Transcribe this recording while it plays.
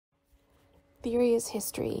Theory is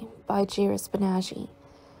History by Jairus Banaji.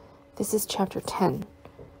 This is Chapter 10,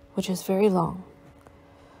 which is very long.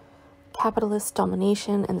 Capitalist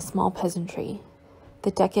Domination and the Small Peasantry,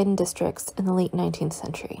 the Deccan Districts in the late 19th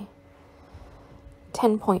century.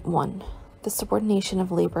 10.1. The Subordination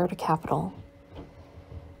of Labor to Capital.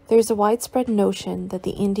 There is a widespread notion that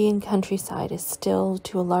the Indian countryside is still,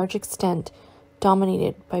 to a large extent,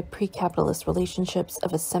 dominated by pre-capitalist relationships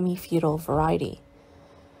of a semi-feudal variety.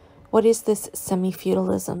 What is this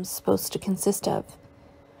semi-feudalism supposed to consist of?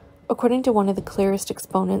 According to one of the clearest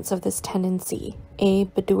exponents of this tendency, A.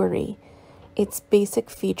 Badauri, its basic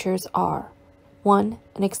features are 1.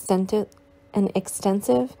 An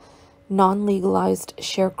extensive, non-legalized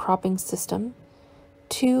sharecropping system,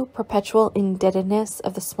 2. Perpetual indebtedness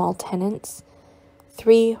of the small tenants,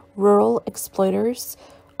 3. Rural exploiters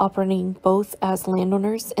operating both as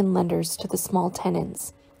landowners and lenders to the small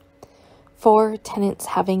tenants, 4. Tenants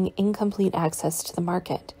having incomplete access to the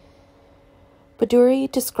market.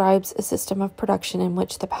 Badauri describes a system of production in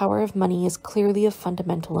which the power of money is clearly of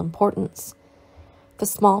fundamental importance. The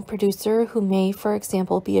small producer, who may, for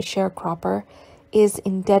example, be a sharecropper, is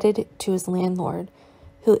indebted to his landlord,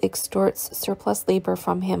 who extorts surplus labor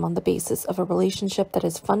from him on the basis of a relationship that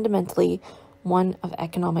is fundamentally one of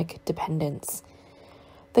economic dependence.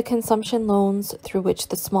 The consumption loans through which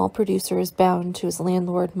the small producer is bound to his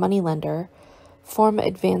landlord moneylender form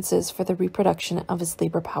advances for the reproduction of his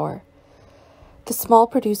labor power. The small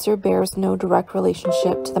producer bears no direct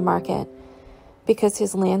relationship to the market because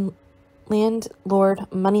his landlord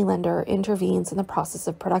moneylender intervenes in the process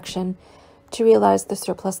of production to realize the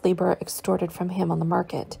surplus labor extorted from him on the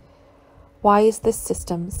market. Why is this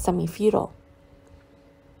system semi-feudal?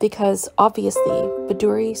 Because, obviously,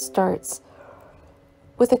 Badauri starts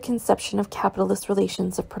with a conception of capitalist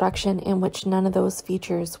relations of production in which none of those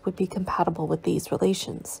features would be compatible with these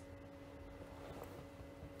relations.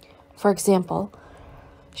 For example,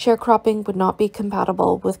 sharecropping would not be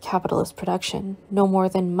compatible with capitalist production, no more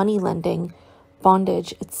than money lending,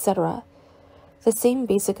 bondage, etc. The same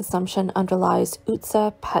basic assumption underlies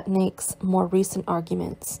Utsa Patnaik's more recent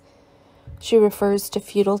arguments. She refers to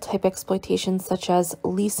feudal-type exploitation such as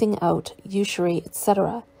leasing out, usury,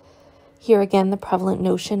 etc. Here again, the prevalent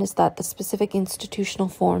notion is that the specific institutional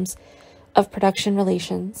forms of production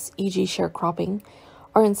relations, e.g. sharecropping,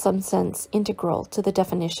 are in some sense integral to the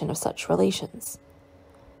definition of such relations.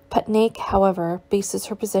 Patnaik, however, bases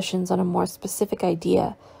her positions on a more specific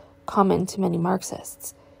idea common to many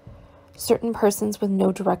Marxists. Certain persons with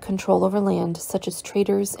no direct control over land, such as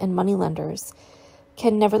traders and moneylenders,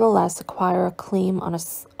 can nevertheless acquire a claim on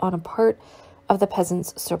a part of the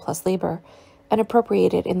peasant's surplus labor and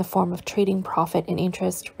appropriate it in the form of trading profit and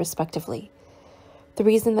interest, respectively. The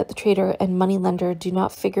reason that the trader and moneylender do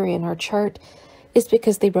not figure in our chart is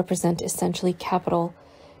because they represent essentially capital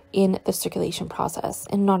in the circulation process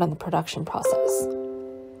and not in the production process.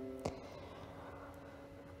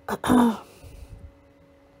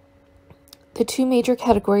 The two major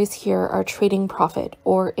categories here are trading profit,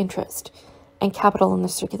 or interest, and capital in the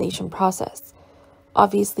circulation process.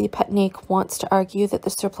 Obviously, Patnaik wants to argue that the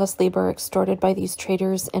surplus labor extorted by these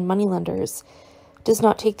traders and moneylenders does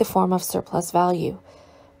not take the form of surplus value,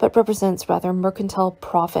 but represents rather mercantile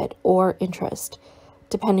profit or interest,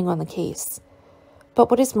 depending on the case. But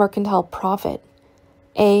what is mercantile profit?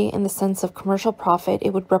 A, in the sense of commercial profit,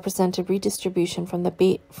 it would represent a redistribution from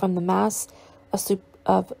the mass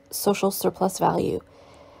of social surplus value.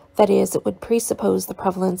 That is, it would presuppose the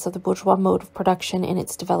prevalence of the bourgeois mode of production in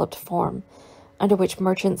its developed form, under which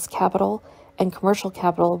merchants' capital and commercial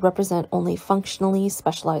capital represent only functionally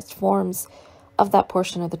specialized forms of that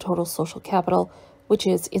portion of the total social capital which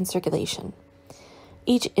is in circulation.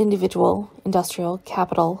 Each individual industrial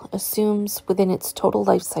capital assumes within its total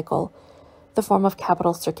life cycle the form of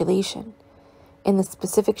capital circulation in the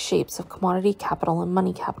specific shapes of commodity capital and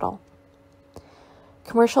money capital.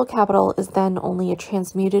 Commercial capital is then only a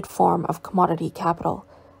transmuted form of commodity capital,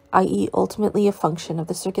 i.e. ultimately a function of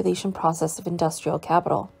the circulation process of industrial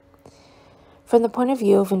capital. From the point of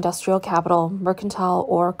view of industrial capital, mercantile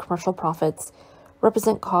or commercial profits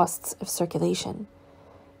represent costs of circulation.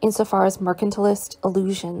 Insofar as mercantilist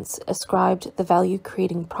illusions ascribed the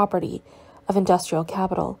value-creating property of industrial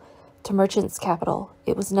capital to merchants' capital,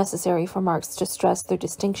 it was necessary for Marx to stress their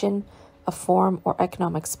distinction of form or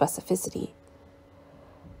economic specificity.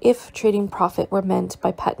 If trading profit were meant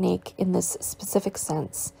by Patnaik in this specific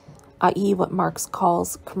sense, i.e. what Marx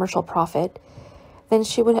calls commercial profit, then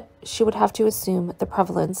she would have to assume the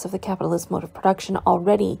prevalence of the capitalist mode of production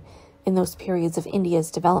already in those periods of India's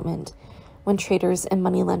development, when traders and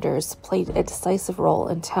moneylenders played a decisive role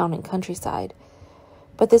in town and countryside,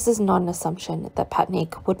 But this is not an assumption that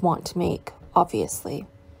Patnaik would want to make, obviously.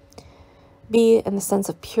 B, in the sense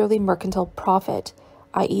of purely mercantile profit,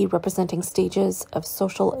 i.e. representing stages of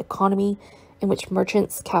social economy in which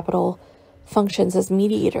merchants' capital functions as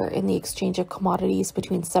mediator in the exchange of commodities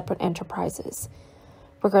between separate enterprises.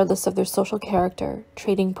 Regardless of their social character,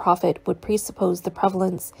 trading profit would presuppose the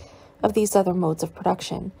prevalence of these other modes of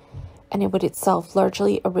production, and it would itself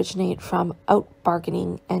largely originate from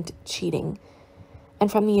out-bargaining and cheating,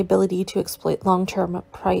 and from the ability to exploit long-term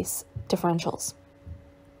price differentials.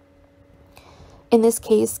 In this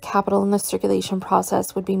case, capital in the circulation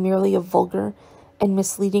process would be merely a vulgar and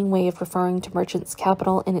misleading way of referring to merchants'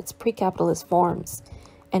 capital in its pre-capitalist forms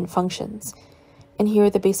and functions. And here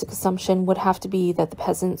the basic assumption would have to be that the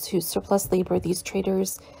peasants whose surplus labor these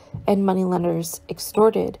traders and moneylenders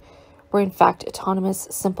extorted were in fact autonomous,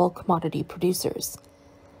 simple commodity producers.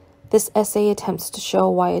 This essay attempts to show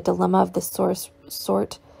why a dilemma of this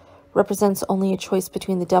sort represents only a choice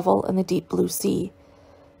between the devil and the deep blue sea.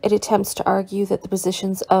 It attempts to argue that the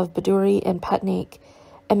positions of Baduri and Patnaik,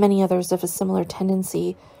 and many others of a similar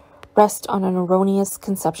tendency, rest on an erroneous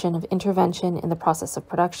conception of intervention in the process of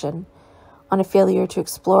production, on a failure to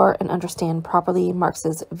explore and understand properly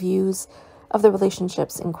Marx's views of the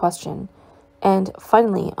relationships in question, and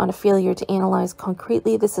finally on a failure to analyze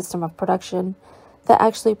concretely the system of production that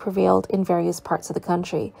actually prevailed in various parts of the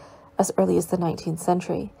country as early as the 19th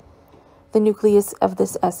century. The nucleus of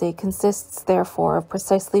this essay consists, therefore, of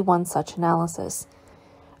precisely one such analysis,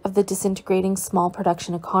 of the disintegrating small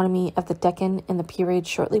production economy of the Deccan in the period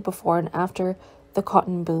shortly before and after the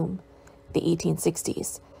cotton boom, the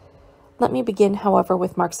 1860s. Let me begin, however,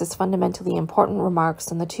 with Marx's fundamentally important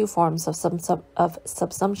remarks on the two forms of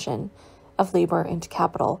subsumption of labor into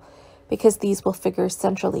capital, because these will figure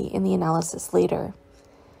centrally in the analysis later.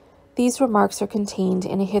 These remarks are contained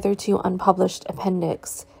in a hitherto unpublished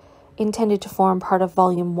appendix, intended to form part of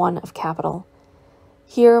Volume 1 of Capital.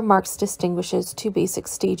 Here, Marx distinguishes two basic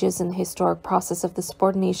stages in the historic process of the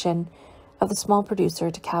subordination of the small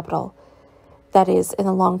producer to capital, that is, in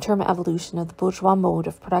the long-term evolution of the bourgeois mode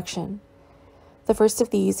of production. The first of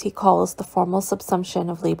these he calls the formal subsumption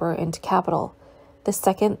of labor into capital, the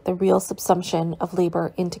second the real subsumption of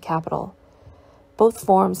labor into capital. Both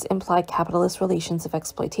forms imply capitalist relations of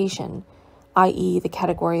exploitation, i.e. the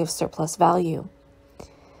category of surplus value.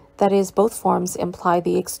 That is, both forms imply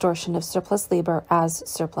the extortion of surplus labor as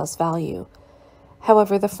surplus value.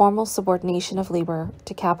 However, the formal subordination of labor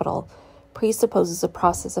to capital presupposes a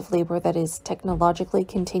process of labor that is technologically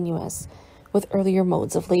continuous with earlier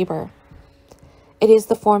modes of labor. It is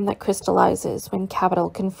the form that crystallizes when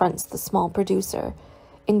capital confronts the small producer,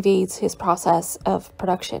 invades his process of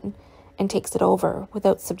production, and takes it over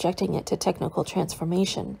without subjecting it to technical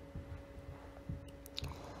transformation.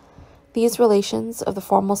 These relations of the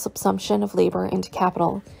formal subsumption of labor into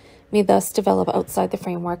capital may thus develop outside the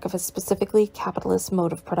framework of a specifically capitalist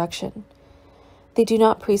mode of production. They do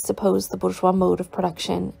not presuppose the bourgeois mode of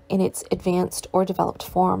production in its advanced or developed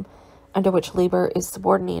form, under which labor is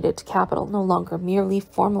subordinated to capital no longer merely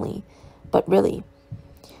formally, but really.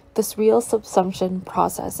 This real subsumption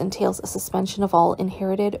process entails a suspension of all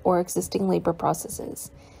inherited or existing labor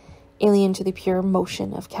processes, alien to the pure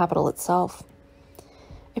motion of capital itself.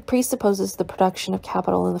 It presupposes the production of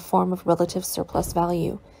capital in the form of relative surplus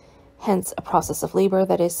value, hence a process of labor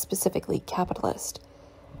that is specifically capitalist.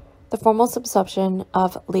 The formal subsumption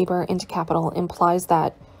of labor into capital implies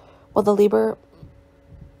that, while the labor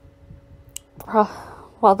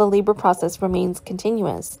process remains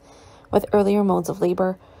continuous with earlier modes of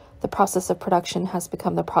labor, the process of production has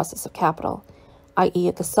become the process of capital, i.e.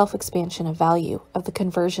 the self-expansion of value, of the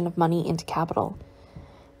conversion of money into capital.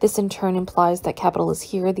 This in turn implies that capital is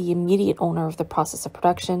here the immediate owner of the process of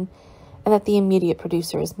production, and that the immediate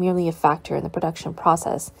producer is merely a factor in the production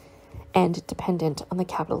process and dependent on the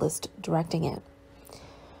capitalist directing it.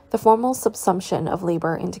 The formal subsumption of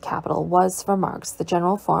labor into capital was, for Marx, the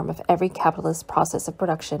general form of every capitalist process of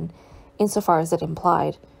production, insofar as it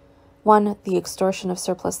implied 1. The extortion of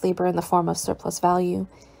surplus labor in the form of surplus value,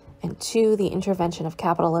 and 2. The intervention of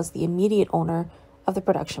capital as the immediate owner of the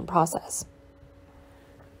production process.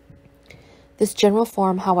 This general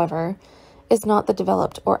form, however, is not the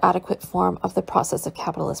developed or adequate form of the process of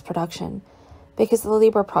capitalist production, because the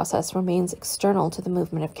labor process remains external to the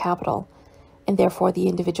movement of capital, and therefore the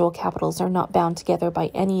individual capitals are not bound together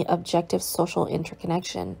by any objective social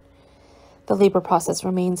interconnection. The labor process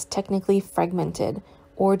remains technically fragmented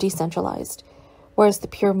or decentralized, whereas the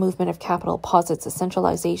pure movement of capital posits a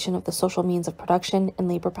centralization of the social means of production and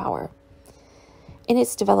labor power. In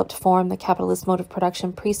its developed form, the capitalist mode of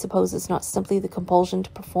production presupposes not simply the compulsion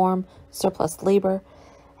to perform surplus labor,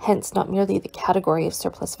 hence not merely the category of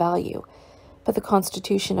surplus value, but the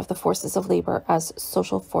constitution of the forces of labor as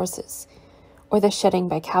social forces, or the shedding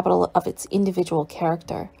by capital of its individual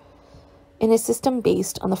character. In a system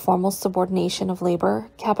based on the formal subordination of labor,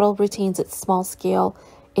 capital retains its small-scale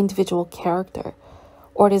individual character,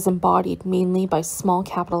 or it is embodied mainly by small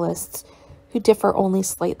capitalists who differ only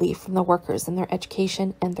slightly from the workers in their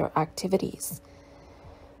education and their activities.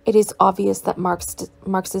 It is obvious that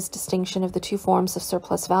Marx's distinction of the two forms of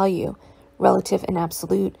surplus value, relative and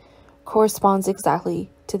absolute, corresponds exactly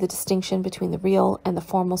to the distinction between the real and the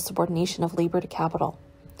formal subordination of labor to capital.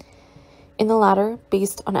 In the latter,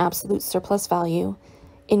 based on absolute surplus value,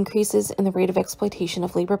 increases in the rate of exploitation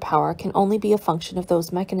of labor power can only be a function of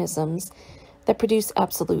those mechanisms that produce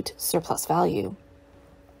absolute surplus value.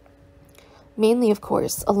 Mainly, of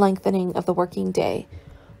course, a lengthening of the working day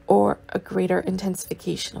or a greater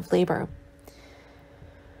intensification of labor.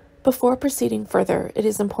 Before proceeding further, it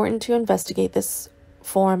is important to investigate this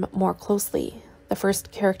form more closely. The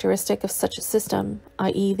first characteristic of such a system,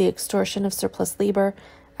 i.e. the extortion of surplus labor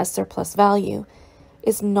as surplus value,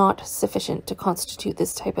 is not sufficient to constitute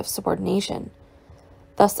this type of subordination.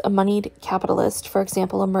 Thus, a moneyed capitalist, for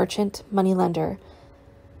example a merchant moneylender,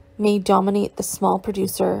 may dominate the small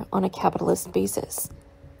producer on a capitalist basis.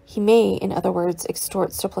 He may, in other words,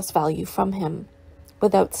 extort surplus value from him,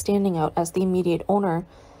 without standing out as the immediate owner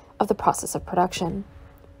of the process of production.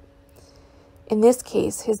 In this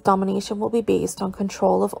case, his domination will be based on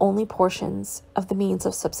control of only portions of the means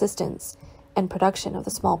of subsistence and production of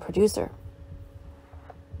the small producer.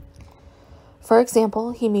 For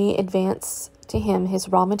example, he may advance to him his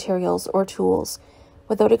raw materials or tools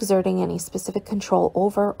without exerting any specific control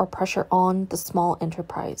over or pressure on the small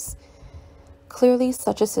enterprise. Clearly,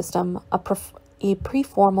 such a system, a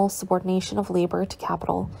pre-formal subordination of labor to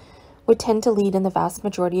capital, would tend to lead in the vast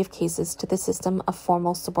majority of cases to the system of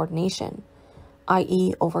formal subordination,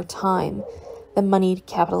 i.e., over time, the moneyed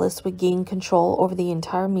capitalist would gain control over the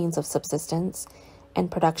entire means of subsistence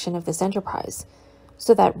and production of this enterprise,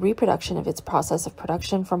 so that reproduction of its process of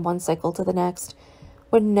production from one cycle to the next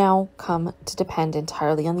would now come to depend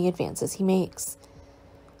entirely on the advances he makes.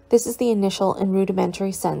 This is the initial and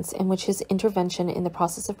rudimentary sense in which his intervention in the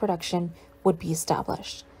process of production would be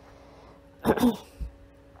established.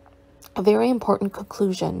 A very important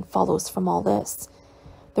conclusion follows from all this.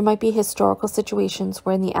 There might be historical situations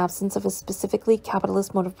where, in the absence of a specifically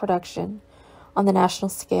capitalist mode of production on the national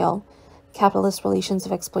scale, capitalist relations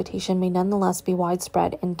of exploitation may nonetheless be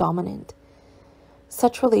widespread and dominant.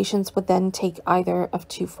 Such relations would then take either of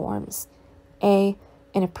two forms. A,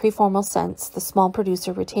 in a pre-formal sense, the small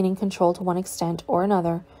producer retaining control to one extent or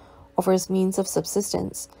another over his means of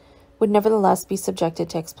subsistence would nevertheless be subjected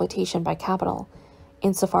to exploitation by capital,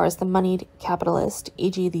 insofar as the moneyed capitalist,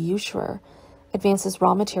 e.g. the usurer, advances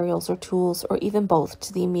raw materials or tools or even both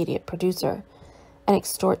to the immediate producer, and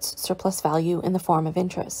extorts surplus value in the form of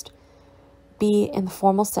interest. B, in the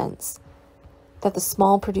formal sense, that the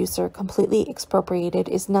small producer, completely expropriated,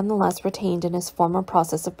 is nonetheless retained in his former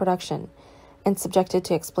process of production and subjected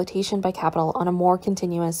to exploitation by capital on a more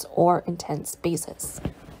continuous or intense basis.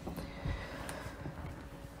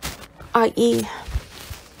 I.e.,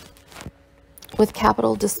 with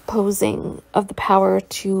capital disposing of the power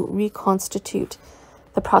to reconstitute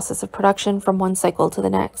the process of production from one cycle to the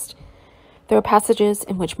next. There are passages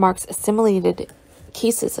in which Marx assimilated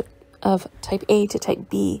cases of type A to type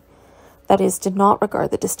B, that is, did not regard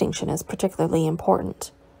the distinction as particularly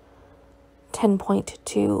important.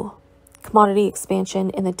 10.2 Commodity expansion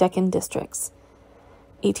in the Deccan districts,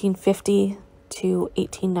 1850 to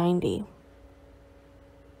 1890.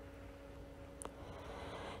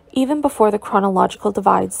 Even before the chronological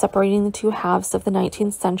divide separating the two halves of the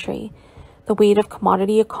 19th century, the weight of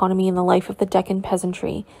commodity economy in the life of the Deccan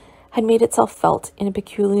peasantry had made itself felt in a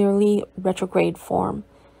peculiarly retrograde form.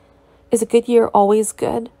 Is a good year always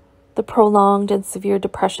good? The prolonged and severe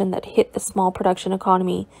depression that hit the small production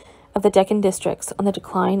economy of the Deccan districts on the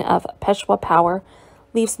decline of Peshwa power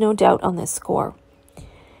leaves no doubt on this score.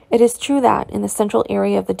 It is true that, in the central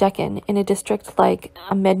area of the Deccan, in a district like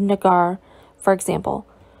Ahmednagar, for example,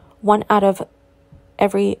 1 out of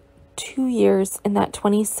every 2 years in that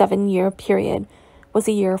 27-year period was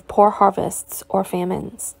a year of poor harvests or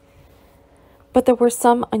famines. But there were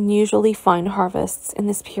some unusually fine harvests in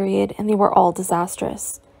this period, and they were all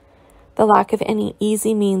disastrous. The lack of any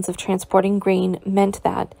easy means of transporting grain meant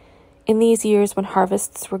that, in these years when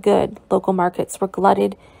harvests were good, local markets were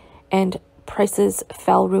glutted and prices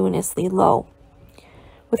fell ruinously low.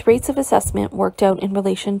 With rates of assessment worked out in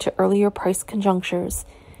relation to earlier price conjunctures,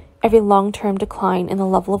 every long-term decline in the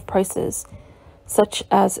level of prices, such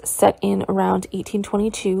as set in around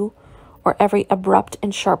 1822, or every abrupt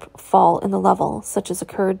and sharp fall in the level, such as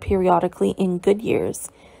occurred periodically in good years,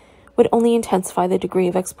 would only intensify the degree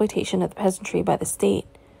of exploitation of the peasantry by the state.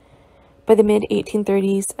 By the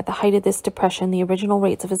mid-1830s, at the height of this depression, the original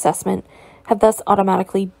rates of assessment had thus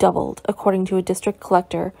automatically doubled, according to a district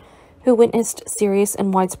collector who witnessed serious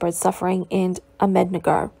and widespread suffering in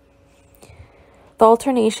Ahmednagar. The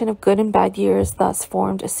alternation of good and bad years thus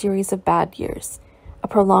formed a series of bad years, a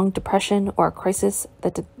prolonged depression or a crisis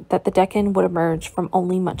that the Deccan would emerge from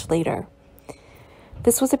only much later.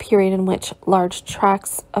 This was a period in which large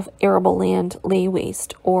tracts of arable land lay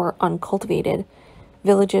waste or uncultivated,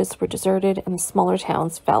 villages were deserted, and the smaller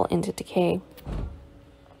towns fell into decay.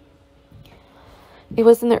 It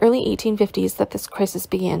was in the early 1850s that this crisis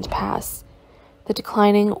began to pass. The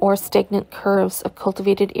declining or stagnant curves of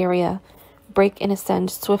cultivated area break and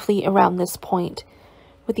ascend swiftly around this point.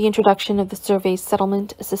 With the introduction of the survey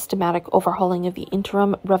settlement, a systematic overhauling of the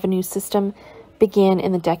interim revenue system began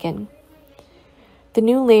in the Deccan. The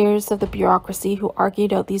new layers of the bureaucracy who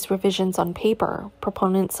argued out these revisions on paper,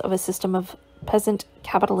 proponents of a system of peasant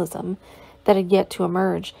capitalism that had yet to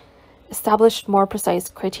emerge, established more precise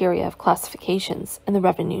criteria of classifications in the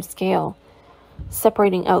revenue scale,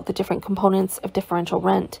 separating out the different components of differential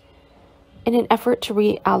rent, in an effort to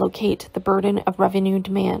reallocate the burden of revenue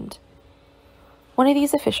demand. One of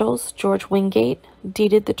these officials, George Wingate,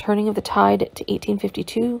 dated the turning of the tide to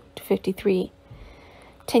 1852 to 53.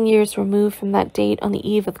 10 years removed from that date, on the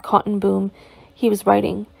eve of the cotton boom, he was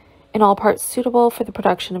writing, in all parts suitable for the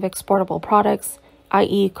production of exportable products,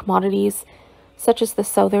 i.e. commodities, such as the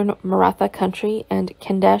southern Maratha country and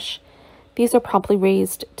Khandesh. These are promptly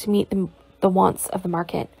raised to meet the wants of the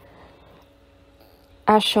market,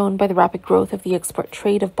 as shown by the rapid growth of the export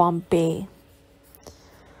trade of Bombay.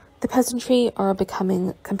 The peasantry are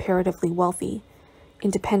becoming comparatively wealthy,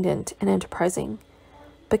 independent, and enterprising,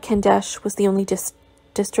 but Khandesh was the only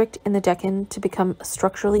district in the Deccan to become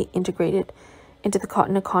structurally integrated into the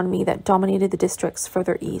cotton economy that dominated the districts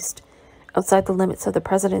further east, outside the limits of the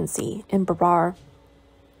presidency in Berar.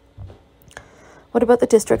 What about the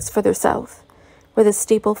districts further south, where the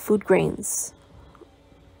staple food grains,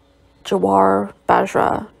 jawar,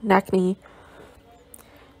 bajra, nakni,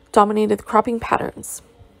 dominated the cropping patterns?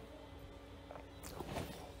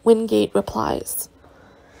 Wingate replies,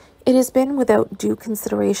 "It has been without due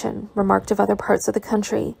consideration remarked of other parts of the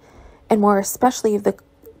country, and more especially of the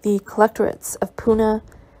collectorates of Pune,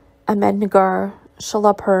 Ahmednagar,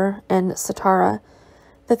 Sholapur, and Satara,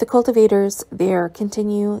 that the cultivators there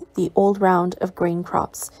continue the old round of grain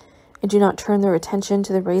crops, and do not turn their attention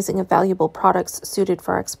to the raising of valuable products suited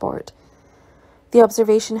for export. The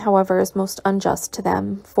observation, however, is most unjust to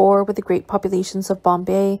them, for, with the great populations of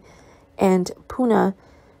Bombay and Pune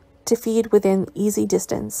to feed within easy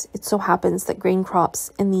distance, it so happens that grain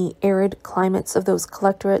crops in the arid climates of those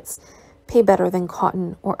collectorates pay better than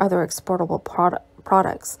cotton or other exportable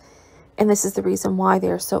products, and this is the reason why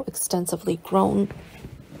they are so extensively grown."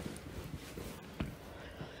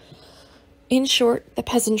 In short, the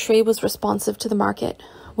peasantry was responsive to the market,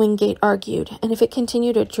 Wingate argued, and if it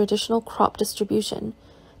continued a traditional crop distribution,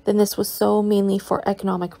 then this was so mainly for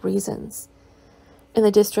economic reasons. In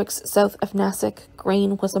the districts south of Nasik,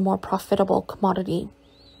 grain was a more profitable commodity.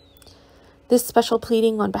 This special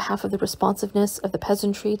pleading on behalf of the responsiveness of the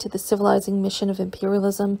peasantry to the civilizing mission of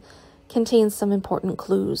imperialism contains some important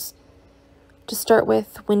clues. To start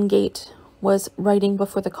with, Wingate was writing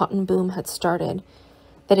before the cotton boom had started.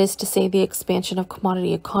 That is to say, the expansion of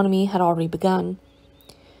commodity economy had already begun.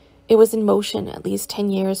 It was in motion at least 10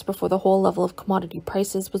 years before the whole level of commodity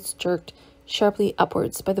prices was jerked sharply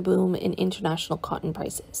upwards by the boom in international cotton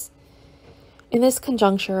prices. In this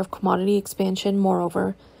conjuncture of commodity expansion,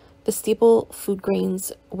 moreover, the staple food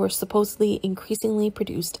grains were supposedly increasingly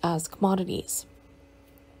produced as commodities.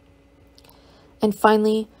 And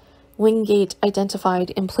finally, Wingate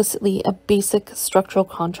identified implicitly a basic structural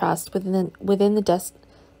contrast within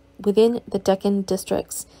the Deccan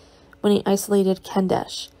districts when he isolated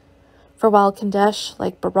Khandesh. For while Khandesh,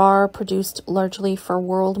 like Berar, produced largely for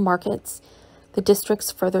world markets, the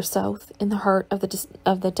districts further south, in the heart of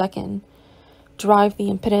the Deccan, derived the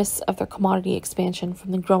impetus of their commodity expansion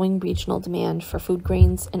from the growing regional demand for food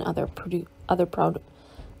grains and other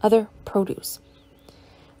produce.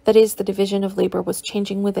 That is, the division of labor was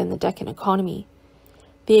changing within the Deccan economy.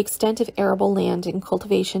 The extent of arable land and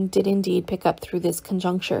cultivation did indeed pick up through this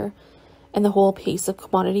conjuncture, and the whole pace of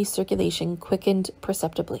commodity circulation quickened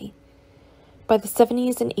perceptibly. By the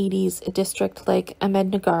 70s and 80s, a district like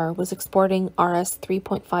Ahmednagar was exporting Rs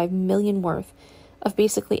 3.5 million worth of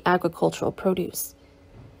basically agricultural produce.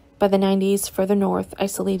 By the 90s, further north,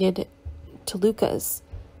 isolated Tolucas,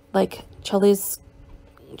 like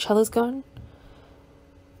Chelizgon,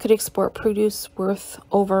 could export produce worth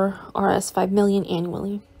over Rs 5 million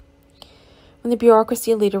annually. When the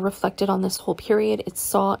bureaucracy later reflected on this whole period, it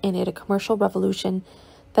saw in it a commercial revolution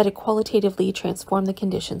that had qualitatively transformed the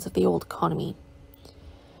conditions of the old economy.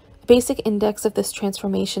 A basic index of this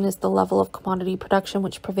transformation is the level of commodity production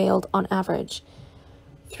which prevailed on average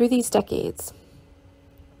through these decades.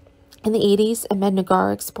 In the 80s,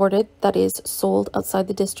 Ahmednagar exported, that is, sold outside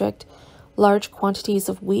the district, large quantities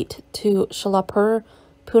of wheat to Sholapur,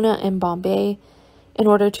 Pune, and Bombay in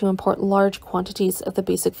order to import large quantities of the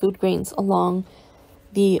basic food grains along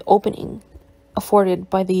the opening afforded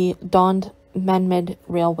by the Dond-Manmed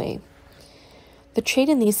Railway. The trade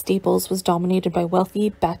in these staples was dominated by wealthy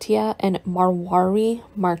Bhatia and Marwari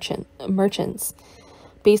merchants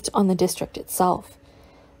based on the district itself.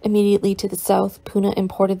 Immediately to the south, Pune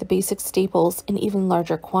imported the basic staples in even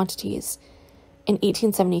larger quantities. In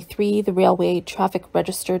 1873, the railway traffic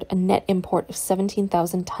registered a net import of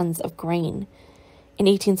 17,000 tons of grain. In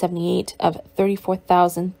 1878, of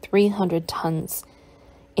 34,300 tons.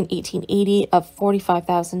 In 1880, of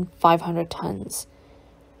 45,500 tons.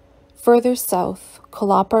 Further south,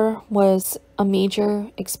 Kolhapur was a major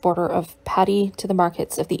exporter of paddy to the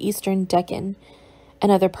markets of the eastern Deccan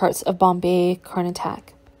and other parts of Bombay,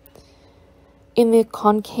 Karnataka. In the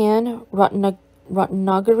Konkan,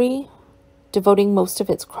 Ratnagiri, devoting most of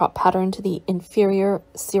its crop pattern to the inferior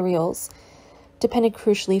cereals, depended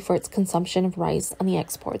crucially for its consumption of rice on the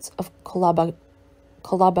exports of Kolaba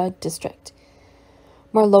district.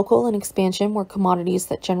 More local in expansion were commodities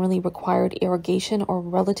that generally required irrigation or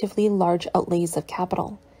relatively large outlays of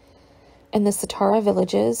capital. In the Satara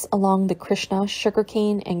villages along the Krishna,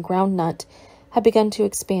 sugarcane and groundnut had begun to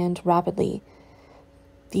expand rapidly.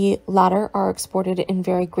 The latter are exported in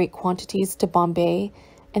very great quantities to Bombay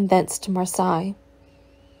and thence to Marseille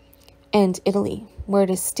and Italy, where it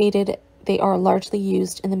is stated they are largely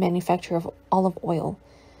used in the manufacture of olive oil.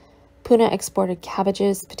 Pune exported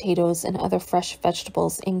cabbages, potatoes, and other fresh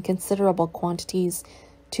vegetables in considerable quantities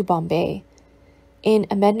to Bombay. In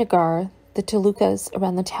Ahmednagar, the talukas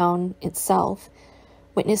around the town itself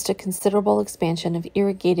witnessed a considerable expansion of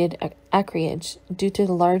irrigated acreage due to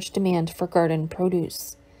the large demand for garden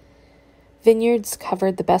produce. Vineyards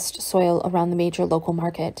covered the best soil around the major local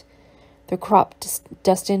market, their crop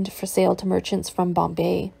destined for sale to merchants from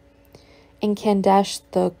Bombay. In Khandesh,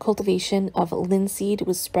 the cultivation of linseed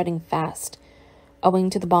was spreading fast, owing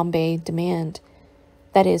to the Bombay demand,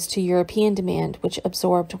 that is, to European demand, which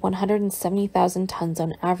absorbed 170,000 tons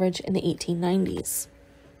on average in the 1890s.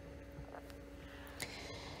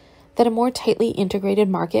 That a more tightly integrated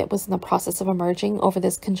market was in the process of emerging over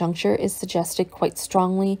this conjuncture is suggested quite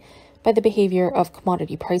strongly by the behavior of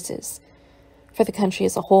commodity prices. For the country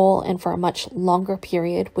as a whole, and for a much longer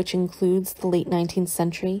period, which includes the late 19th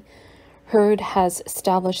century, Hurd has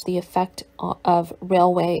established the effect of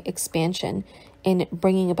railway expansion in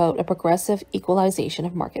bringing about a progressive equalization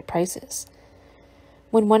of market prices.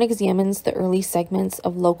 When one examines the early segments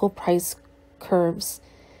of local price curves,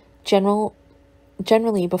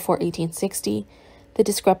 generally before 1860, the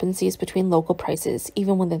discrepancies between local prices,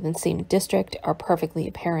 even within the same district, are perfectly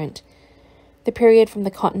apparent. The period from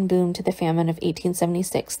the cotton boom to the famine of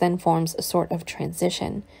 1876 then forms a sort of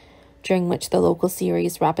transition, during which the local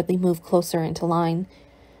series rapidly move closer into line.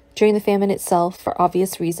 During the famine itself, for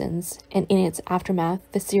obvious reasons, and in its aftermath,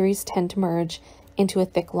 the series tend to merge into a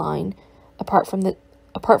thick line. Apart from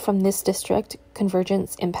this district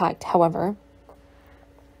convergence impact, however,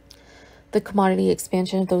 the commodity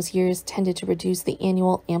expansion of those years tended to reduce the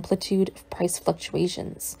annual amplitude of price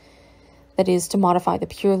fluctuations, that is, to modify the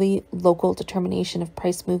purely local determination of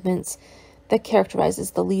price movements that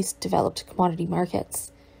characterizes the least developed commodity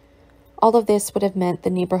markets. All of this would have meant the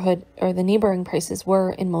neighboring prices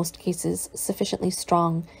were, in most cases, sufficiently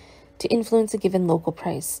strong to influence a given local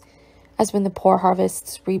price, as when the poor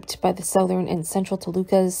harvests reaped by the southern and central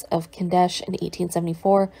talukas of Khandesh in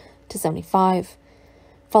 1874 to 75,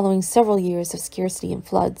 following several years of scarcity and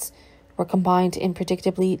floods, were combined in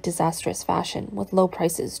predictably disastrous fashion with low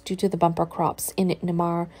prices due to the bumper crops in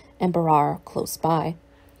Nimar and Berar close by.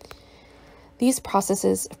 These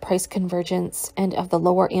processes of price convergence and of the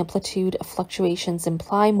lower amplitude of fluctuations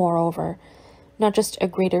imply, moreover, not just a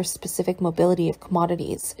greater specific mobility of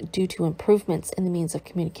commodities due to improvements in the means of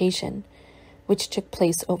communication, which took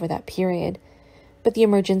place over that period, but the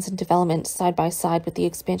emergence and development side by side with the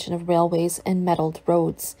expansion of railways and metalled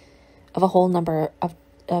roads, of a whole number of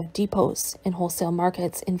depots and wholesale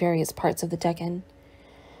markets in various parts of the Deccan.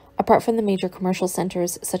 Apart from the major commercial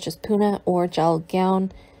centers such as Pune or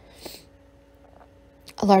Jalgaon,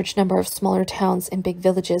 A large number of smaller towns and big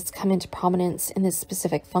villages come into prominence in this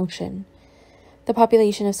specific function. The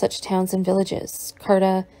population of such towns and villages,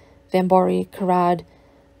 Carta, Vambori, Karad,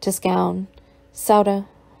 Tisgaon, Sauda,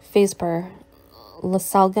 Faisper,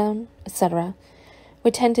 Lasalgaon, etc.,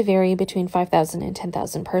 would tend to vary between 5,000 and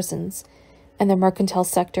 10,000 persons, and the mercantile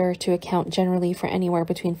sector to account generally for anywhere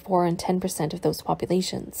between 4 and 10% of those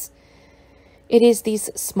populations. It is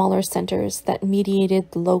these smaller centers that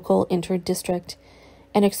mediated the local inter-district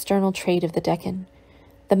and external trade of the Deccan.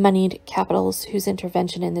 The moneyed capitals whose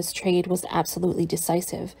intervention in this trade was absolutely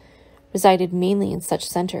decisive resided mainly in such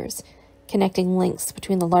centers, connecting links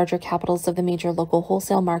between the larger capitals of the major local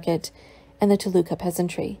wholesale market and the Toluca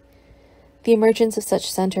peasantry. The emergence of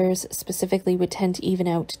such centers specifically would tend to even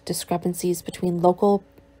out discrepancies between local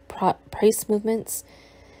price movements,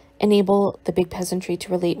 enable the big peasantry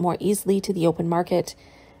to relate more easily to the open market,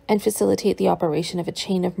 and facilitate the operation of a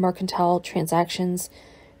chain of mercantile transactions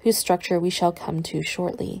whose structure we shall come to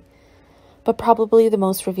shortly. But probably the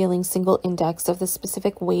most revealing single index of the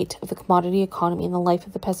specific weight of the commodity economy in the life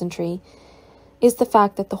of the peasantry is the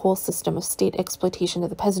fact that the whole system of state exploitation of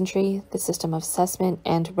the peasantry, the system of assessment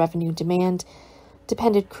and revenue demand,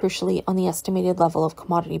 depended crucially on the estimated level of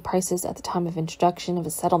commodity prices at the time of introduction of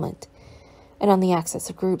a settlement, and on the access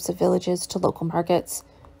of groups of villages to local markets,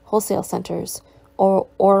 wholesale centers,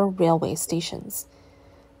 or railway stations.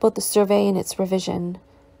 Both the survey and its revision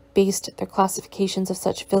based their classifications of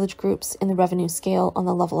such village groups in the revenue scale on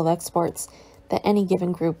the level of exports that any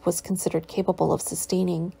given group was considered capable of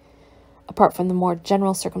sustaining, apart from the more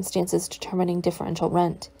general circumstances determining differential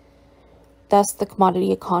rent. Thus, the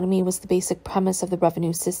commodity economy was the basic premise of the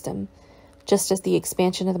revenue system, just as the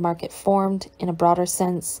expansion of the market formed, in a broader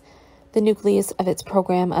sense, the nucleus of its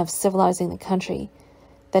program of civilizing the country,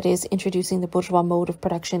 that is, introducing the bourgeois mode of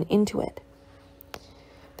production into it.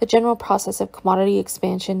 The general process of commodity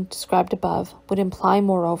expansion described above would imply,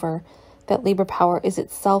 moreover, that labor power is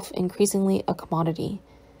itself increasingly a commodity.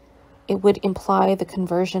 It would imply the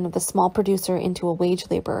conversion of the small producer into a wage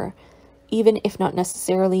laborer, even if not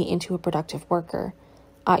necessarily into a productive worker,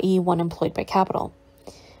 i.e., one employed by capital.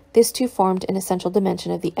 This too formed an essential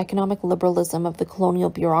dimension of the economic liberalism of the colonial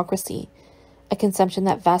bureaucracy, a conception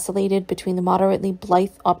that vacillated between the moderately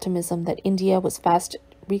blithe optimism that India was fast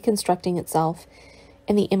reconstructing itself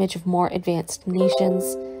in the image of more advanced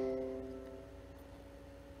nations,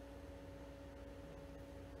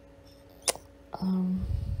 and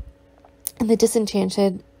the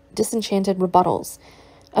disenchanted rebuttals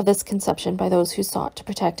of this conception by those who sought to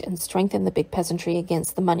protect and strengthen the big peasantry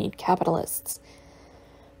against the moneyed capitalists.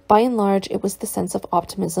 By and large, it was the sense of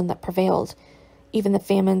optimism that prevailed. Even the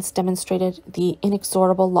famines demonstrated the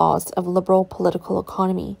inexorable laws of liberal political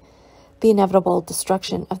economy, the inevitable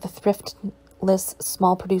destruction of the thriftless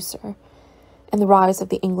small producer, and the rise of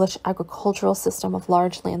the English agricultural system of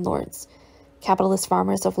large landlords, capitalist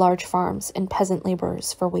farmers of large farms, and peasant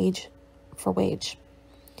laborers for wage.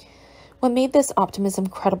 What made this optimism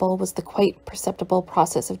credible was the quite perceptible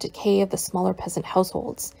process of decay of the smaller peasant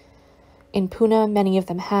households. In Pune, many of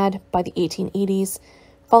them had, by the 1880s,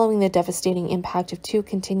 following the devastating impact of 2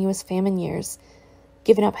 continuous famine years,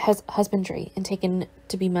 given up husbandry and taken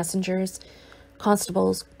to be messengers,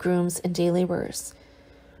 constables, grooms, and day laborers.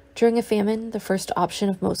 During a famine, the first option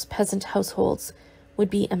of most peasant households would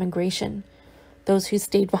be emigration. Those who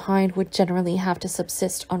stayed behind would generally have to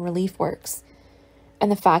subsist on relief works, and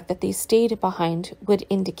the fact that they stayed behind would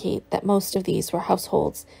indicate that most of these were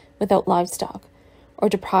households without livestock, or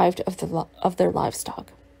deprived of their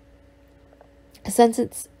livestock. A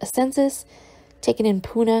census taken in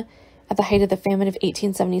Pune at the height of the famine of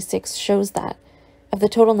 1876 shows that, of the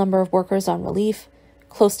total number of workers on relief,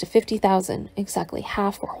 close to 50,000, exactly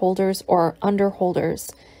half, were holders or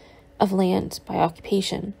underholders of land by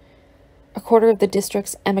occupation. A quarter of the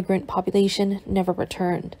district's emigrant population never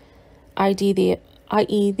returned, i.e.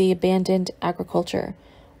 they abandoned agriculture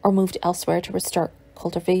or moved elsewhere to restart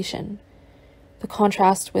cultivation. The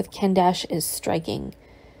contrast with Khandesh is striking.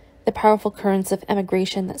 The powerful currents of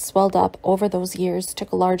emigration that swelled up over those years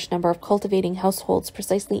took a large number of cultivating households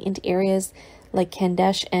precisely into areas like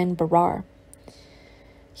Khandesh and Berar.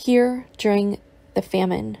 Here, during the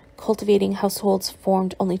famine, cultivating households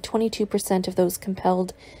formed only 22% of those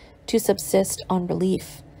compelled to subsist on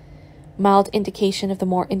relief. Mild indication of the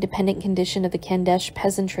more independent condition of the Khandesh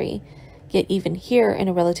peasantry, yet even here in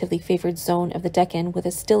a relatively favored zone of the Deccan with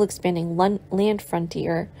a still expanding land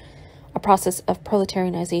frontier, a process of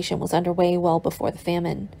proletarianization was underway well before the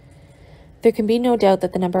famine. There can be no doubt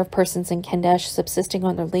that the number of persons in Khandesh subsisting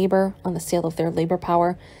on their labor, on the sale of their labor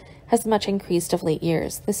power, has much increased of late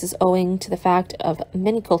years. This is owing to the fact of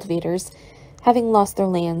many cultivators having lost their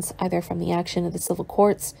lands either from the action of the civil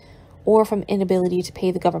courts or from inability to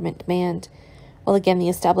pay the government demand, while again the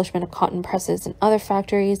establishment of cotton presses and other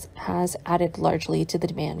factories has added largely to the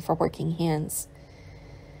demand for working hands.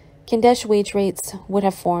 Kindesh wage rates would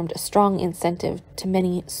have formed a strong incentive to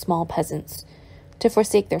many small peasants to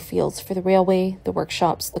forsake their fields for the railway, the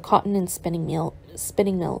workshops, the cotton and spinning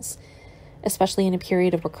mills, especially in a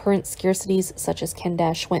period of recurrent scarcities such as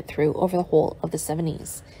Kindesh went through over the whole of the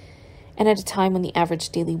 70s, and at a time when the average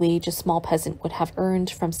daily wage a small peasant would have earned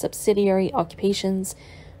from subsidiary occupations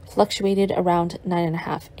fluctuated around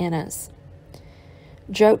 9.5 annas.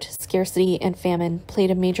 Drought, scarcity, and famine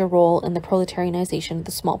played a major role in the proletarianization of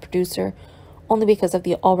the small producer, only because of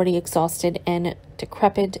the already exhausted and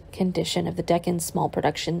decrepit condition of the Deccan small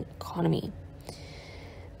production economy.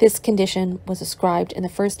 This condition was ascribed in the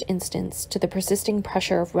first instance to the persisting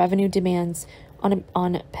pressure of revenue demands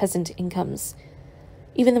on peasant incomes.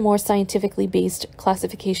 Even the more scientifically based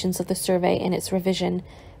classifications of the survey and its revision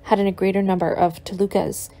had in a greater number of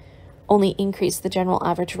talukas only increased the general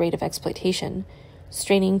average rate of exploitation,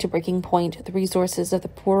 straining to breaking point the resources of the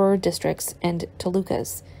poorer districts and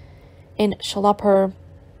talukas. In Sholapur,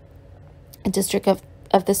 a district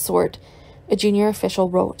of this sort, a junior official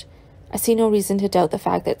wrote, "I see no reason to doubt the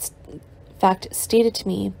fact stated to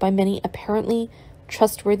me by many apparently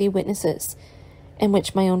trustworthy witnesses, and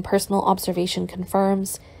which my own personal observation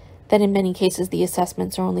confirms, that in many cases the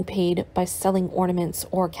assessments are only paid by selling ornaments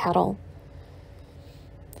or cattle."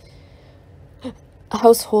 A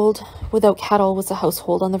household without cattle was a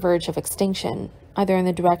household on the verge of extinction, either in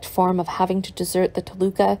the direct form of having to desert the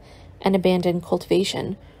taluka and abandon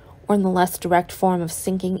cultivation, or in the less direct form of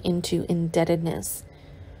sinking into indebtedness.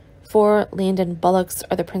 For land and bullocks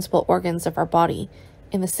are the principal organs of our body,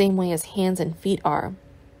 in the same way as hands and feet are,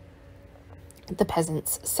 the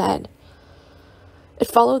peasants said. It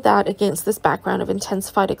followed that, against this background of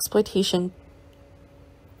intensified exploitation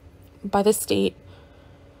by the state,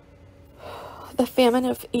 the famine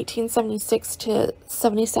of 1876 to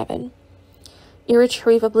 77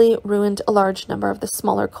 irretrievably ruined a large number of the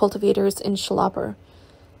smaller cultivators in Sholapur,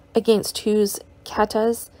 against whose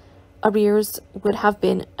katas arrears would have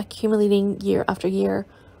been accumulating year after year,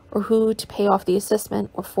 or who, to pay off the assessment,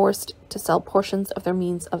 were forced to sell portions of their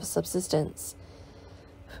means of subsistence.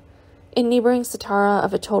 In neighboring Satara,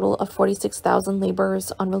 of a total of 46,000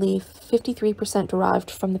 laborers on relief, 53% derived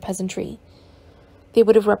from the peasantry. They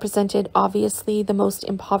would have represented, obviously, the most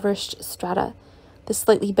impoverished strata, the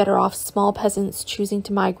slightly better off small peasants choosing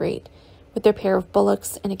to migrate, with their pair of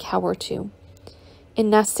bullocks and a cow or two. In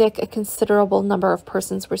Nasik, a considerable number of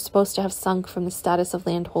persons were supposed to have sunk from the status of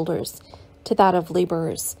landholders to that of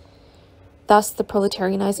laborers. Thus, the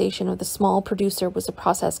proletarianization of the small producer was a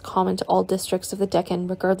process common to all districts of the Deccan,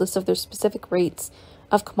 regardless of their specific rates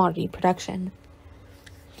of commodity production.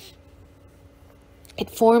 It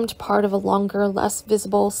formed part of a longer, less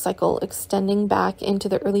visible cycle extending back into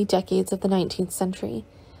the early decades of the 19th century.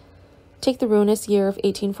 Take the ruinous year of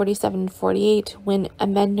 1847-48, when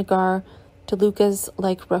Ahmednagar, talukas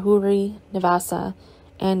like Rahuri, Navasa,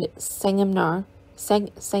 and Sangamner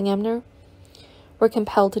were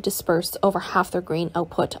compelled to disperse over half their grain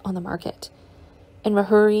output on the market. In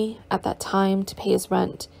Rahuri, at that time, to pay his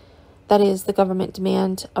rent, that is, the government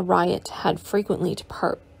demand, a riot had frequently to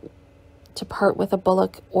part with a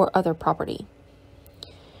bullock or other property.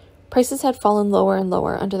 Prices had fallen lower and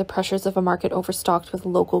lower under the pressures of a market overstocked with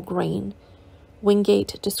local grain.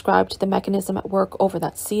 Wingate described the mechanism at work over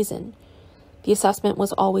that season. The assessment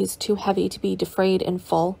was always too heavy to be defrayed in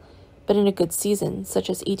full, but in a good season, such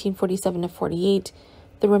as 1847-48,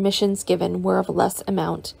 the remissions given were of less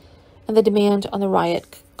amount, and the demand on the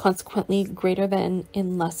riot consequently greater than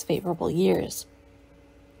in less favorable years.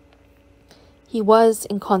 He was,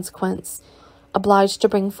 in consequence, obliged to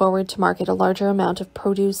bring forward to market a larger amount of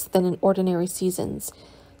produce than in ordinary seasons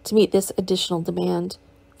to meet this additional demand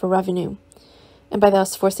for revenue, and by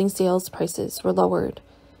thus forcing sales prices were lowered.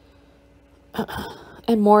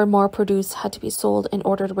 And more produce had to be sold in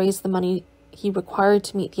order to raise the money he required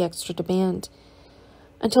to meet the extra demand,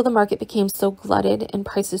 until the market became so glutted and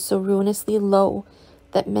prices so ruinously low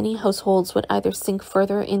that many households would either sink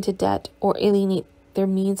further into debt or alienate their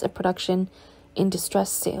means of production in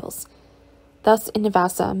distressed sales. Thus, in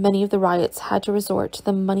Navasa, many of the riots had to resort to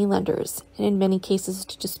the money-lenders, and in many cases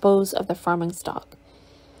to dispose of their farming stock.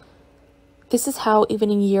 This is how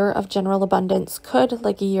even a year of general abundance could,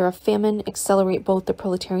 like a year of famine, accelerate both the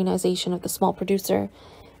proletarianization of the small producer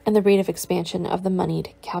and the rate of expansion of the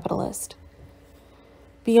moneyed capitalist.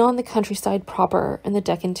 Beyond the countryside proper and the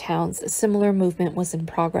Deccan towns, a similar movement was in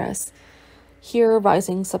progress. Here,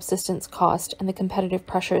 rising subsistence cost and the competitive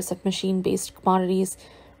pressures of machine-based commodities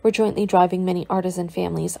were jointly driving many artisan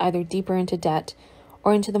families either deeper into debt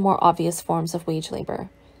or into the more obvious forms of wage labor.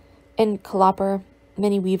 In Kalapur,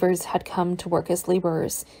 many weavers had come to work as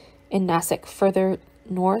laborers. In Nasik, further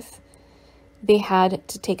north, they had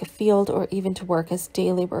to take a field or even to work as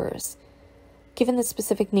day laborers. Given the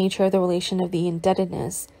specific nature of the relation of the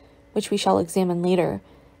indebtedness, which we shall examine later,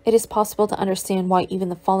 it is possible to understand why even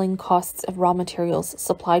the falling costs of raw materials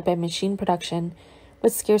supplied by machine production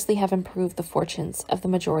would scarcely have improved the fortunes of the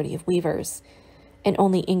majority of weavers, and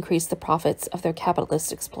only increased the profits of their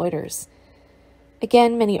capitalist exploiters.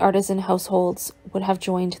 Again, many artisan households would have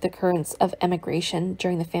joined the currents of emigration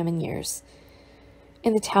during the famine years.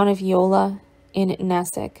 In the town of Yola, in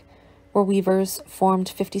Nasik, where weavers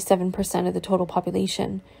formed 57% of the total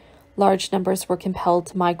population, large numbers were compelled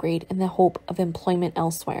to migrate in the hope of employment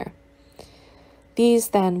elsewhere. These,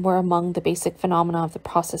 then, were among the basic phenomena of the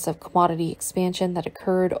process of commodity expansion that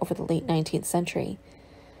occurred over the late 19th century.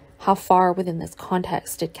 How far within this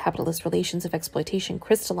context did capitalist relations of exploitation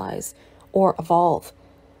crystallize or evolve?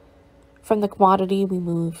 From the commodity, we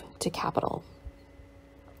move to capital.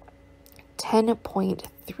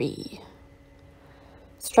 10.3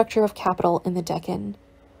 Structure of capital in the Deccan.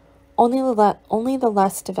 Only the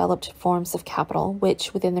less developed forms of capital,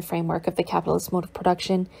 which, within the framework of the capitalist mode of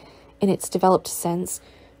production, in its developed sense,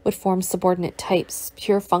 would form subordinate types,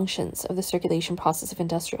 pure functions of the circulation process of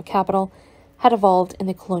industrial capital, had evolved in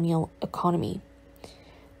the colonial economy.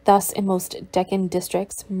 Thus, in most Deccan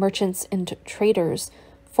districts, merchants and traders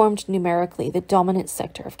formed numerically the dominant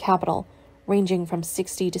sector of capital, ranging from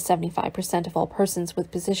 60 to 75% of all persons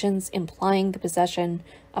with positions implying the possession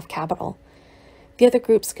of capital. The other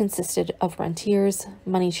groups consisted of rentiers,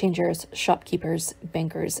 money changers, shopkeepers,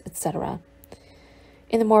 bankers, etc.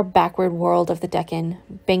 In the more backward world of the Deccan,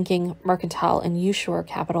 banking, mercantile, and usurer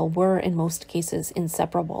capital were, in most cases,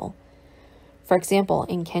 inseparable. For example,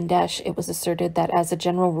 in Khandesh, it was asserted that, as a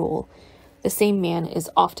general rule, the same man is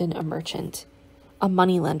often a merchant, a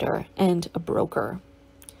moneylender, and a broker.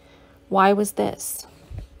 Why was this?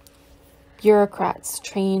 Bureaucrats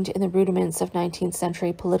trained in the rudiments of 19th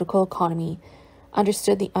century political economy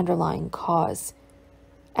understood the underlying cause.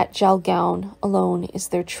 At Jalgaon alone is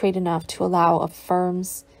there trade enough to allow of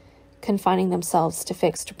firms confining themselves to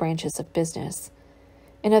fixed branches of business.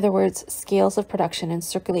 In other words, scales of production and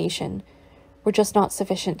circulation were just not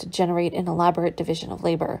sufficient to generate an elaborate division of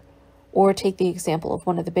labor. Or take the example of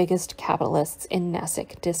one of the biggest capitalists in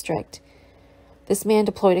Nasik district. This man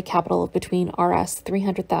deployed a capital of between Rs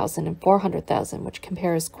 300,000 and 400,000, which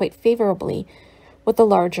compares quite favorably with the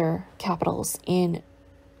larger capitals in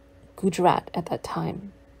Gujarat at that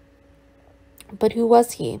time. But who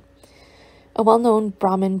was he? A well-known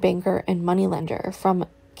Brahmin banker and moneylender from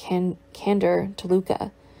Kandur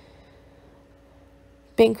Taluka.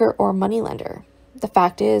 Banker or moneylender? The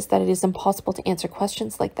fact is that it is impossible to answer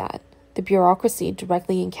questions like that. The bureaucracy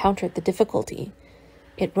directly encountered the difficulty.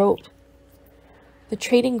 It wrote, "The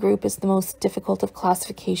trading group is the most difficult of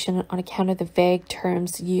classification on account of the vague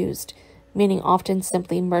terms used, meaning often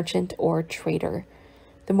simply merchant or trader.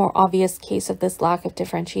 The more obvious case of this lack of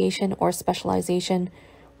differentiation or specialization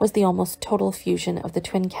was the almost total fusion of the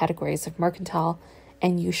twin categories of mercantile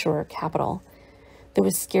and usurer capital. There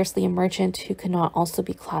was scarcely a merchant who could not also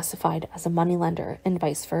be classified as a moneylender, and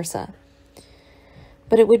vice versa.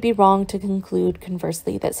 But it would be wrong to conclude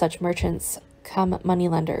conversely that such merchants, come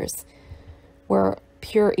moneylenders, were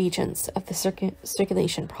pure agents of the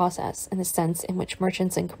circulation process in the sense in which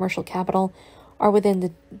merchants and commercial capital are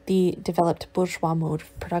within the developed bourgeois mode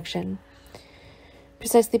of production.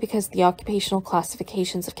 Precisely because the occupational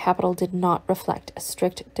classifications of capital did not reflect a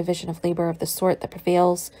strict division of labor of the sort that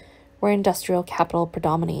prevails where industrial capital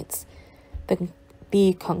predominates,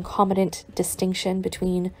 the concomitant distinction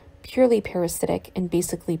between purely parasitic and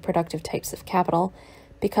basically productive types of capital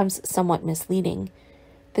becomes somewhat misleading.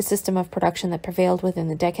 The system of production that prevailed within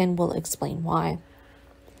the Deccan will explain why.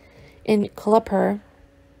 In Kolhapur,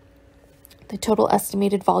 the total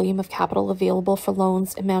estimated volume of capital available for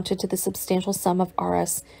loans amounted to the substantial sum of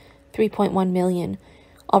Rs 3.1 million,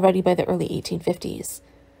 already by the early 1850s.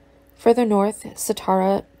 Further north,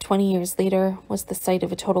 Satara, 20 years later, was the site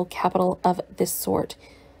of a total capital of this sort,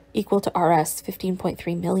 equal to Rs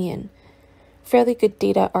 15.3 million. Fairly good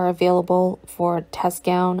data are available for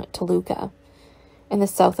Tasgaon, Taluka, in the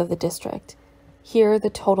south of the district. Here, the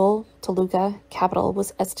total Taluka capital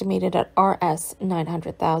was estimated at Rs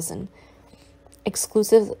 900,000,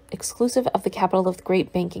 exclusive of the capital of the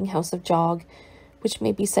great banking house of Jog, which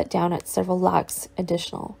may be set down at several lakhs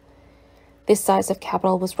additional. This size of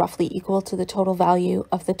capital was roughly equal to the total value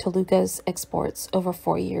of the Toluca's exports over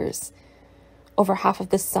 4 years. Over half of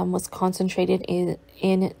this sum was concentrated in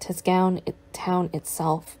Tezgao town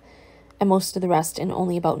itself, and most of the rest in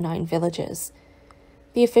only about 9 villages.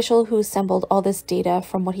 The official who assembled all this data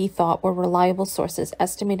from what he thought were reliable sources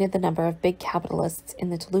estimated the number of big capitalists in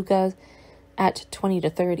the Toluca at 20 to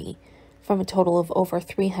 30, from a total of over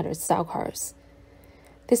 300 Saukars.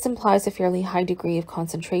 This implies a fairly high degree of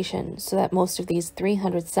concentration, so that most of these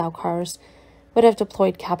 300 Saukars would have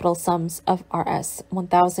deployed capital sums of Rs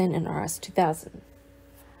 1,000 and Rs 2,000.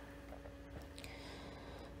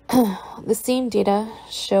 The same data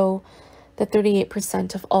show that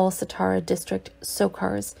 38% of all Satara district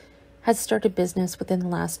Saukars had started business within the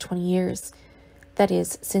last 20 years, that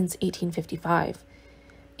is, since 1855.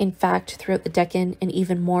 In fact, throughout the Deccan, and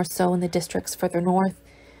even more so in the districts further north,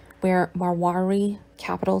 where Marwari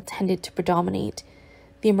capital tended to predominate,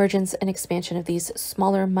 the emergence and expansion of these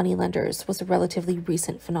smaller moneylenders was a relatively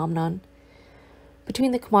recent phenomenon.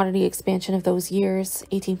 Between the commodity expansion of those years,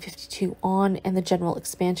 1852 on, and the general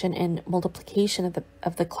expansion and multiplication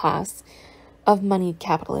of the class of moneyed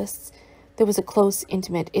capitalists, there was a close,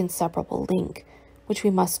 intimate, inseparable link, which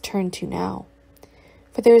we must turn to now.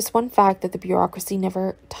 For there is one fact that the bureaucracy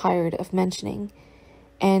never tired of mentioning,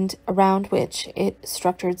 and around which it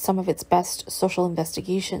structured some of its best social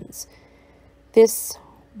investigations. This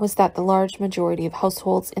was that the large majority of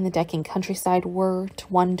households in the Deccan countryside were, to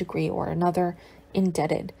one degree or another,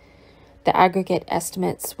 indebted. The aggregate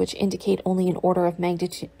estimates, which indicate only an order of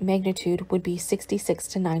magnitude, would be 66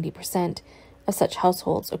 to 90% of such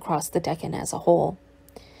households across the Deccan as a whole.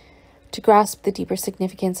 To grasp the deeper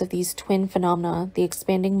significance of these twin phenomena, the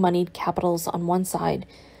expanding moneyed capitals on one side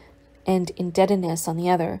and indebtedness on the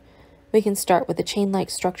other, we can start with the chain-like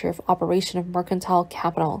structure of operation of mercantile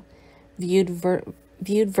capital. Viewed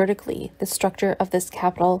vertically, the structure of this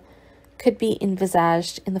capital could be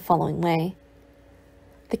envisaged in the following way.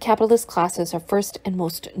 The capitalist classes are first and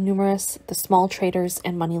most numerous, the small traders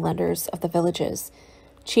and moneylenders of the villages,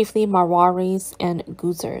 chiefly Marwaris and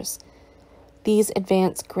Guzars. These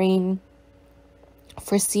advance grain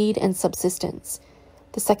for seed and subsistence.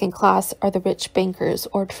 The second class are the rich bankers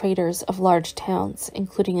or traders of large towns,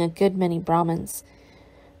 including a good many Brahmins.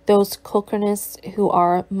 Those Kulkarnists who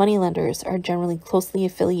are moneylenders are generally closely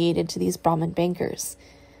affiliated to these Brahmin bankers.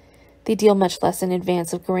 They deal much less in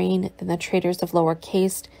advance of grain than the traders of lower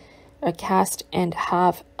caste and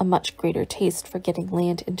have a much greater taste for getting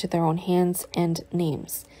land into their own hands and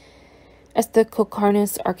names. As the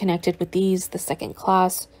Kulkarnists are connected with these, the second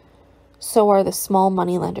class, so are the small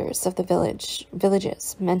moneylenders of the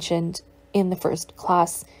villages mentioned in the first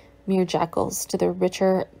class, mere jackals to the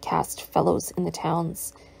richer caste fellows in the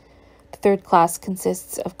towns. The third class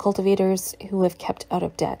consists of cultivators who have kept out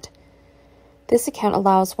of debt. This account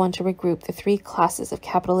allows one to regroup the 3 classes of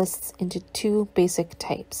capitalists into 2 basic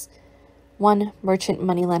types. 1. Merchant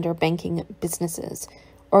moneylender banking businesses,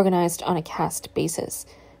 organized on a caste basis,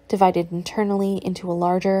 divided internally into a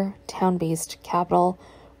larger, town-based capital,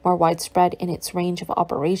 more widespread in its range of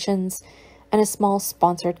operations, and a small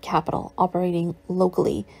sponsored capital operating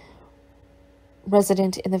locally,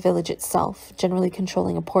 resident in the village itself, generally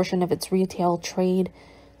controlling a portion of its retail trade,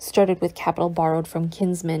 started with capital borrowed from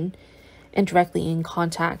kinsmen, and directly in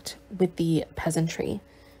contact with the peasantry.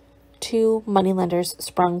 2. Moneylenders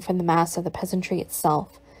sprung from the mass of the peasantry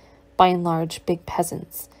itself, by and large big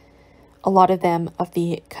peasants, a lot of them of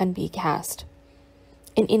the Kunbi caste.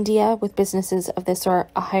 In India, with businesses of this or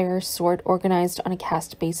a higher sort organized on a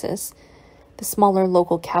caste basis, the smaller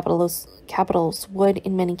local capitals would,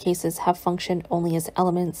 in many cases, have functioned only as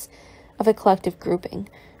elements of a collective grouping,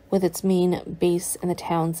 with its main base in the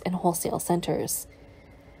towns and wholesale centers.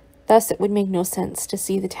 Thus, it would make no sense to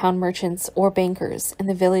see the town merchants or bankers and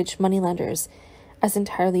the village moneylenders as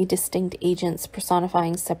entirely distinct agents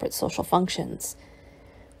personifying separate social functions.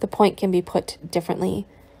 The point can be put differently.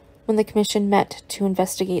 When the commission met to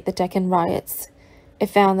investigate the Deccan riots, it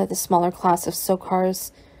found that the smaller class of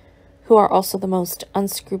Saukars, who are also the most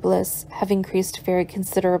unscrupulous, have increased very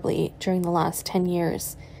considerably during the last 10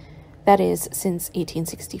 years, that is, since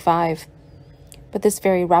 1865. But this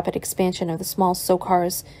very rapid expansion of the small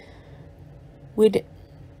Saukars would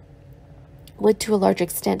to a large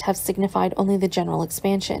extent have signified only the general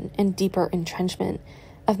expansion and deeper entrenchment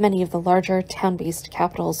of many of the larger town-based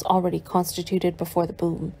capitals already constituted before the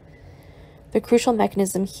boom. The crucial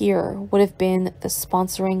mechanism here would have been the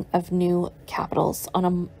sponsoring of new capitals on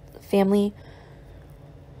a family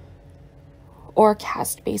or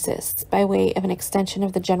caste basis by way of an extension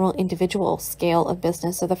of the general individual scale of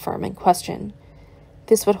business of the firm in question.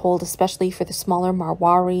 This would hold especially for the smaller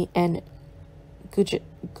Marwari and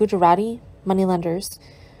Gujarati moneylenders,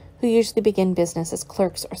 who usually begin business as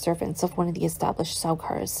clerks or servants of one of the established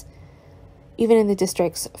saukars. Even in the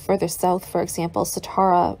districts further south, for example,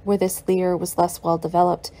 Satara, where this lire was less well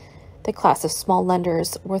developed, the class of small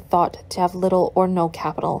lenders were thought to have little or no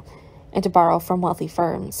capital and to borrow from wealthy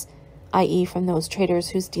firms, i.e. from those traders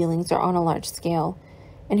whose dealings are on a large scale,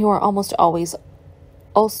 and who are almost always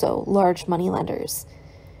also large moneylenders.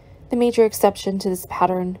 The major exception to this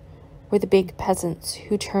pattern were the big peasants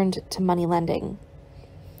who turned to money lending.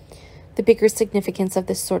 The bigger significance of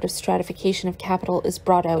this sort of stratification of capital is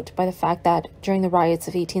brought out by the fact that, during the riots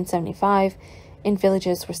of 1875, in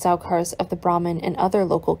villages where saukars of the Brahmin and other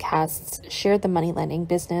local castes shared the money-lending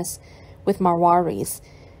business with Marwaris,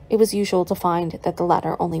 it was usual to find that the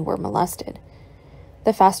latter only were molested.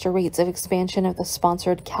 The faster rates of expansion of the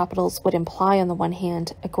sponsored capitals would imply, on the one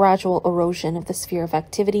hand, a gradual erosion of the sphere of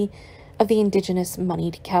activity of the indigenous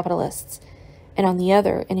moneyed capitalists, and on the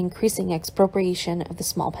other, an increasing expropriation of the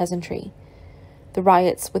small peasantry. The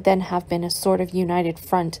riots would then have been a sort of united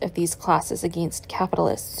front of these classes against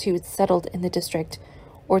capitalists who had settled in the district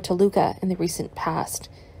or Taluka in the recent past.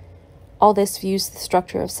 All this views the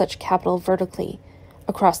structure of such capital vertically,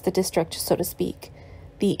 across the district, so to speak.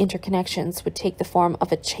 The interconnections would take the form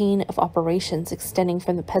of a chain of operations extending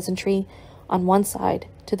from the peasantry on one side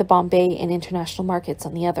to the Bombay and international markets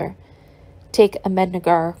on the other. Take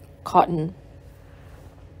Ahmednagar cotton.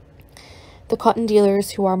 The cotton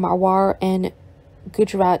dealers, who are Marwar and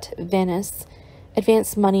Gujarat Vanis,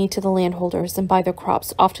 advance money to the landholders and buy their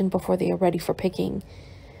crops often before they are ready for picking.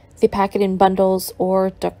 They pack it in bundles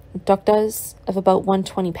or duktas of about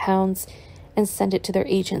 120 pounds and send it to their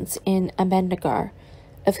agents in Ahmednagar,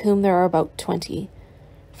 of whom there are about 20.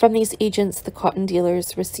 From these agents, the cotton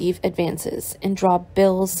dealers receive advances and draw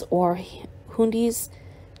bills or hundis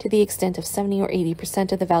to the extent of 70 or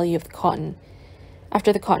 80% of the value of the cotton.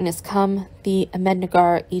 After the cotton has come, the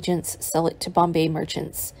Ahmednagar agents sell it to Bombay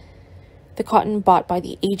merchants. The cotton bought by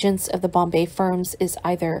the agents of the Bombay firms is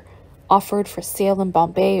either offered for sale in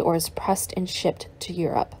Bombay or is pressed and shipped to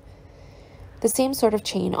Europe. The same sort of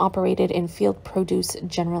chain operated in field produce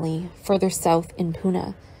generally, further south in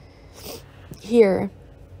Pune. Here,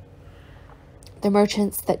 the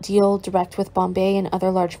merchants that deal direct with Bombay and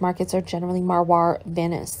other large markets are generally Marwar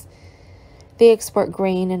Vanis. They export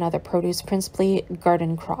grain and other produce, principally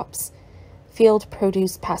garden crops. Field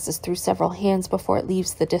produce passes through several hands before it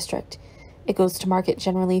leaves the district. It goes to market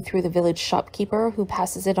generally through the village shopkeeper, who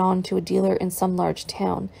passes it on to a dealer in some large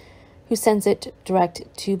town, who sends it direct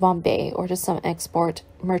to Bombay or to some export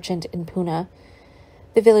merchant in Pune.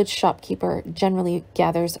 The village shopkeeper generally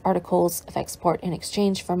gathers articles of export in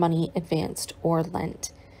exchange for money advanced or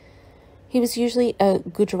lent. He was usually a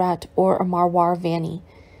Gujarat or a Marwar Vani,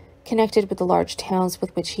 connected with the large towns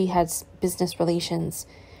with which he has business relations,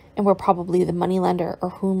 and where probably the moneylender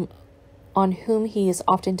on whom he is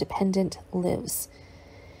often dependent lives.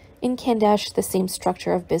 In Khandesh, the same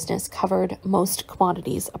structure of business covered most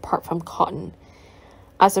commodities apart from cotton.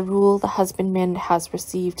 As a rule, the husbandman has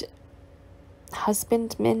received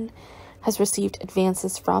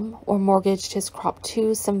advances from or mortgaged his crop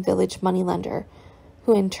to some village moneylender,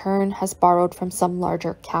 who in turn has borrowed from some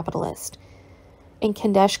larger capitalist. In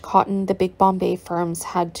Khandesh cotton, the big Bombay firms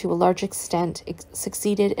had to a large extent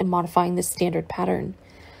succeeded in modifying this standard pattern.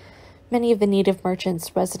 Many of the native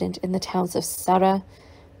merchants resident in the towns of Sara,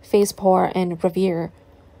 Faizpur, and Revere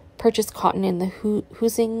purchased cotton in the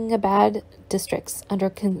Hosingabad districts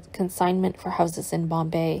under consignment for houses in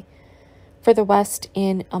Bombay. Further west,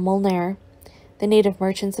 in Amulner, the native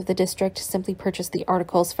merchants of the district simply purchased the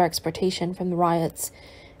articles for exportation from the ryots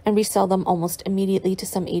and resell them almost immediately to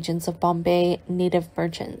some agents of Bombay native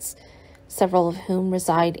merchants, several of whom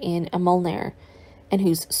reside in Amulner, and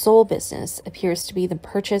whose sole business appears to be the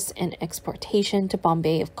purchase and exportation to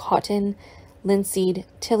Bombay of cotton, linseed,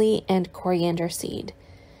 tilly, and coriander seed.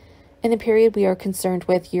 In the period we are concerned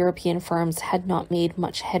with, European firms had not made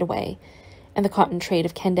much headway, and the cotton trade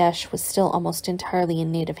of Khandesh was still almost entirely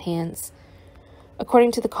in native hands.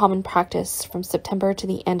 According to the common practice, from September to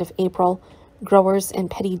the end of April, growers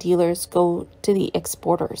and petty dealers go to the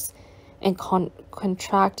exporters and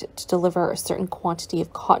contract to deliver a certain quantity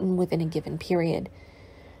of cotton within a given period.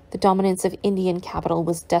 The dominance of Indian capital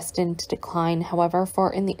was destined to decline, however,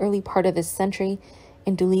 for in the early part of this century,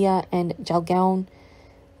 in Dhulia and Jalgaon,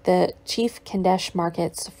 the chief Khandesh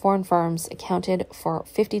markets, foreign firms accounted for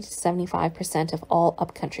 50 to 75% of all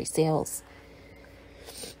upcountry sales.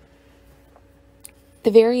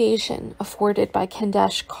 The variation afforded by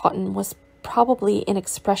Khandesh cotton was probably an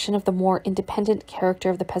expression of the more independent character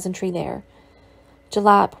of the peasantry there.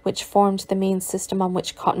 Jalap, which formed the main system on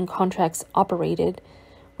which cotton contracts operated,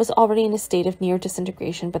 was already in a state of near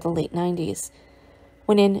disintegration by the late 90s,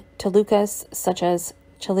 when in talukas such as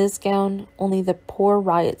Chalisgaon, only the poor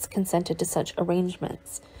ryots consented to such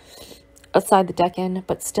arrangements. Outside the Deccan,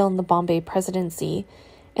 but still in the Bombay Presidency,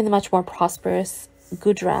 in the much more prosperous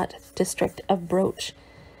Gujarat district of Broach,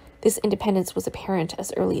 this independence was apparent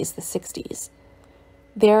as early as the 60s.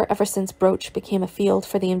 There, ever since Broach became a field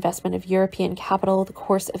for the investment of European capital, the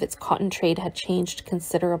course of its cotton trade had changed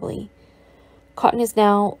considerably. Cotton is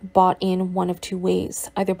now bought in one of two ways,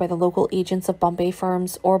 either by the local agents of Bombay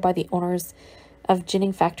firms or by the owners of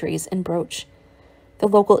ginning factories in Broach. The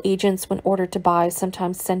local agents, when ordered to buy,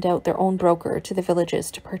 sometimes send out their own broker to the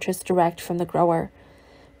villages to purchase direct from the grower,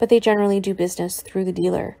 but they generally do business through the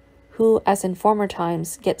dealer, who, as in former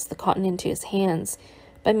times, gets the cotton into his hands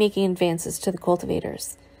by making advances to the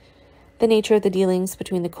cultivators. The nature of the dealings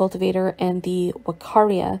between the cultivator and the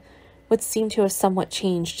Wakaria would seem to have somewhat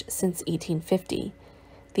changed since 1850.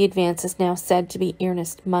 The advance is now said to be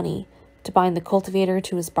earnest money, to bind the cultivator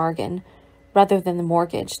to his bargain, rather than the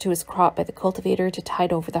mortgage to his crop by the cultivator to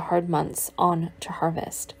tide over the hard months on to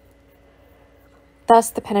harvest. Thus,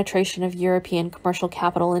 the penetration of European commercial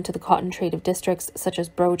capital into the cotton trade of districts such as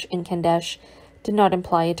Broach and Khandesh did not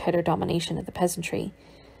imply a tighter domination of the peasantry.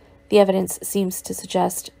 The evidence seems to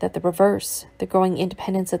suggest that the reverse, the growing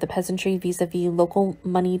independence of the peasantry vis-à-vis local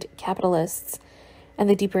moneyed capitalists, and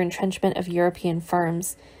the deeper entrenchment of European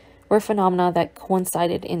firms, were phenomena that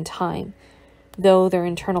coincided in time, though their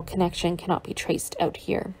internal connection cannot be traced out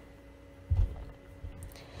here.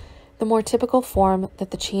 The more typical form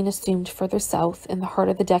that the chain assumed further south, in the heart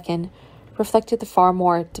of the Deccan, reflected the far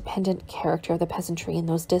more dependent character of the peasantry in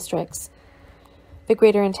those districts. The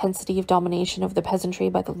greater intensity of domination of the peasantry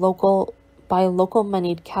by local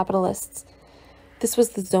moneyed capitalists. This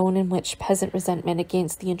was the zone in which peasant resentment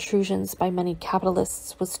against the intrusions by moneyed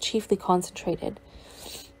capitalists was chiefly concentrated.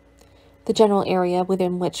 The general area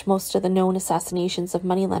within which most of the known assassinations of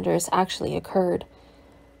moneylenders actually occurred.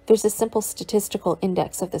 There's a simple statistical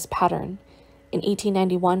index of this pattern. In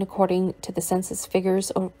 1891, according to the census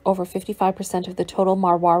figures, over 55% of the total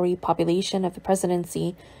Marwari population of the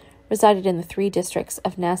presidency resided in the three districts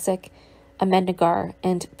of Nasik, Ahmednagar,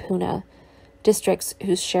 and Pune, districts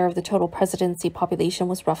whose share of the total presidency population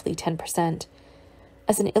was roughly 10%.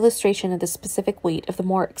 As an illustration of the specific weight of the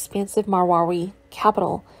more expansive Marwari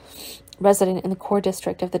capital resident in the core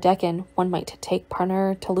district of the Deccan, one might take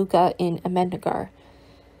Parnar Taluka in Ahmednagar.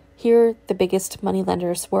 Here, the biggest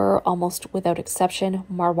moneylenders were, almost without exception,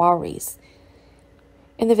 Marwaris.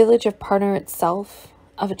 In the village of Parnar itself,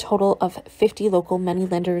 of a total of 50 local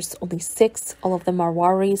moneylenders, only 6, all of them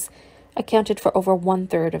Marwaris, accounted for over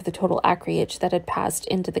 1/3 of the total acreage that had passed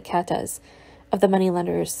into the khatas of the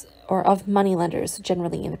moneylenders, or of moneylenders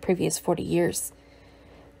generally in the previous 40 years.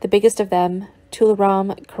 The biggest of them,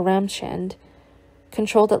 Tularam Karamchand,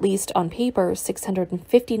 controlled at least on paper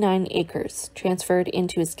 659 acres, transferred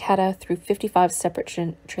into his kata through 55 separate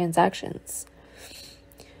transactions.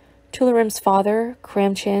 Tularam's father,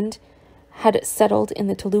 Karamchand, had settled in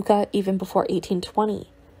the Taluka even before 1820.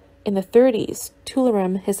 In the 30s,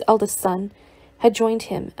 Tularam, his eldest son, had joined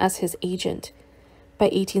him as his agent. By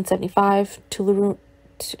 1875,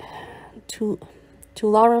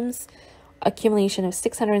 Tularam's accumulation of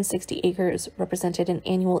 660 acres represented an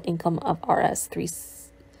annual income of Rs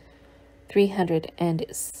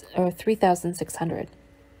 3,600.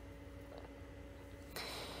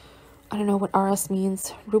 I don't know what Rs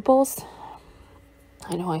means. Rubles?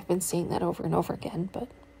 I know I've been saying that over and over again, but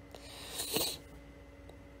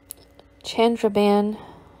Chandraban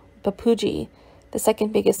Bapuji, the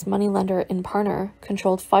second biggest moneylender in Parnar,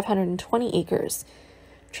 controlled 520 acres,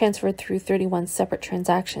 transferred through 31 separate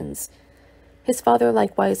transactions. His father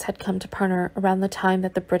likewise had come to Parnar around the time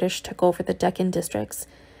that the British took over the Deccan districts,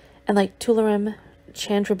 and like Tularam,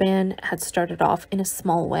 Chandraban had started off in a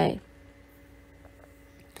small way.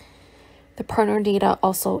 The Parnar data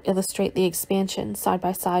also illustrate the expansion side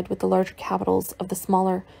by side with the larger capitals of the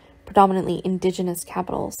smaller, predominantly indigenous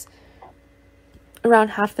capitals. Around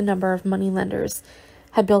half the number of moneylenders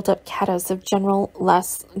had built up katas of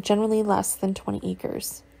generally less than 20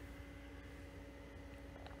 acres.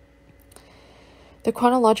 The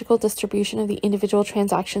chronological distribution of the individual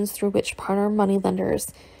transactions through which Parnar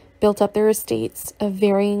moneylenders built up their estates of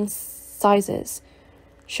varying sizes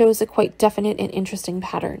shows a quite definite and interesting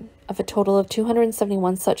pattern. Of a total of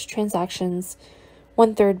 271 such transactions,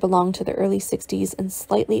 1/3 belonged to the early 60s and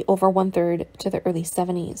slightly over 1/3 to the early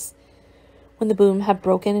 70s, when the boom had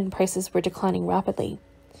broken and prices were declining rapidly.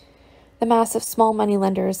 The mass of small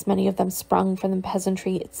moneylenders, many of them sprung from the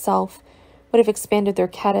peasantry itself, would have expanded their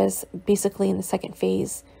katas basically in the second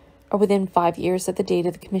phase, or within 5 years of the date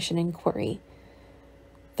of the commission inquiry.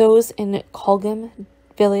 Those in Kolgam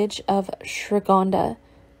village of Srigonda,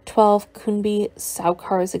 12 Kunbi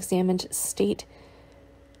Saukars examined state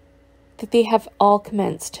that they have all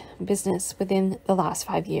commenced business within the last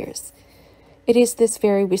 5 years. It is this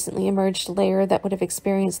very recently emerged layer that would have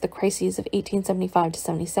experienced the crises of 1875 to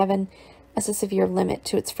 77 as a severe limit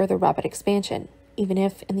to its further rapid expansion, even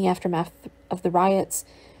if, in the aftermath of the riots,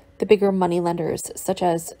 the bigger moneylenders, such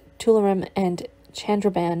as Tularam and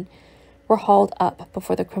Chandraban, were hauled up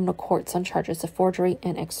before the criminal courts on charges of forgery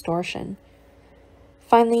and extortion.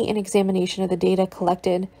 Finally, an examination of the data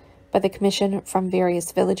collected by the Commission from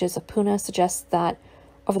various villages of Pune suggests that,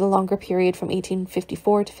 over the longer period from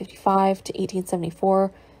 1854 to 55 to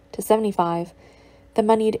 1874 to 75, the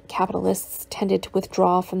moneyed capitalists tended to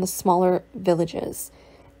withdraw from the smaller villages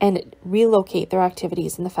and relocate their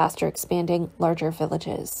activities in the faster expanding larger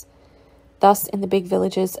villages. Thus, in the big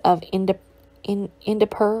villages of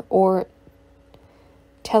Indapur or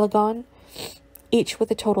Telegon, each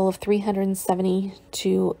with a total of 370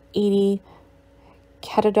 to 80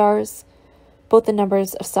 Katadars, both the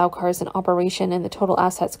numbers of Saukars in operation and the total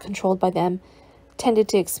assets controlled by them tended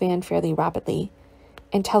to expand fairly rapidly.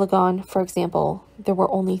 In Telegon, for example, there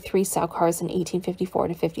were only 3 Saukars in 1854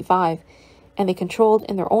 to 55, and they controlled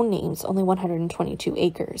in their own names only 122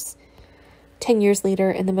 acres. 10 years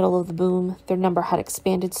later, in the middle of the boom, their number had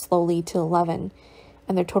expanded slowly to 11,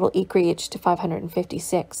 and their total acreage to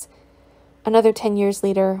 556. Another 10 years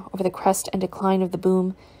later, over the crest and decline of the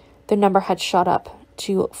boom, their number had shot up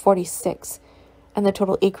to 46, and the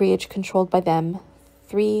total acreage controlled by them,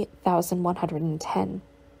 3,110.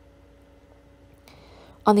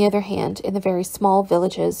 On the other hand, in the very small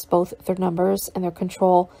villages, both their numbers and their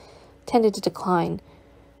control tended to decline.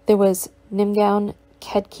 There was Nimgaon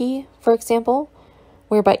Kedki, for example,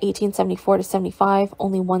 where by 1874 to 75,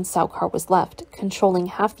 only 1 Saukar was left, controlling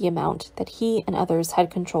half the amount that he and others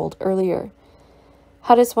had controlled earlier.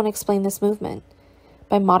 How does one explain this movement?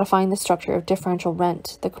 By modifying the structure of differential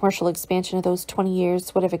rent, the commercial expansion of those 20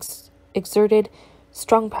 years would have exerted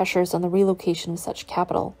strong pressures on the relocation of such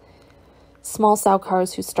capital. Small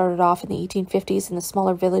Saukars who started off in the 1850s in the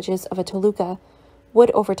smaller villages of a taluka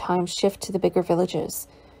would over time shift to the bigger villages,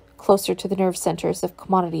 closer to the nerve centers of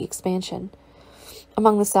commodity expansion.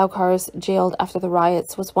 Among the Saukars jailed after the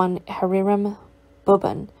riots was one Hariram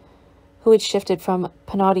Boban, who had shifted from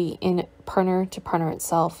Panadi in Parner to Parner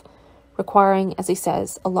itself, requiring, as he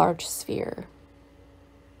says, a large sphere.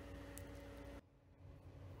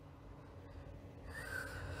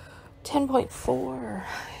 (10.4)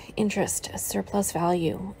 Interest as surplus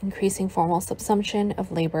value, increasing formal subsumption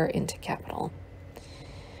of labor into capital.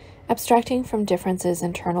 Abstracting from differences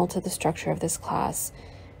internal to the structure of this class,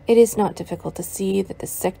 it is not difficult to see that the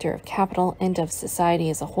sector of capital and of society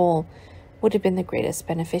as a whole would have been the greatest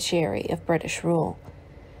beneficiary of British rule.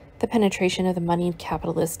 The penetration of the moneyed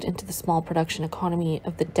capitalist into the small production economy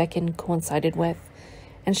of the Deccan coincided with,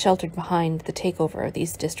 and sheltered behind, the takeover of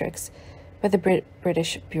these districts by the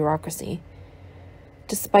British bureaucracy.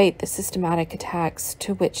 Despite the systematic attacks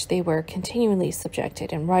to which they were continually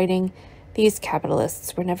subjected in writing, these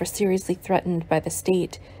capitalists were never seriously threatened by the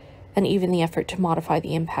state, and even the effort to modify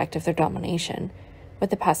the impact of their domination, with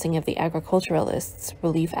the passing of the Agriculturalists'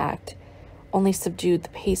 Relief Act, only subdued the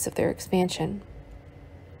pace of their expansion,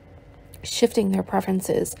 shifting their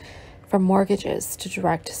preferences from mortgages to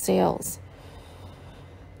direct sales.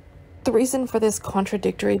 The reason for this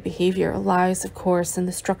contradictory behavior lies, of course, in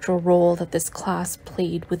the structural role that this class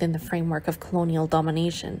played within the framework of colonial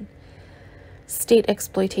domination. State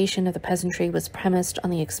exploitation of the peasantry was premised on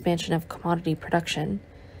the expansion of commodity production.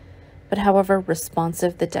 But however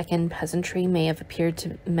responsive the Deccan peasantry may have appeared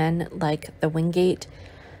to men like the Wingate,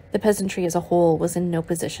 the peasantry as a whole was in no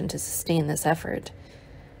position to sustain this effort.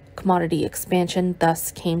 Commodity expansion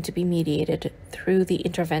thus came to be mediated through the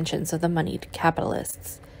interventions of the moneyed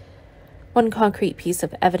capitalists. One concrete piece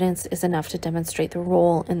of evidence is enough to demonstrate the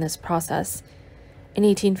role in this process. In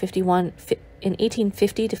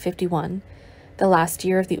 1850 to 51, the last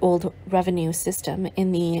year of the old revenue system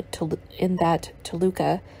in that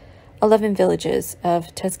taluka, 11 villages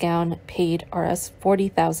of Tesgaon paid Rs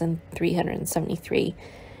 40,373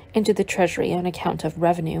 into the treasury on account of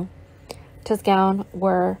revenue. Tesgaon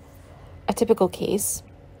were a typical case,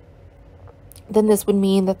 then this would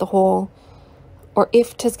mean that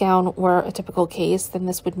if Tesgaon were a typical case, then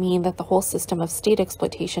this would mean that the whole system of state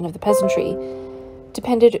exploitation of the peasantry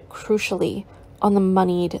depended crucially on the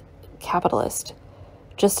moneyed capitalist,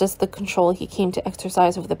 just as the control he came to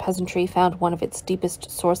exercise over the peasantry found one of its deepest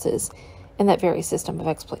sources in that very system of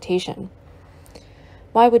exploitation.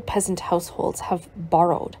 Why would peasant households have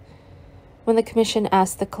borrowed? When the commission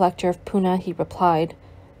asked the collector of Puna, he replied,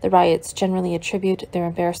 "The ryots generally attribute their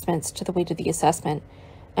embarrassments to the weight of the assessment,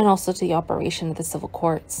 and also to the operation of the civil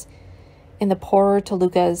courts. In the poorer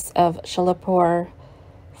talukas of Shalapur,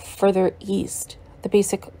 further east, the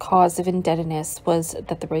basic cause of indebtedness was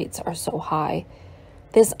that the rates are so high.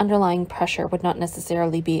 This underlying pressure would not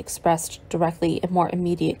necessarily be expressed directly in more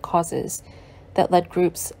immediate causes that led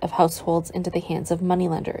groups of households into the hands of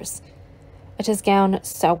moneylenders. A Tisgaon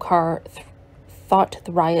Saukar thought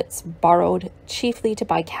the ryots borrowed chiefly to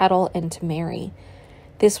buy cattle and to marry.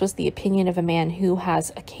 This was the opinion of a man who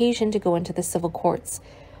has occasion to go into the civil courts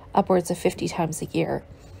upwards of 50 times a year.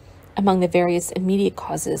 Among the various immediate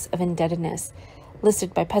causes of indebtedness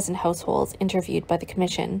listed by peasant households interviewed by the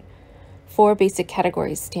commission, 4 basic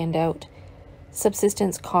categories stand out.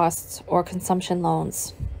 Subsistence costs or consumption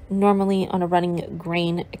loans, normally on a running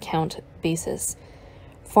grain account basis,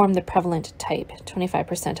 form the prevalent type,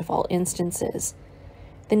 25% of all instances.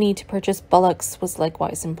 The need to purchase bullocks was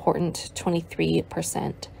likewise important,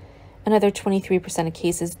 23%. Another 23% of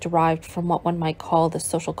cases derived from what one might call the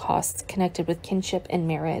social costs connected with kinship and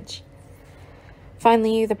marriage.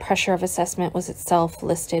 Finally, the pressure of assessment was itself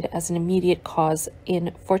listed as an immediate cause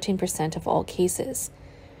in 14% of all cases.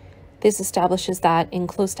 This establishes that in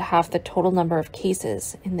close to half the total number of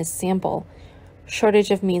cases in this sample,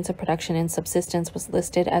 shortage of means of production and subsistence was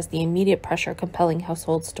listed as the immediate pressure compelling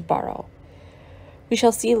households to borrow. We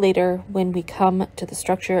shall see later, when we come to the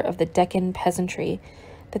structure of the Deccan peasantry,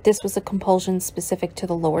 that this was a compulsion specific to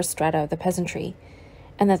the lower strata of the peasantry,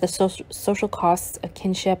 and that the social costs of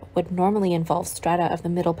kinship would normally involve strata of the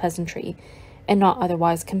middle peasantry, and not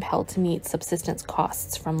otherwise compelled to meet subsistence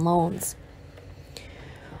costs from loans.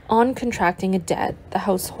 On contracting a debt, the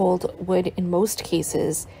household would, in most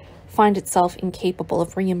cases, find itself incapable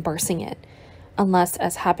of reimbursing it, unless,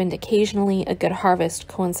 as happened occasionally, a good harvest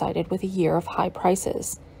coincided with a year of high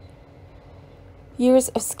prices. Years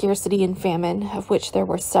of scarcity and famine, of which there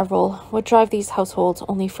were several, would drive these households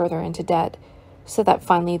only further into debt, so that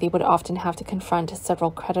finally they would often have to confront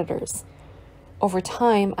several creditors. Over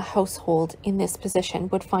time, a household in this position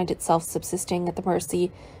would find itself subsisting at the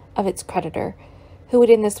mercy of its creditor, who would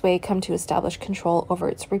in this way come to establish control over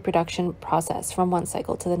its reproduction process from one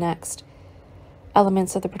cycle to the next.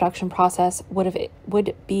 Elements of the production process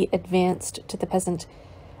would be advanced to the peasant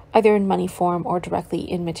either in money form or directly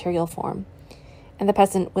in material form, and the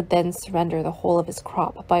peasant would then surrender the whole of his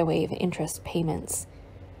crop by way of interest payments.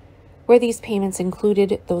 Where these payments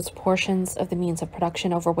included those portions of the means of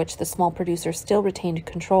production over which the small producer still retained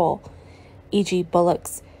control, e.g.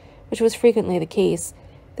 bullocks, which was frequently the case,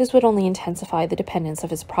 this would only intensify the dependence of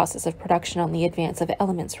his process of production on the advance of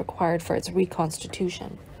elements required for its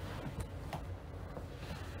reconstitution.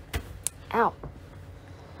 Ow.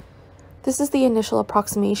 This is the initial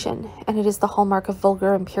approximation, and it is the hallmark of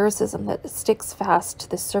vulgar empiricism that sticks fast to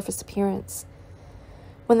this surface appearance.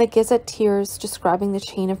 When the gazetteers describing the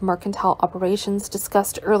chain of mercantile operations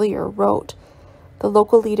discussed earlier wrote, the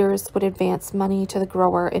local leaders would advance money to the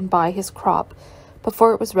grower and buy his crop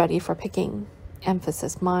before it was ready for picking.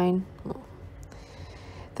 Emphasis mine.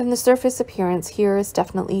 Then the surface appearance here is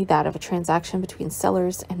definitely that of a transaction between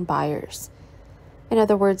sellers and buyers. In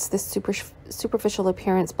other words, this superficial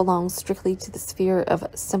appearance belongs strictly to the sphere of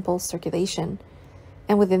simple circulation,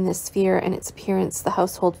 and within this sphere and its appearance, the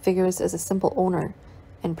household figures as a simple owner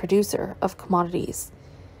and producer of commodities.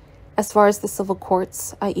 As far as the civil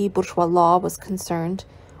courts, i.e. bourgeois law, was concerned,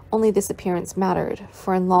 only this appearance mattered,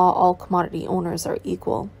 for in law all commodity owners are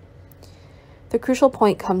equal. The crucial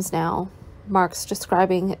point comes now, Marx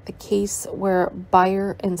describing the case where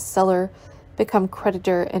buyer and seller become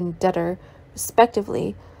creditor and debtor,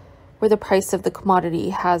 respectively, where the price of the commodity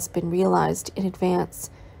has been realized in advance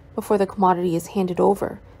before the commodity is handed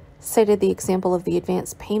over, cited the example of the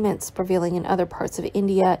advance payments prevailing in other parts of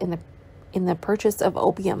India in the purchase of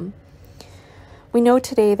opium. We know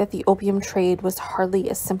today that the opium trade was hardly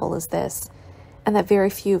as simple as this, and that very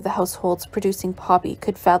few of the households producing poppy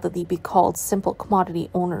could validly be called simple commodity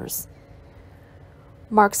owners.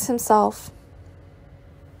 Marx himself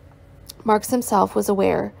was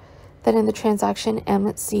aware that in the transaction M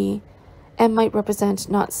might represent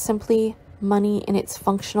not simply money in its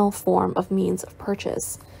functional form of means of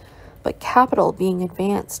purchase, but capital being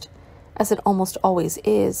advanced, as it almost always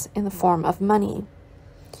is, in the form of money.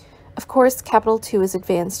 Of course, capital too is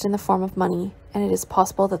advanced in the form of money, and it is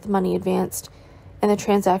possible that the money advanced in the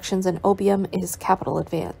transactions in opium is capital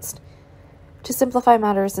advanced. To simplify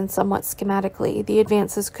matters and somewhat schematically, the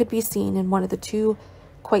advances could be seen in one of the two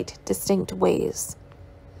quite distinct ways.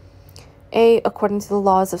 A, according to the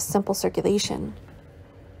laws of simple circulation,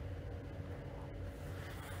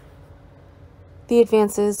 The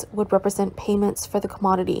advances would represent payments for the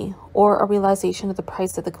commodity or a realization of the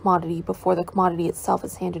price of the commodity before the commodity itself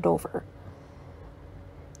is handed over.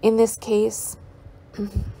 In this case,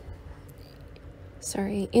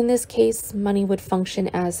 money would function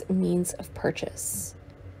as a means of purchase.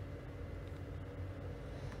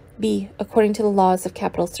 B. According to the laws of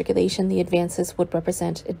capital circulation, the advances would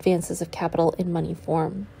represent advances of capital in money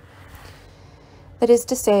form. That is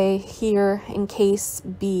to say, here, in case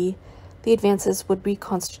B, the advances would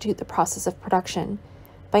reconstitute the process of production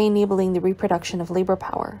by enabling the reproduction of labor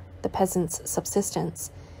power, the peasant's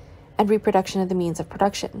subsistence, and reproduction of the means of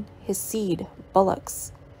production, his seed,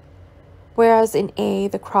 bullocks. Whereas in A,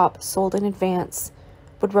 the crop sold in advance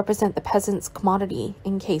would represent the peasant's commodity.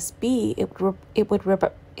 In case B, it would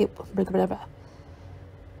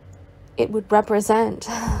represent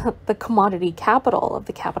the commodity capital of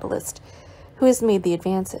the capitalist who has made the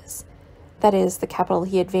advances. That is, the capital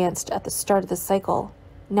he advanced at the start of the cycle,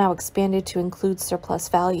 now expanded to include surplus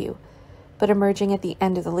value, but emerging at the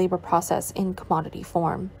end of the labor process in commodity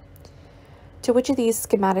form. To which of these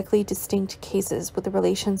schematically distinct cases would the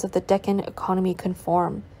relations of the Deccan economy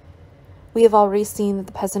conform? We have already seen that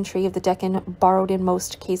the peasantry of the Deccan borrowed in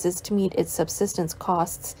most cases to meet its subsistence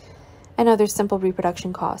costs and other simple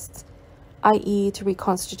reproduction costs, i.e., to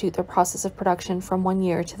reconstitute their process of production from one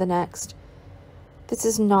year to the next. This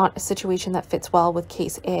is not a situation that fits well with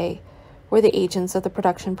case A, where the agents of the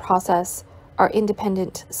production process are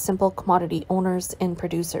independent, simple commodity owners and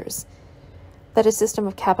producers. That a system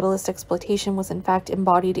of capitalist exploitation was in fact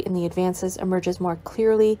embodied in the advances emerges more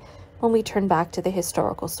clearly when we turn back to the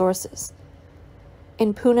historical sources.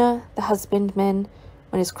 In Puna, the husbandman,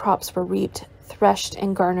 when his crops were reaped, threshed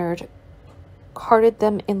and garnered, carted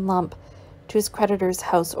them in lump to his creditor's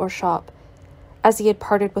house or shop. As he had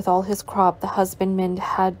parted with all his crop, the husbandman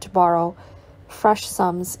had to borrow fresh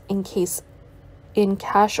sums in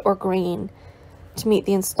cash or grain to meet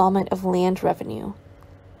the installment of land revenue,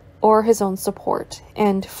 or his own support,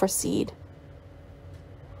 and for seed.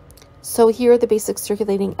 So here the basic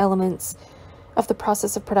circulating elements of the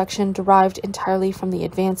process of production derived entirely from the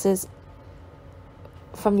advances.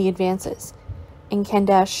 In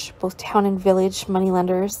Kandesh, both town and village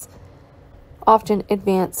moneylenders often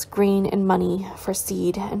advance grain and money for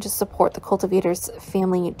seed and to support the cultivator's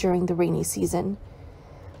family during the rainy season.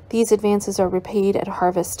 These advances are repaid at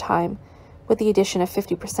harvest time, with the addition of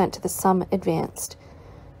 50% to the sum advanced.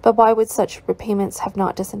 But why would such repayments have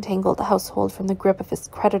not disentangled the household from the grip of its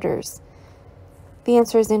creditors? The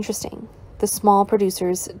answer is interesting. The small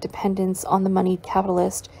producer's dependence on the moneyed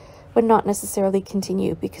capitalist would not necessarily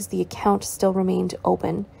continue because the account still remained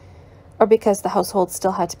open, or because the household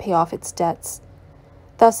still had to pay off its debts.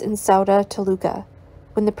 Thus, in Sauda Toluca,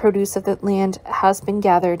 when the produce of the land has been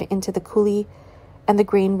gathered into the kuli and the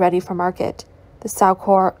grain ready for market, the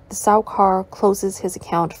saukar closes his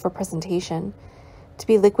account for presentation, to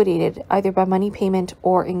be liquidated either by money payment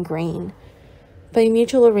or in grain. By a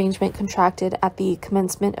mutual arrangement contracted at the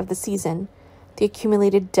commencement of the season, the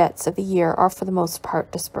accumulated debts of the year are for the most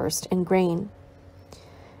part dispersed in grain.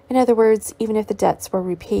 In other words, even if the debts were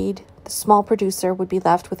repaid, the small producer would be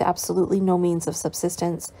left with absolutely no means of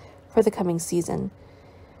subsistence for the coming season.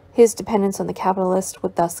 His dependence on the capitalist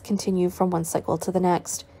would thus continue from one cycle to the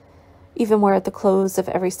next, even where at the close of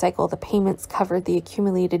every cycle the payments covered the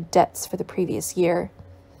accumulated debts for the previous year.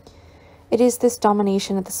 It is this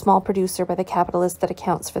domination of the small producer by the capitalist that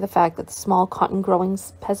accounts for the fact that the small cotton-growing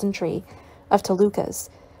peasantry of Tolucas,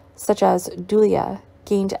 such as Dulia,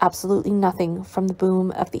 gained absolutely nothing from the boom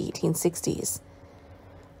of the 1860s.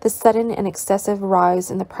 The sudden and excessive rise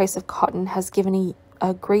in the price of cotton has given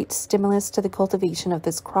a great stimulus to the cultivation of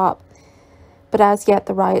this crop, but as yet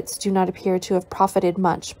the riots do not appear to have profited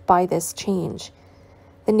much by this change,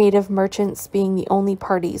 the native merchants being the only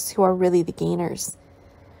parties who are really the gainers.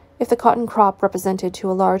 If the cotton crop represented to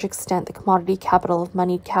a large extent the commodity capital of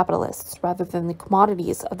moneyed capitalists rather than the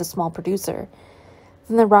commodities of the small producer,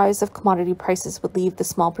 then the rise of commodity prices would leave the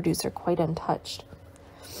small producer quite untouched.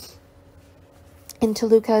 In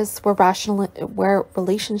Tolucas, where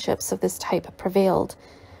relationships of this type prevailed,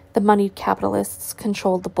 the moneyed capitalists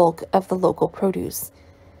controlled the bulk of the local produce.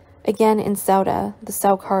 Again, in Sauda, the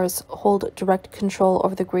saukars hold direct control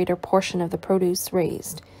over the greater portion of the produce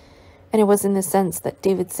raised, and it was in this sense that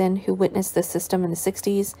Davidson, who witnessed this system in the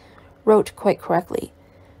 60s, wrote quite correctly,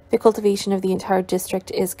 "The cultivation of the entire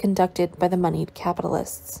district is conducted by the moneyed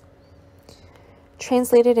capitalists."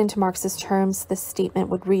 Translated into Marxist terms, this statement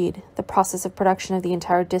would read, "The process of production of the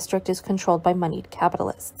entire district is controlled by moneyed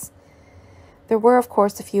capitalists." There were, of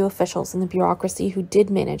course, a few officials in the bureaucracy who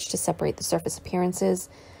did manage to separate the surface appearances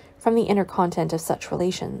from the inner content of such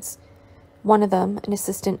relations. One of them, an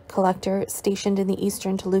assistant collector stationed in the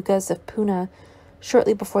eastern talukas of Pune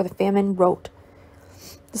shortly before the famine, wrote,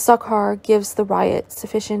 "The Sarkar gives the riot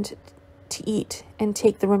sufficient to eat and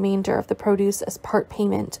take the remainder of the produce as part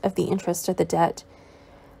payment of the interest of the debt.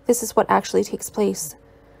 This is what actually takes place,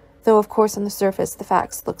 though of course on the surface the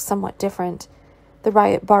facts look somewhat different. The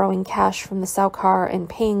riot borrowing cash from the Sarkar and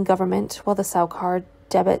paying government, while the Sarkar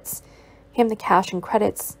debits him the cash and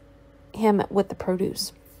credits him with the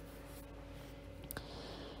produce."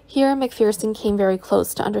 Here, Macpherson came very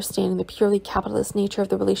close to understanding the purely capitalist nature of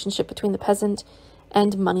the relationship between the peasant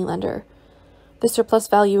and moneylender. The surplus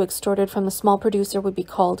value extorted from the small producer would be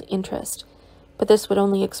called interest, but this would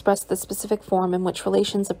only express the specific form in which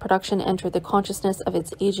relations of production entered the consciousness of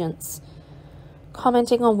its agents.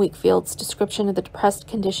 Commenting on Wakefield's description of the depressed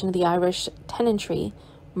condition of the Irish tenantry,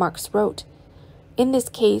 Marx wrote, "In this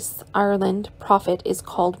case, Ireland, profit is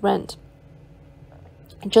called rent,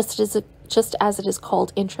 just as it is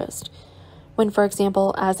called interest, when, for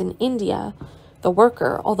example, as in India, the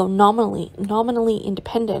worker, although nominally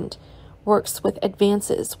independent, works with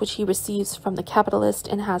advances which he receives from the capitalist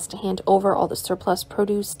and has to hand over all the surplus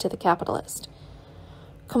produce to the capitalist.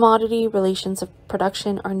 Commodity relations of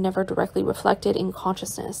production are never directly reflected in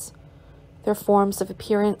consciousness. Their forms of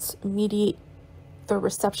appearance mediate their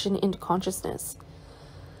reception into consciousness.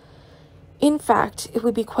 In fact, it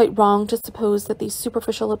would be quite wrong to suppose that these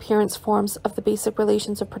superficial appearance forms of the basic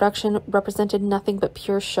relations of production represented nothing but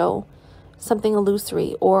pure show, something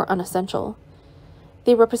illusory or unessential.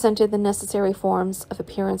 They represented the necessary forms of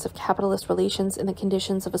appearance of capitalist relations in the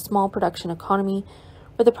conditions of a small production economy,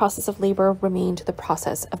 where the process of labor remained the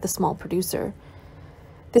process of the small producer.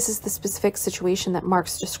 This is the specific situation that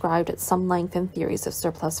Marx described at some length in Theories of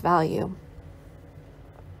Surplus Value.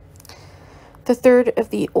 The third of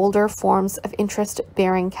the older forms of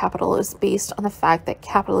interest-bearing capital is based on the fact that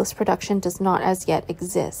capitalist production does not as yet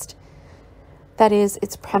exist. That is,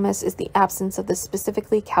 its premise is the absence of the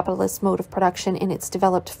specifically capitalist mode of production in its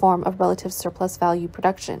developed form of relative surplus value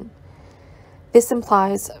production. This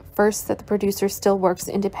implies, first, that the producer still works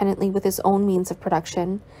independently with his own means of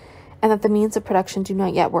production, and that the means of production do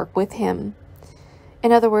not yet work with him.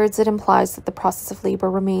 In other words, it implies that the process of labor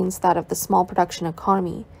remains that of the small production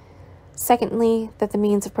economy. Secondly, that the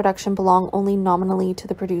means of production belong only nominally to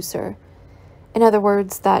the producer. In other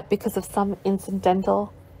words, that because of some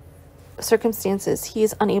incidental circumstances, he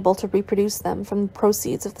is unable to reproduce them from the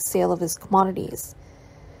proceeds of the sale of his commodities.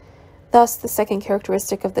 Thus, the second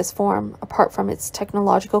characteristic of this form, apart from its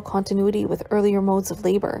technological continuity with earlier modes of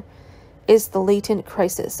labor, is the latent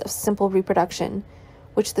crisis of simple reproduction,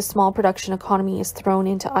 which the small production economy is thrown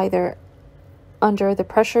into either under the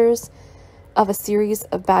pressures of a series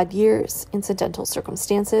of bad years, incidental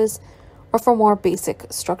circumstances, or for more basic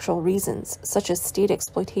structural reasons, such as state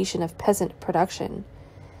exploitation of peasant production.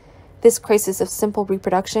 This crisis of simple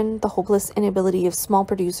reproduction, the hopeless inability of small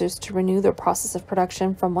producers to renew their process of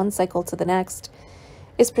production from one cycle to the next,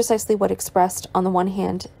 is precisely what expressed, on the one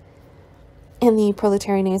hand, in the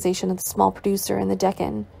proletarianization of the small producer in the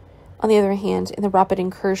Deccan, on the other hand, in the rapid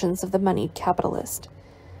incursions of the moneyed capitalist.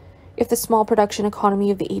 If the small production economy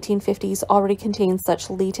of the 1850s already contained such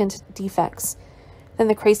latent defects, then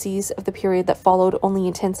the crises of the period that followed only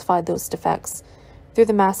intensified those defects through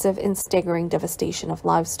the massive and staggering devastation of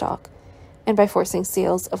livestock, and by forcing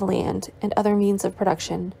sales of land and other means of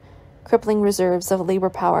production, crippling reserves of labor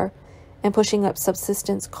power, and pushing up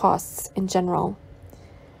subsistence costs in general.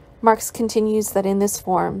 Marx continues that in this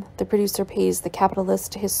form, the producer pays the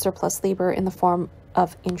capitalist his surplus labor in the form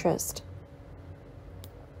of interest.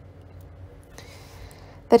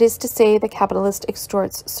 That is to say, the capitalist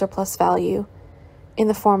extorts surplus value in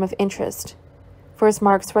the form of interest. For as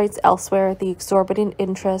Marx writes elsewhere, the exorbitant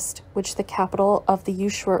interest which the capital of the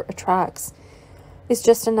usurer attracts is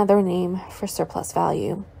just another name for surplus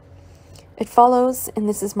value. It follows, and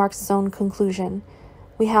this is Marx's own conclusion,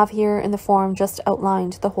 we have here in the form just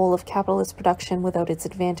outlined the whole of capitalist production without its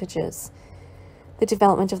advantages, the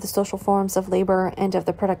development of the social forms of labor and of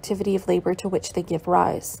the productivity of labor to which they give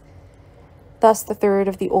rise. Thus, the third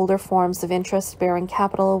of the older forms of interest-bearing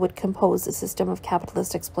capital would compose a system of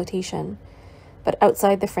capitalist exploitation, but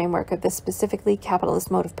outside the framework of this specifically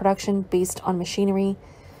capitalist mode of production based on machinery,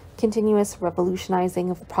 continuous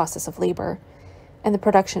revolutionizing of the process of labor, and the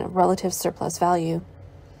production of relative surplus value.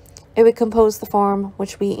 It would compose the form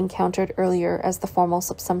which we encountered earlier as the formal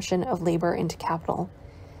subsumption of labor into capital.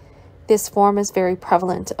 This form is very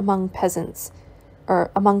prevalent among peasant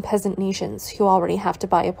nations who already have to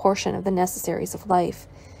buy a portion of the necessaries of life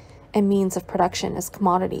and means of production as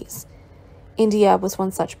commodities. India was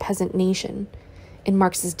one such peasant nation in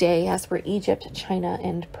Marx's day, as were Egypt, China,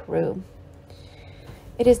 and Peru.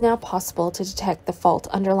 It is now possible to detect the fault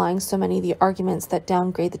underlying so many of the arguments that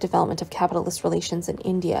downgrade the development of capitalist relations in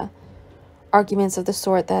India. Arguments of the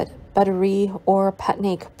sort that Banaji or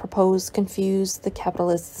Patnaik propose confuse the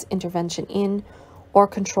capitalist's intervention in or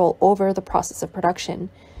control over the process of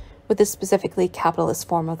production with the specifically capitalist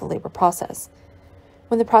form of the labor process.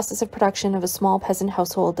 When the process of production of a small peasant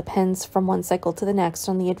household depends from one cycle to the next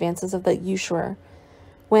on the advances of the usurer,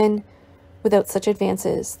 when, without such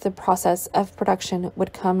advances, the process of production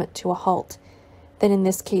would come to a halt, then in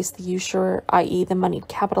this case the usurer, i.e. the moneyed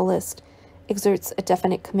capitalist, exerts a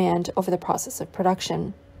definite command over the process of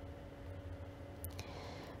production.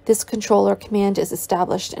 This control or command is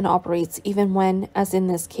established and operates even when, as in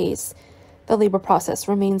this case, the labor process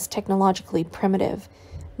remains technologically primitive,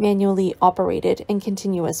 manually operated, and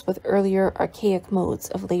continuous with earlier archaic modes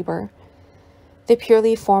of labor. The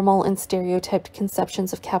purely formal and stereotyped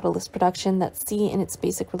conceptions of capitalist production that see in its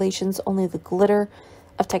basic relations only the glitter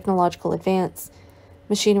of technological advance,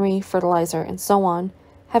 machinery, fertilizer, and so on,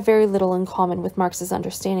 have very little in common with Marx's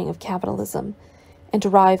understanding of capitalism, and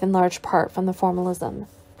derive in large part from the formalism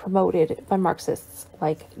promoted by Marxists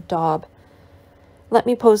like Dobb. Let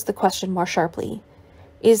me pose the question more sharply.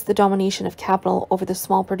 Is the domination of capital over the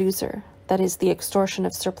small producer, that is, the extortion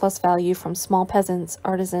of surplus value from small peasants,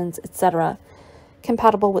 artisans, etc.,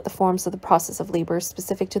 compatible with the forms of the process of labor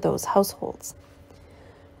specific to those households?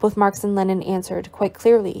 Both Marx and Lenin answered quite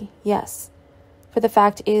clearly, yes. For the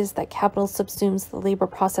fact is that capital subsumes the labor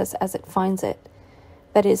process as it finds it.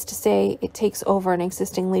 That is to say, it takes over an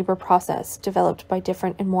existing labor process developed by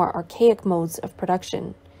different and more archaic modes of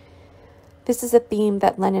production. This is a theme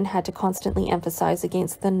that Lenin had to constantly emphasize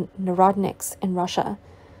against the Narodniks in Russia,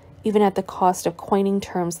 even at the cost of coining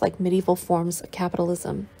terms like medieval forms of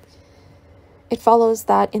capitalism. It follows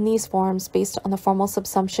that in these forms, based on the formal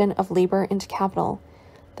subsumption of labor into capital,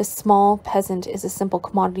 the small peasant is a simple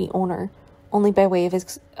commodity owner, only by way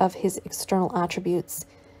of his external attributes.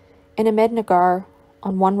 In Ahmednagar,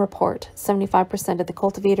 on one report, 75% of the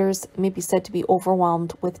cultivators may be said to be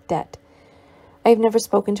overwhelmed with debt. I have never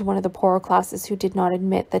spoken to one of the poorer classes who did not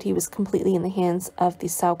admit that he was completely in the hands of the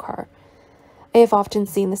saukar. I have often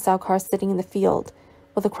seen the saukar sitting in the field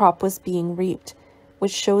while the crop was being reaped,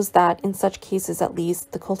 which shows that, in such cases at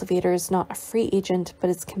least, the cultivator is not a free agent but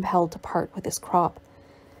is compelled to part with his crop.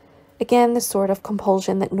 Again, the sort of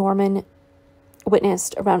compulsion that Norman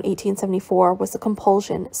witnessed around 1874 was a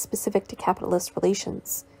compulsion specific to capitalist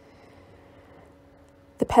relations.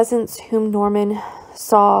 The peasants whom Norman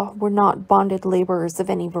saw were not bonded laborers of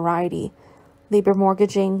any variety. Labor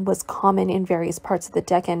mortgaging was common in various parts of the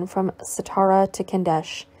Deccan, from Satara to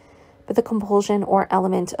Khandesh, but the compulsion or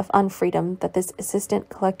element of unfreedom that this assistant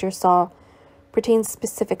collector saw pertains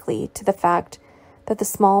specifically to the fact that the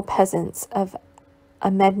small peasants of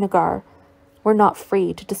Ahmednagar were not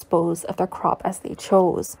free to dispose of their crop as they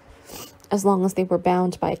chose, as long as they were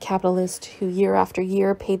bound by a capitalist who year after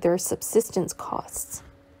year paid their subsistence costs,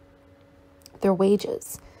 their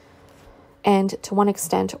wages, and to one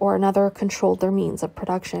extent or another controlled their means of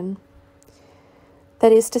production.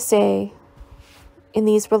 That is to say, in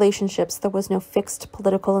these relationships there was no fixed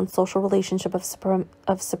political and social relationship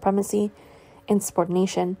of supremacy and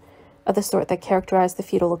subordination of the sort that characterized the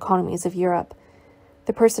feudal economies of Europe.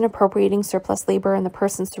 The person appropriating surplus labor and the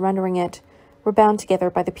person surrendering it were bound together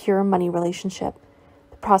by the pure money relationship.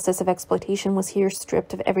 The process of exploitation was here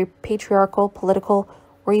stripped of every patriarchal, political,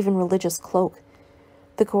 or even religious cloak.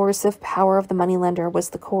 The coercive power of the moneylender was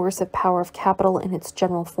the coercive power of capital in its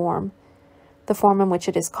general form, the form in which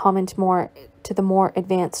it is common to the more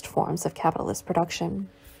advanced forms of capitalist production.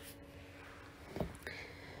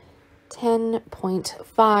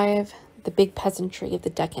 10.5 The Big Peasantry of the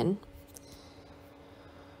Deccan.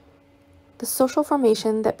 The social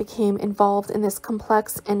formation that became involved in this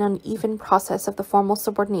complex and uneven process of the formal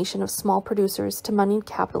subordination of small producers to moneyed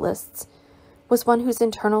capitalists was one whose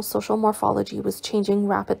internal social morphology was changing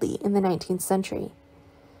rapidly in the 19th century.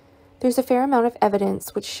 There's a fair amount of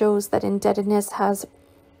evidence which shows that indebtedness as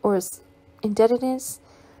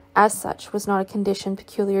such was not a condition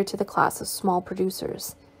peculiar to the class of small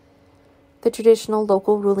producers. The traditional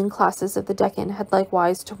local ruling classes of the Deccan had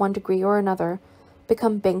likewise, to one degree or another,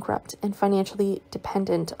 become bankrupt and financially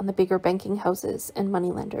dependent on the bigger banking houses and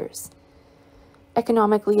moneylenders.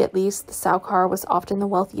 Economically, at least, the saukar was often the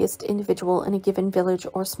wealthiest individual in a given village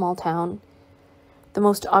or small town. The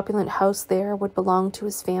most opulent house there would belong to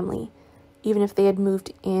his family, even if they had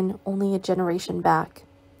moved in only a generation back.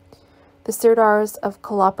 The sirdars of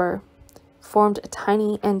Kolhapur formed a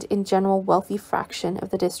tiny and, in general, wealthy fraction of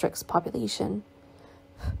the district's population.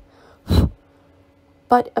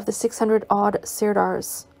 But of the 600-odd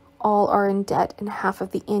sirdars, all are in debt, and half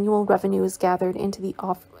of the annual revenue is gathered into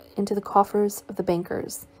the coffers of the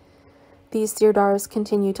bankers. These sirdars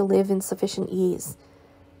continue to live in sufficient ease,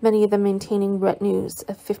 many of them maintaining retinues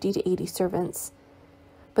of 50 to 80 servants.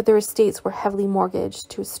 But their estates were heavily mortgaged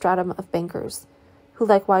to a stratum of bankers, who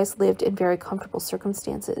likewise lived in very comfortable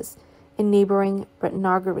circumstances in neighboring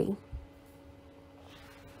Bretnargery.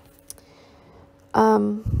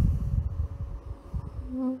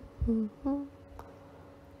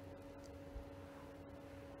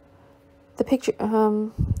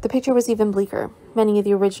 The picture was even bleaker. Many of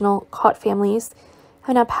the original Cott families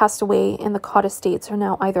have now passed away, and the Cott estates are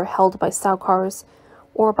now either held by Saukars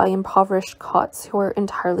or by impoverished Cotts who are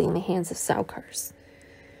entirely in the hands of Saukars.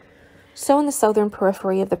 So in the southern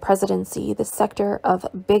periphery of the presidency, the sector of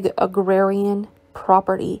big agrarian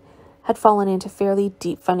property had fallen into fairly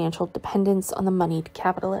deep financial dependence on the moneyed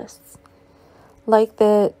capitalists. Like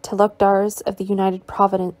the talukdars of the United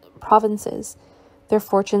Provinces, their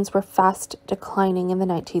fortunes were fast declining in the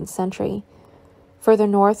 19th century. Further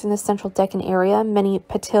north in the central Deccan area, many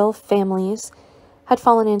Patil families had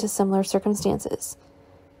fallen into similar circumstances.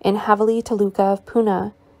 In Haveli Taluka of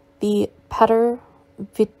Pune, the Pater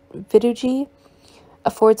Viduji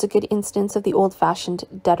affords a good instance of the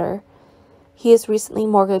old-fashioned debtor. He has recently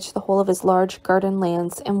mortgaged the whole of his large garden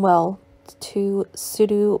lands and well to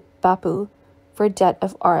Sudu Bapu for a debt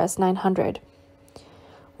of Rs 900.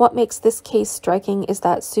 What makes this case striking is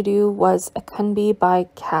that Sudu was a Kunbi by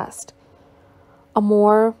caste. A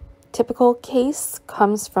more typical case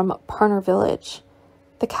comes from Parner village.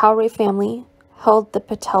 The Kaure family held the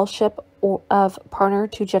Patelship of Parner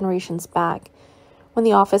 2 generations back, when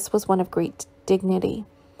the office was one of great dignity.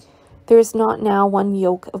 There is not now one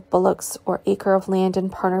yoke of bullocks or acre of land in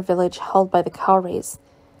Parner village held by the Kaures.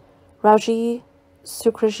 Rauji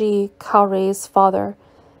Sukraji Kaure's father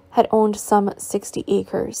had owned some 60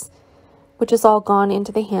 acres, which has all gone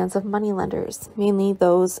into the hands of moneylenders, mainly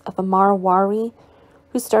those of a Marwari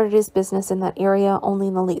who started his business in that area only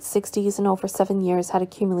in the late 60s and over 7 years had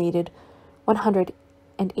accumulated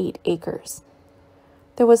 108 acres.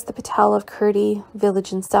 There was the Patel of Kurdi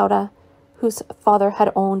village in Sauda, whose father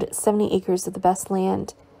had owned 70 acres of the best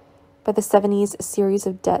land. By the 70s, a series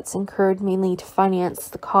of debts incurred mainly to finance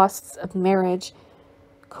the costs of marriage,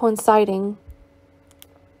 coinciding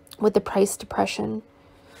with the price depression,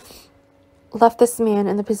 left this man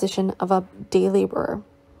in the position of a day laborer.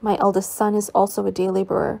 My eldest son is also a day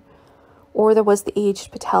laborer. Or there was the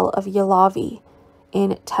aged Patel of Yalavi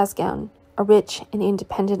in Tasgaon, a rich and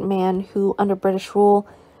independent man who, under British rule,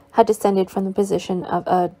 had descended from the position of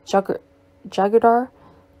a Jagirdar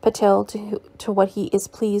Patel to what he is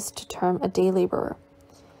pleased to term a day laborer.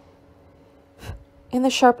 In the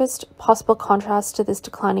sharpest possible contrast to this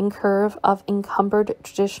declining curve of encumbered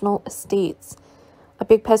traditional estates, a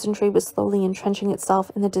big peasantry was slowly entrenching itself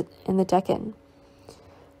in the Deccan.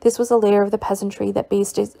 This was a layer of the peasantry that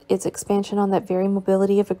based its expansion on that very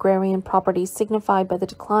mobility of agrarian property signified by the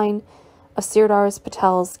decline of Sirdars,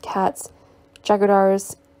 Patels, Cats,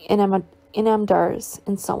 Jagirdars, Inamdars,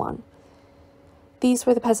 and so on. These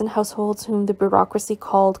were the peasant households whom the bureaucracy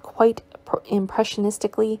called quite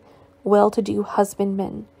impressionistically well-to-do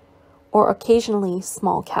husbandmen, or occasionally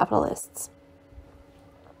small capitalists.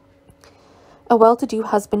 A well-to-do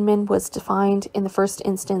husbandman was defined in the first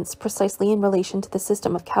instance precisely in relation to the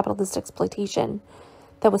system of capitalist exploitation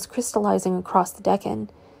that was crystallizing across the Deccan.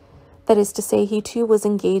 That is to say, he too was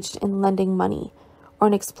engaged in lending money, or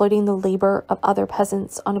in exploiting the labor of other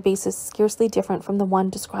peasants on a basis scarcely different from the one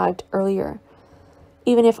described earlier,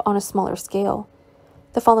 even if on a smaller scale.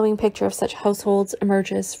 The following picture of such households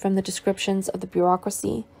emerges from the descriptions of the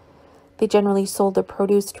bureaucracy. They generally sold their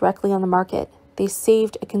produce directly on the market. They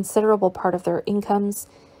saved a considerable part of their incomes.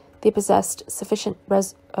 They possessed sufficient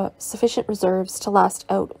reserves to last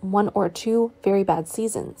out 1 or 2 very bad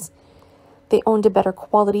seasons. They owned a better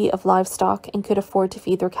quality of livestock and could afford to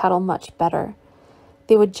feed their cattle much better.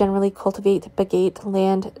 They would generally cultivate bagate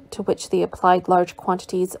land to which they applied large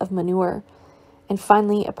quantities of manure. And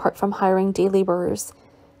finally, apart from hiring day laborers,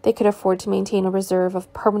 they could afford to maintain a reserve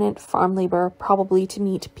of permanent farm labor, probably to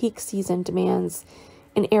meet peak season demands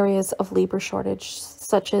in areas of labor shortage,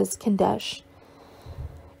 such as Kandesh.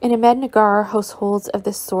 In Ahmednagar, households of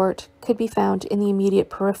this sort could be found in the immediate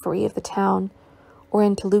periphery of the town, or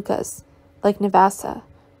in talukas, like Navasa,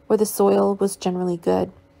 where the soil was generally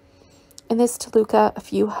good. In this taluka, a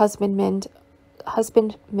few husbandmen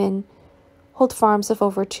hold farms of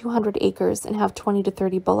over 200 acres and have 20 to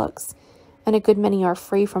 30 bullocks, and a good many are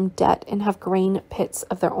free from debt and have grain pits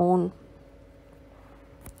of their own.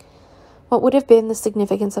 What would have been the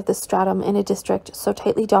significance of this stratum in a district so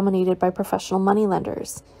tightly dominated by professional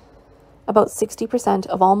moneylenders? About 60%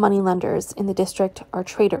 of all moneylenders in the district are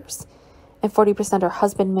traders, and 40% are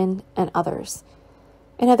husbandmen and others.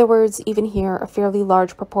 In other words, even here, a fairly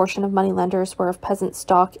large proportion of moneylenders were of peasant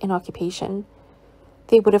stock and occupation.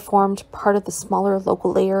 They would have formed part of the smaller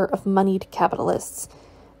local layer of moneyed capitalists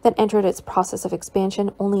that entered its process of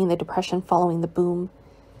expansion only in the depression following the boom.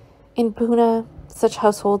 In Pune, such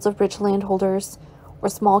households of rich landholders, or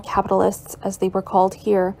small capitalists as they were called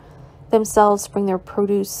here, themselves bring their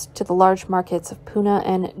produce to the large markets of Pune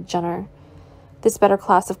and Junner. This better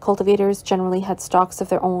class of cultivators generally had stocks of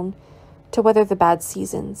their own to weather the bad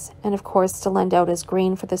seasons, and of course to lend out as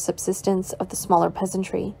grain for the subsistence of the smaller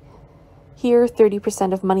peasantry. Here,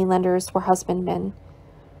 30% of moneylenders were husbandmen.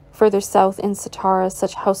 Further south in Satara,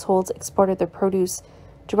 such households exported their produce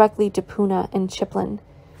directly to Pune and Chiplin.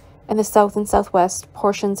 In the south and southwest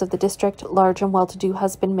portions of the district, large and well-to-do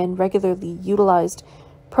husbandmen regularly utilized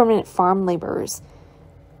permanent farm laborers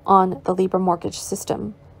on the labor mortgage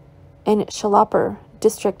system. In Shalapur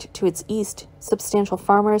district to its east, substantial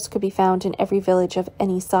farmers could be found in every village of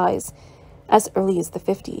any size, as early as the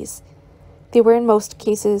 50s. They were in most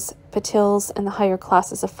cases patils and the higher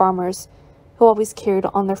classes of farmers, who always carried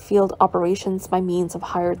on their field operations by means of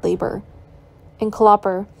hired labor. In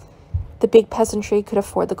Kolhapur, the big peasantry could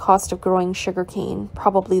afford the cost of growing sugarcane,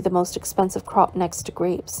 probably the most expensive crop next to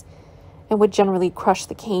grapes, and would generally crush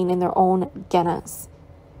the cane in their own gennas.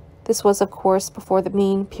 This was, of course, before the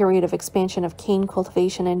main period of expansion of cane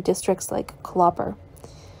cultivation in districts like Kolhapur.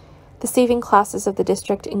 The saving classes of the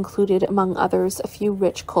district included, among others, a few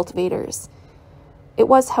rich cultivators. It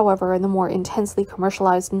was, however, in the more intensely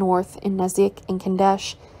commercialized north, in Nasik and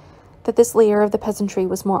Khandesh, that this layer of the peasantry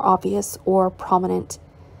was more obvious or prominent.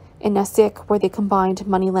 In Nasik, where they combined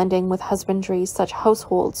money lending with husbandry, such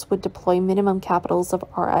households would deploy minimum capitals of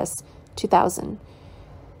Rs 2,000.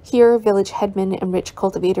 Here, village headmen and rich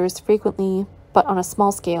cultivators frequently, but on a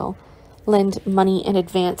small scale, lend money and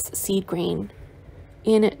advance seed grain.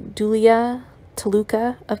 In Dhulia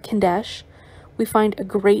Taluka of Khandesh, we find a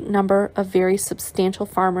great number of very substantial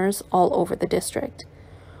farmers all over the district.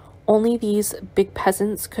 Only these big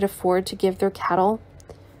peasants could afford to give their cattle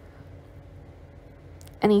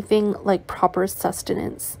anything like proper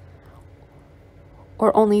sustenance,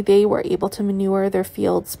 or only they were able to manure their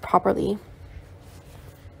fields properly.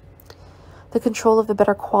 The control of the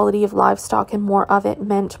better quality of livestock and more of it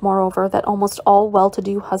meant, moreover, that almost all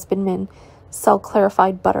well-to-do husbandmen sell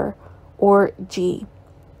clarified butter, or ghee,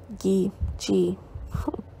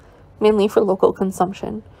 mainly for local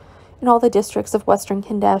consumption. In all the districts of western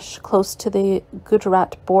Khandesh, close to the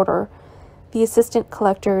Gujarat border, the assistant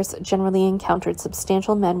collectors generally encountered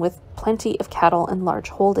substantial men with plenty of cattle and large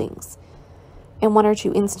holdings. In one or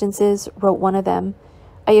two instances, wrote one of them,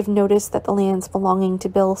 I have noticed that the lands belonging to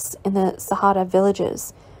Bils in the Sahara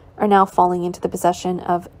villages are now falling into the possession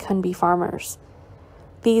of Kunbi farmers.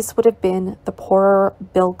 These would have been the poorer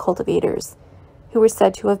Bil cultivators, who were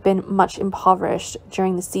said to have been much impoverished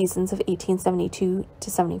during the seasons of 1872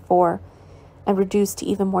 to 74, and reduced to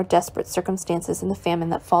even more desperate circumstances in the famine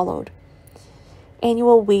that followed.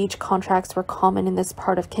 Annual wage contracts were common in this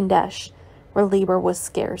part of Khandesh, where labor was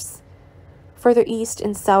scarce. Further east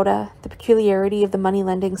in Sauda, the peculiarity of the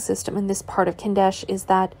money-lending system in this part of Khandesh is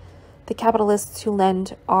that the capitalists who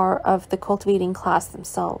lend are of the cultivating class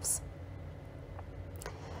themselves.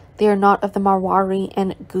 They are not of the Marwari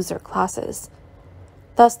and Guzar classes.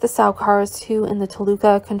 Thus, the Saukars who in the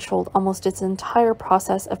Taluka controlled almost its entire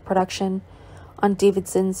process of production, on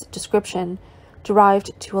Davidson's description,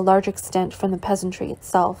 derived to a large extent from the peasantry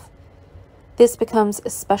itself. This becomes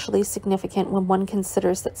especially significant when one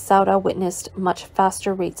considers that Sauda witnessed much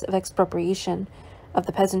faster rates of expropriation of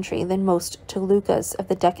the peasantry than most Talukas of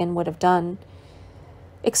the Deccan would have done.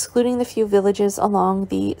 Excluding the few villages along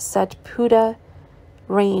the Satpura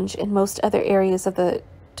range in most other areas of the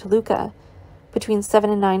Taluka, between 7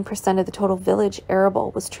 and 9% of the total village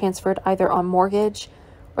arable was transferred either on mortgage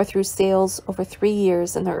or through sales over 3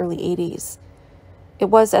 years in the early 80s. It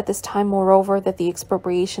was at this time, moreover, that the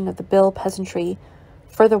expropriation of the Bil peasantry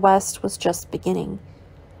further west was just beginning.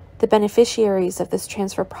 The beneficiaries of this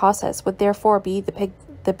transfer process would therefore be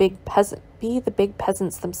the big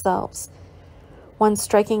peasants themselves. One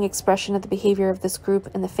striking expression of the behavior of this group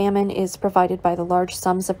in the famine is provided by the large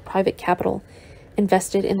sums of private capital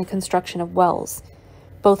invested in the construction of wells,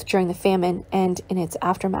 both during the famine and in its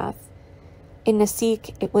aftermath. In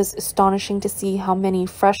Nasik, it was astonishing to see how many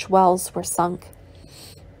fresh wells were sunk.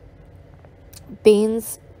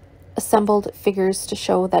 Baines assembled figures to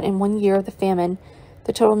show that in 1 year of the famine,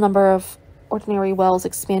 the total number of ordinary wells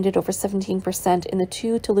expanded over 17% in the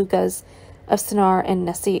two talukas of Sanar and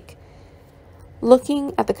Nasik.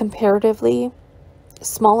 Looking at the comparatively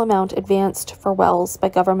small amount advanced for wells by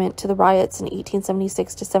government to the riots in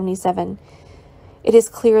 1876 to 77, it is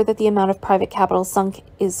clear that the amount of private capital sunk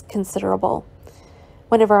is considerable.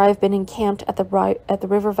 Whenever I have been encamped at the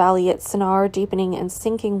river valley at Sennar, deepening and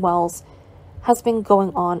sinking wells has been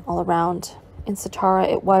going on all around. In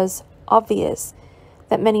Satara, it was obvious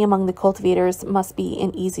that many among the cultivators must be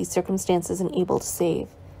in easy circumstances and able to save.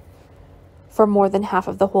 For more than half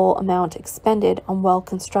of the whole amount expended on well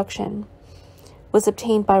construction was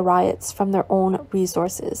obtained by ryots from their own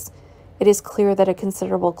resources. It is clear that a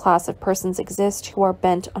considerable class of persons exist who are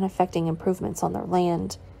bent on effecting improvements on their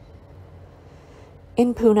land.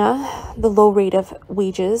 In Pune, the low rate of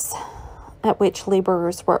wages at which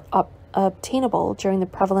laborers were obtainable during the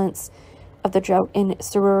prevalence of the drought in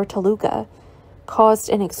Surur Taluka caused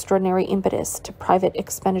an extraordinary impetus to private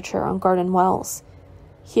expenditure on garden wells.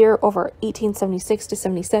 Here, over 1876 to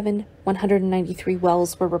 77, 193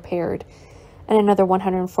 wells were repaired, and another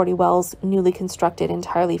 140 wells newly constructed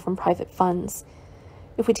entirely from private funds.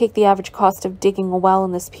 If we take the average cost of digging a well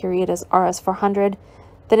in this period as Rs 400,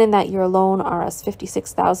 then in that year alone, Rs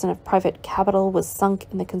 56,000 of private capital was sunk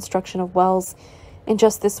in the construction of wells in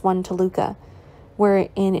just this one Taluka, where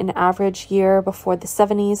in an average year before the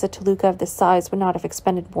 70s, a Taluka of this size would not have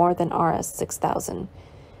expended more than Rs 6,000.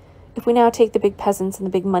 If we now take the big peasants and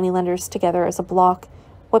the big moneylenders together as a block,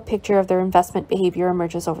 what picture of their investment behavior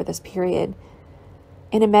emerges over this period?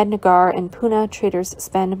 In Ahmednagar and Pune, traders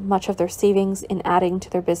spend much of their savings in adding to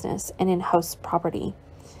their business and in house property.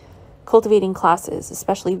 Cultivating classes,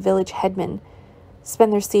 especially village headmen,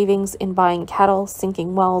 spend their savings in buying cattle,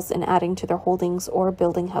 sinking wells, and adding to their holdings or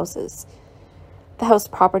building houses. The house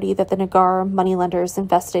property that the Nagar moneylenders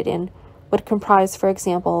invested in would comprise, for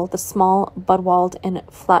example, the small, bud-walled and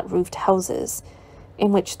flat-roofed houses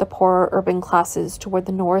in which the poorer urban classes toward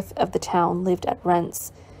the north of the town lived at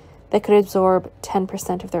rents that could absorb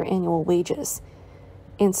 10% of their annual wages.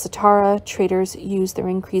 In Satara, traders used their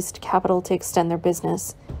increased capital to extend their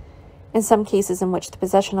business. In some cases in which the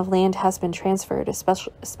possession of land has been transferred,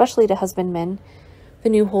 especially to husbandmen, the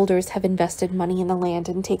new holders have invested money in the land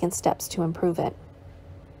and taken steps to improve it.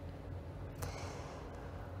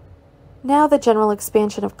 Now the general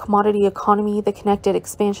expansion of commodity economy, the connected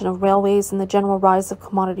expansion of railways, and the general rise of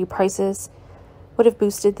commodity prices would have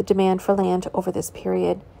boosted the demand for land over this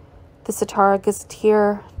period. The Satara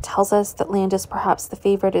Gazetteer tells us that land is perhaps the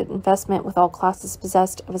favorite investment with all classes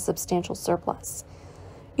possessed of a substantial surplus.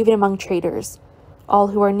 Even among traders, all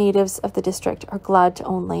who are natives of the district are glad to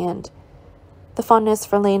own land. The fondness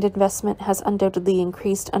for land investment has undoubtedly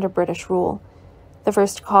increased under British rule. The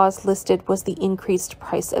first cause listed was the increased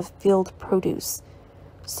price of field produce.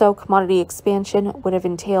 So commodity expansion would have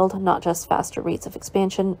entailed not just faster rates of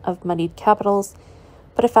expansion of moneyed capitals,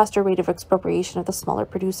 but a faster rate of expropriation of the smaller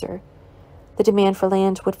producer. The demand for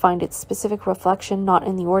land would find its specific reflection not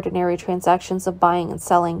in the ordinary transactions of buying and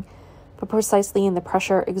selling, but precisely in the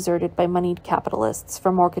pressure exerted by moneyed capitalists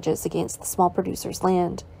for mortgages against the small producer's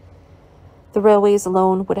land. The railways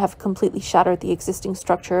alone would have completely shattered the existing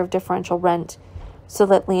structure of differential rent, so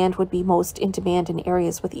that land would be most in demand in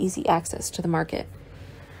areas with easy access to the market.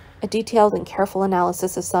 A detailed and careful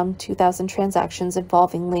analysis of some 2,000 transactions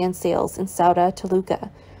involving land sales in Sauda Taluka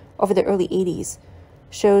over the early 80s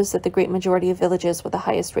shows that the great majority of villages with the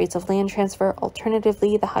highest rates of land transfer,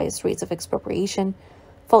 alternatively the highest rates of expropriation,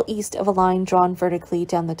 fall east of a line drawn vertically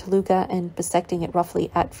down the Taluka and bisecting it roughly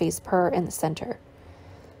at face per in the center.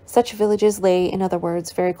 Such villages lay, in other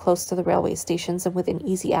words, very close to the railway stations and within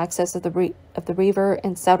easy access of the River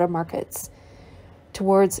and Sauda markets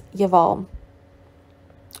towards Yaval.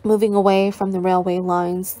 Moving away from the railway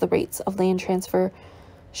lines, the rates of land transfer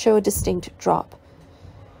show a distinct drop.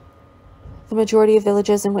 The majority of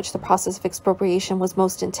villages in which the process of expropriation was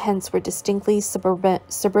most intense were distinctly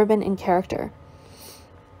suburban in character,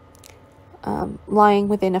 lying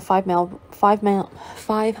within a 5 mile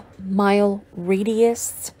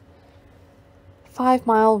radius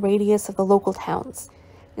of the local towns.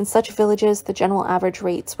 In such villages, the general average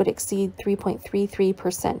rates would exceed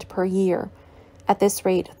 3.33% per year. At this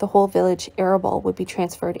rate, the whole village arable would be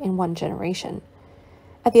transferred in 1 generation.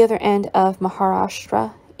 At the other end of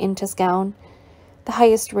Maharashtra, in Tisgaon, the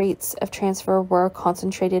highest rates of transfer were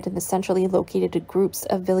concentrated in the centrally located groups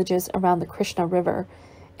of villages around the Krishna River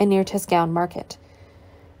and near Tisgaon Market.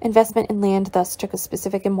 Investment in land thus took a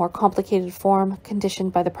specific and more complicated form,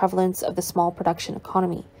 conditioned by the prevalence of the small production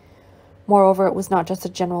economy. Moreover, it was not just a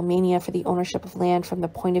general mania for the ownership of land from the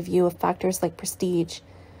point of view of factors like prestige,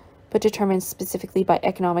 but determined specifically by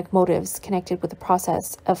economic motives connected with the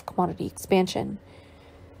process of commodity expansion.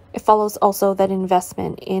 It follows also that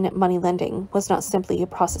investment in money lending was not simply a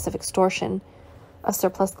process of extortion of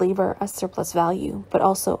surplus labor as surplus value, but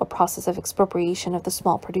also a process of expropriation of the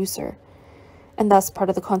small producer, and thus part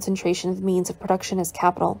of the concentration of the means of production as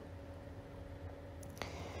capital.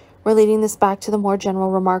 Relating this back to the more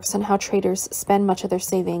general remarks on how traders spend much of their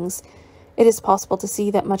savings, it is possible to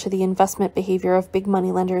see that much of the investment behavior of big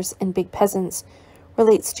money lenders and big peasants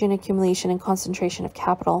relates to an accumulation and concentration of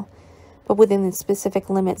capital, but within the specific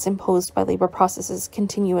limits imposed by labor processes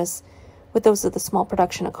continuous with those of the small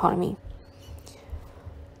production economy.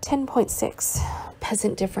 10.6.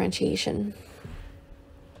 Peasant differentiation.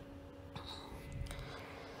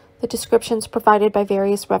 The descriptions provided by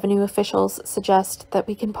various revenue officials suggest that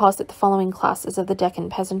we can posit the following classes of the Deccan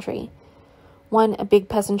peasantry. 1. A big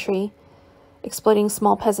peasantry, exploiting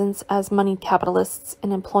small peasants as moneyed capitalists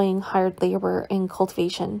and employing hired labor in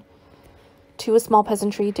cultivation. 2. A small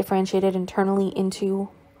peasantry differentiated internally into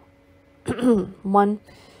 1.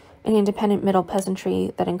 An independent middle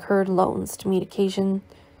peasantry that incurred loans to meet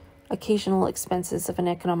occasional expenses of an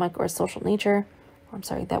economic or social nature.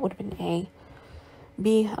 That would have been A.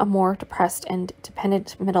 B. A more depressed and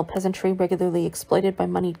dependent middle peasantry regularly exploited by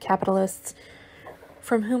moneyed capitalists,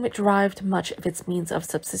 from whom it derived much of its means of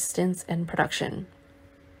subsistence and production.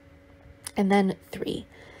 And then 3.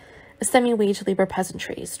 A semi-wage labor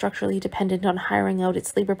peasantry, structurally dependent on hiring out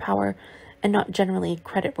its labor power and not generally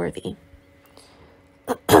creditworthy.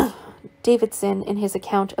 Davidson, in his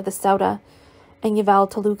account of the Sauda and Yuval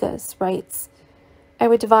Tolucas, writes, I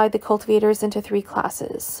would divide the cultivators into 3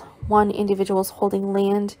 classes. 1. Individuals holding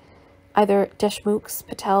land, either deshmuks,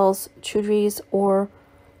 patels, chudris, or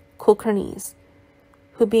kulkarnis,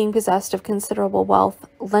 who being possessed of considerable wealth,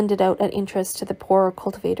 lend it out at interest to the poorer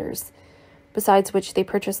cultivators, besides which they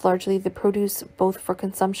purchase largely the produce both for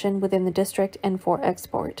consumption within the district and for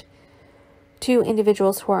export. 2.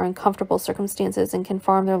 Individuals who are in comfortable circumstances and can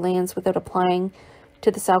farm their lands without applying to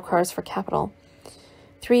the saukars for capital.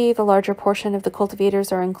 3. The larger portion of the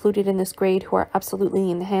cultivators are included in this grade who are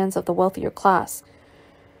absolutely in the hands of the wealthier class,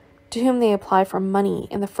 to whom they apply for money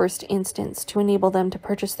in the first instance to enable them to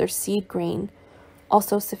purchase their seed grain,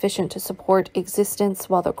 also sufficient to support existence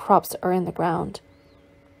while their crops are in the ground.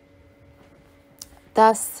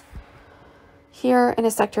 Thus, here in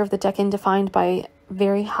a sector of the Deccan defined by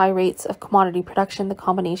very high rates of commodity production, the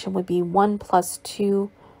combination would be 1 plus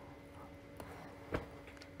 2.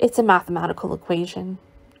 It's a mathematical equation.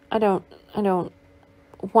 1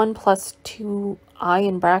 plus 2 I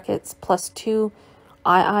in brackets plus 2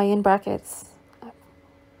 I in brackets. I'm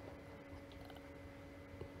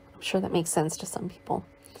sure that makes sense to some people.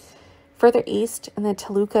 Further east, in the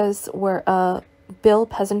Tolucas, where a bill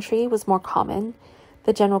peasantry was more common,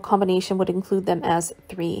 the general combination would include them as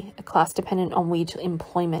 3, a class dependent on wage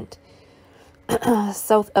employment.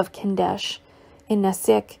 South of Kindesh, in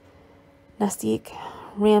Nasik,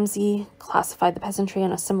 Ramsey classified the peasantry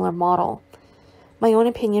on a similar model. My own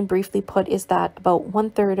opinion, briefly put, is that about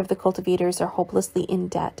 1/3 of the cultivators are hopelessly in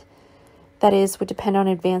debt. That is, would depend on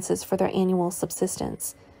advances for their annual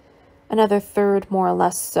subsistence. Another 1/3 more or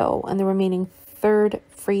less so, and the remaining 1/3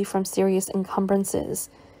 free from serious encumbrances.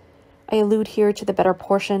 I allude here to the better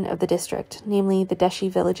portion of the district, namely the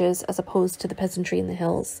Deshi villages as opposed to the peasantry in the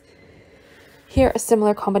hills. Here a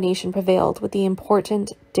similar combination prevailed, with the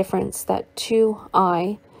important difference that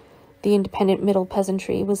 2I, the independent middle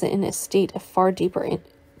peasantry, was in a state of far deeper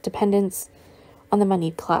dependence on the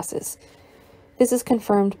moneyed classes. This is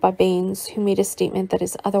confirmed by Baines, who made a statement that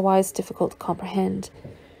is otherwise difficult to comprehend.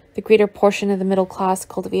 The greater portion of the middle-class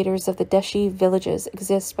cultivators of the Deshi villages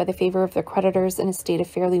exist by the favor of their creditors in a state of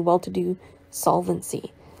fairly well-to-do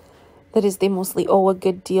solvency. That is, they mostly owe a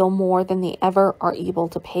good deal more than they ever are able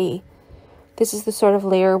to pay. This is the sort of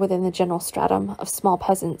layer within the general stratum of small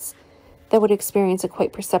peasants that would experience a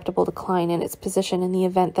quite perceptible decline in its position in the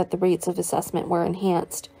event that the rates of assessment were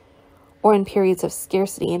enhanced, or in periods of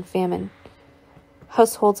scarcity and famine.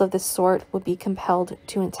 Households of this sort would be compelled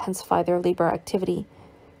to intensify their labor activity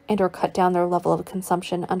and or cut down their level of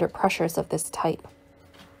consumption under pressures of this type.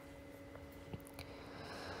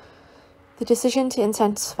 The decision to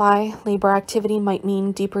intensify labor activity might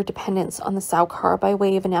mean deeper dependence on the saukar by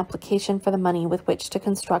way of an application for the money with which to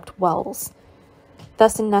construct wells.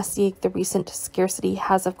 Thus in Nasik, the recent scarcity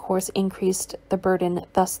has of course increased the burden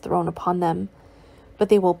thus thrown upon them, but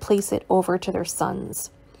they will place it over to their sons.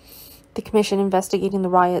 The commission investigating the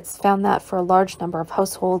riots found that for a large number of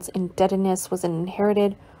households, indebtedness was an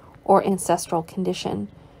inherited or ancestral condition,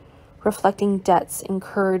 reflecting debts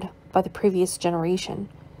incurred by the previous generation.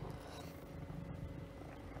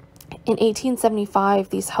 In 1875,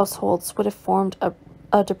 these households would have formed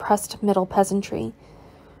a depressed middle peasantry,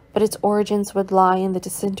 but its origins would lie in the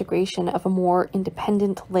disintegration of a more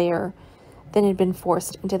independent layer than had been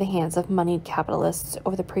forced into the hands of moneyed capitalists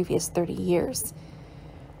over the previous 30 years.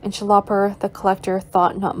 In Schlopper, the collector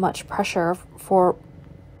thought not much pressure for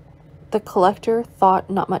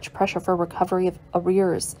recovery of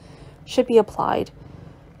arrears should be applied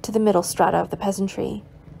to the middle strata of the peasantry,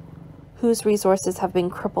 whose resources have been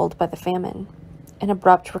crippled by the famine. An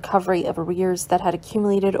abrupt recovery of arrears that had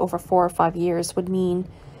accumulated over 4 or 5 years would mean,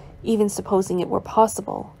 even supposing it were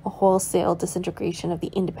possible, a wholesale disintegration of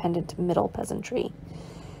the independent middle peasantry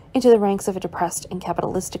into the ranks of a depressed and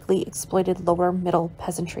capitalistically exploited lower middle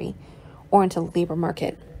peasantry, or into the labor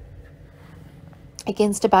market.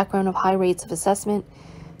 Against a background of high rates of assessment,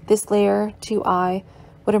 this layer 2I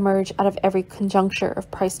would emerge out of every conjuncture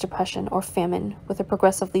of price depression or famine with a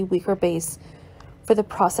progressively weaker base for the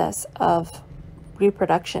process of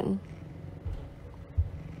reproduction.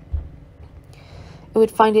 It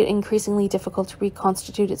would find it increasingly difficult to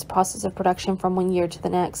reconstitute its process of production from one year to the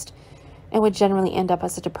next, and would generally end up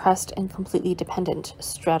as a depressed and completely dependent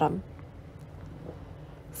stratum.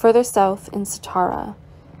 Further south in Satara,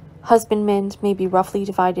 husbandmen may be roughly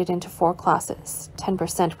divided into 4 classes: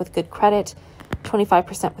 10% with good credit,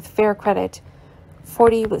 25% with fair credit,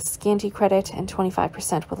 40% with scanty credit, and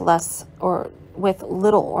 25% with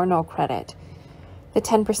little or no credit. The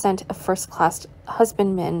 10% of first-class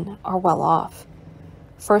husbandmen are well off.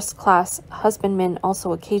 First-class husbandmen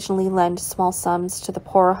also occasionally lend small sums to the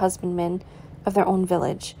poorer husbandmen of their own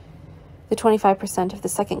village. The 25% of the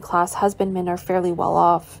second-class husbandmen are fairly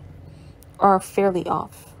off.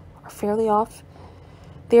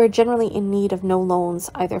 They are generally in need of no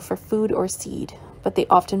loans, either for food or seed, but they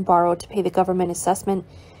often borrow to pay the government assessment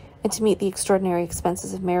and to meet the extraordinary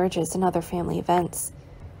expenses of marriages and other family events.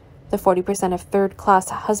 The 40% of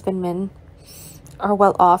third-class husbandmen are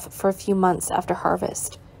well off for a few months after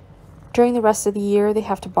harvest. During the rest of the year, they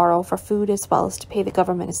have to borrow for food as well as to pay the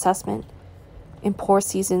government assessment. In poor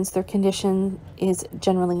seasons, their condition is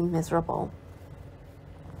generally miserable.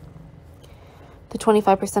 The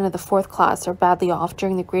 25% of the fourth class are badly off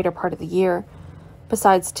during the greater part of the year.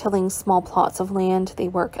 Besides tilling small plots of land, they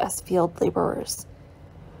work as field laborers.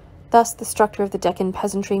 Thus, the structure of the Deccan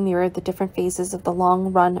peasantry mirrored the different phases of the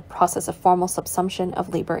long-run process of formal subsumption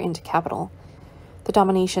of labor into capital. The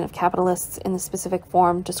domination of capitalists in the specific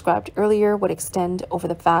form described earlier would extend over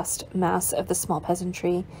the vast mass of the small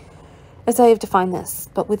peasantry, as I have defined this,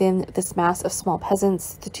 but within this mass of small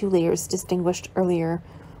peasants, the 2 layers distinguished earlier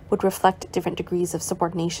would reflect different degrees of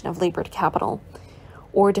subordination of labor to capital,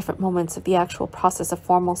 or different moments of the actual process of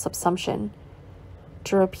formal subsumption.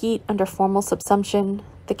 To repeat, under formal subsumption,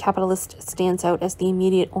 the capitalist stands out as the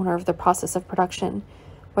immediate owner of the process of production,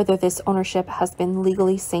 whether this ownership has been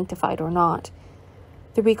legally sanctified or not.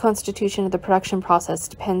 The reconstitution of the production process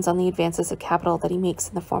depends on the advances of capital that he makes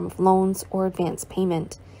in the form of loans or advance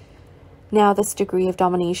payment. Now, this degree of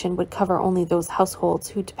domination would cover only those households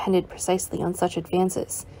who depended precisely on such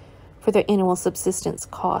advances for their annual subsistence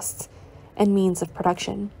costs and means of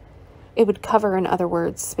production. It would cover, in other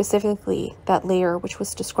words, specifically that layer which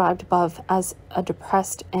was described above as a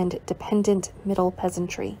depressed and dependent middle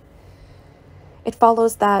peasantry. It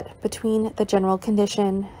follows that between the general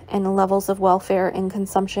condition and the levels of welfare and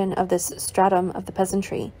consumption of this stratum of the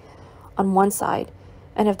peasantry on one side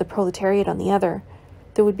and of the proletariat on the other,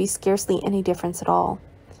 there would be scarcely any difference at all.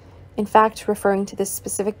 In fact, referring to this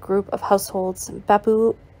specific group of households,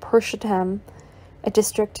 Bapu Purushottam, a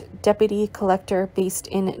district deputy collector based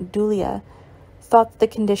in Dhulia, thought that the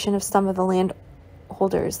condition of some of the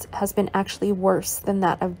landholders has been actually worse than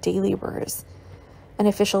that of day laborers. An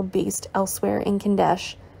official based elsewhere in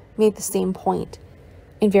Kandesh made the same point.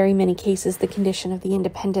 In very many cases, the condition of the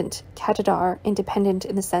independent Katadar, independent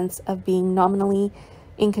in the sense of being nominally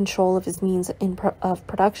in control of his means of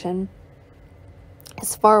production,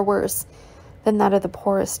 is far worse than that of the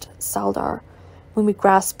poorest Saldar, when we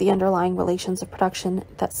grasp the underlying relations of production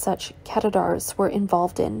that such Katadars were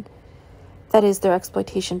involved in, that is, their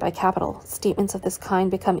exploitation by capital. Statements of this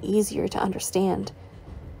kind become easier to understand.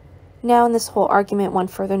 Now, in this whole argument, one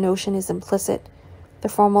further notion is implicit. The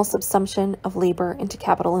formal subsumption of labor into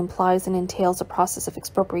capital implies and entails a process of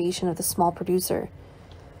expropriation of the small producer.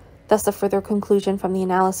 Thus, a further conclusion from the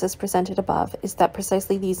analysis presented above is that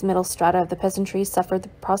precisely these middle strata of the peasantry suffered the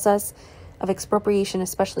process of expropriation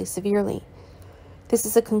especially severely. This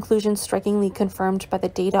is a conclusion strikingly confirmed by the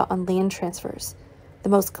data on land transfers. The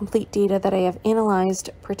most complete data that I have analyzed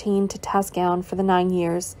pertain to Tasgown for the 9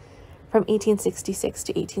 years from 1866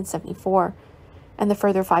 to 1874, and the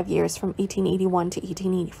further 5 years from 1881 to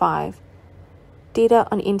 1885. Data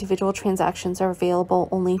on individual transactions are available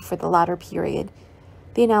only for the latter period.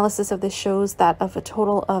 The analysis of this shows that of a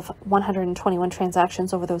total of 121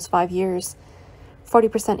 transactions over those 5 years,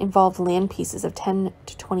 40% involved land pieces of 10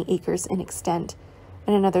 to 20 acres in extent,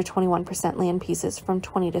 and another 21% land pieces from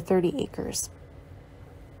 20 to 30 acres.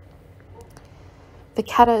 The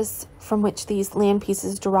katas from which these land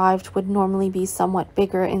pieces derived would normally be somewhat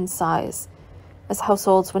bigger in size, as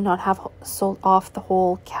households would not have sold off the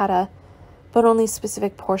whole kata, but only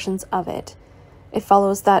specific portions of it. It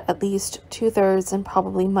follows that at least 2/3 and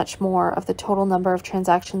probably much more of the total number of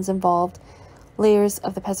transactions involved layers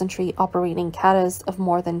of the peasantry operating katas of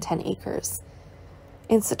more than 10 acres.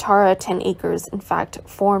 In Satara, 10 acres, in fact,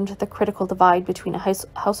 formed the critical divide between a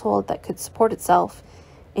household that could support itself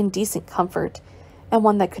in decent comfort and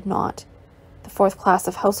one that could not. The fourth class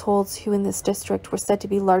of households, who in this district were said to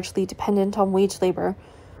be largely dependent on wage labor,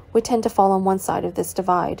 would tend to fall on one side of this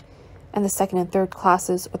divide, and the second and third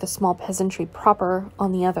classes, or the small peasantry proper,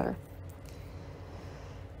 on the other.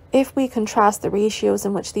 If we contrast the ratios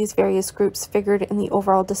in which these various groups figured in the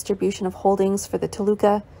overall distribution of holdings for the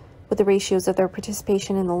taluka with the ratios of their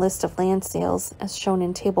participation in the list of land sales, as shown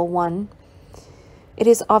in Table 1, it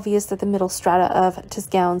is obvious that the middle strata of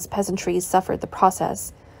Tisgaon's peasantry suffered the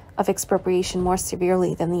process of expropriation more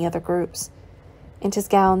severely than the other groups. In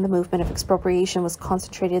Tisgaon, the movement of expropriation was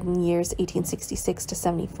concentrated in the years 1866 to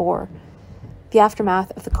 74, the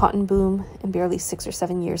aftermath of the cotton boom, and barely 6 or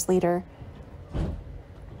 7 years later,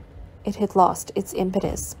 it had lost its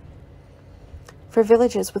impetus. For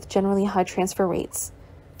villages with generally high transfer rates,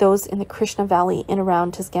 those in the Krishna Valley and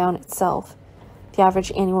around Tisgaon itself, the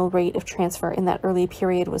average annual rate of transfer in that early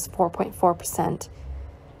period was 4.4%.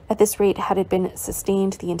 At this rate, had it been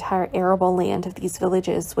sustained, the entire arable land of these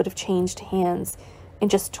villages would have changed hands in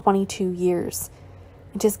just 22 years.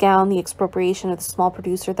 In Tisgaon, the expropriation of the small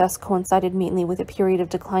producer thus coincided mainly with a period of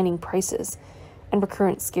declining prices and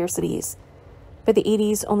recurrent scarcities. By the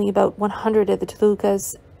 80s, only about 100 of the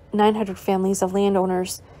taluka's 900 families of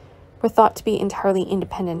landowners were thought to be entirely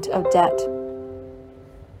independent of debt.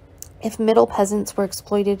 If middle peasants were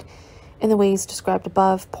exploited in the ways described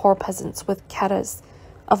above, poor peasants with katas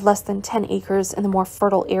of less than 10 acres in the more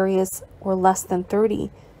fertile areas or less than 30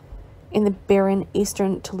 in the barren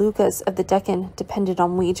eastern talukas of the Deccan depended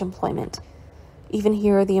on wage employment. Even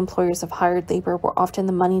here, the employers of hired labor were often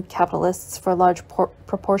the moneyed capitalists, for a large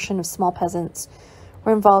proportion of small peasants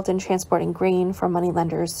were involved in transporting grain for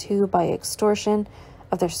moneylenders who, by extortion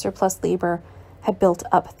of their surplus labor, had built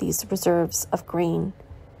up these reserves of grain.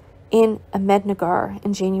 In Ahmednagar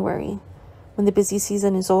in January, when the busy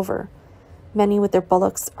season is over, many with their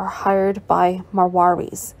bullocks are hired by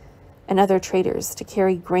Marwaris and other traders to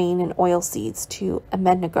carry grain and oilseeds to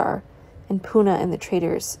Ahmednagar, and Pune and the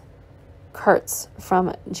traders carts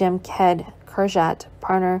from Jamkhed, Karjat,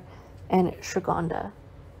 Parner, and Srigonda.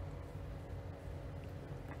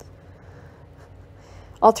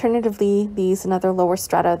 Alternatively, these and other lower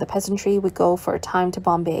strata of the peasantry would go for a time to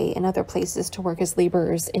Bombay and other places to work as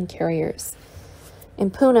laborers and carriers.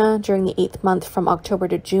 In Pune, during the 8th month from October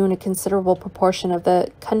to June, a considerable proportion of the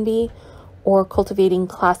Kundi or cultivating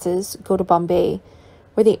classes go to Bombay,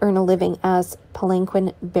 where they earn a living as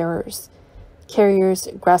palanquin bearers, carriers,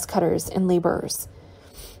 grass cutters, and laborers.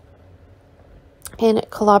 In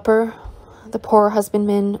Kolhapur, the poor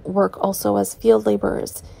husbandmen work also as field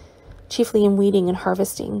laborers, chiefly in weeding and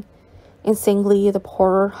harvesting. In Sangli, the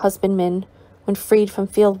poorer husbandmen, when freed from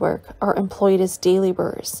field work, are employed as day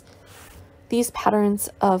laborers. These patterns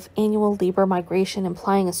of annual labor migration,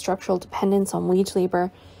 implying a structural dependence on wage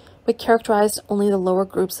labor, would characterize only the lower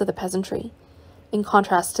groups of the peasantry. In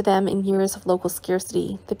contrast to them, in years of local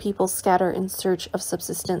scarcity, the people scatter in search of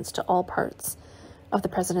subsistence to all parts of the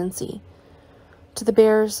presidency, to the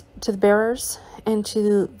bearers, and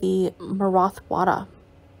to the Marathwada.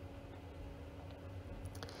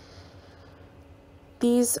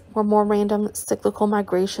 These were more random, cyclical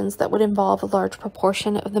migrations that would involve a large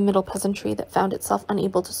proportion of the middle peasantry that found itself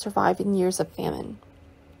unable to survive in years of famine.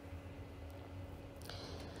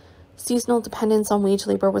 Seasonal dependence on wage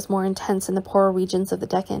labor was more intense in the poorer regions of the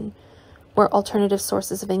Deccan, where alternative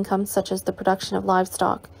sources of income, such as the production of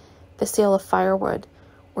livestock, the sale of firewood,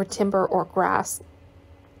 or timber or grass,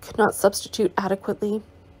 could not substitute adequately.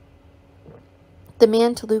 The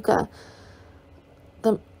Man Taluka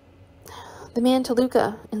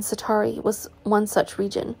in Satari was one such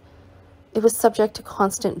region. It was subject to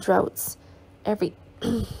constant droughts. Every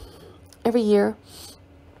year,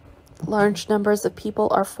 large numbers of people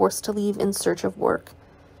are forced to leave in search of work.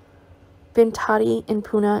 Bintadi in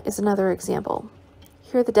Pune is another example.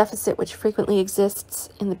 Here, the deficit, which frequently exists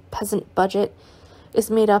in the peasant budget,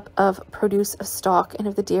 is made up of produce of stock and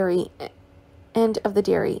of the dairy and of the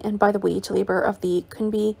dairy, and by the wage labor of the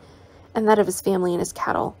Kunbi and that of his family and his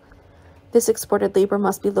cattle. This exported labor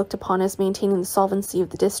must be looked upon as maintaining the solvency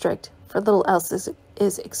of the district, for little else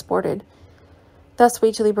is exported. Thus,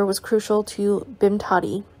 wage labor was crucial to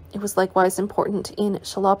Bimtadi. It was likewise important in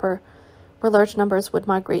Shalapur, where large numbers would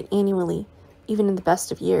migrate annually, even in the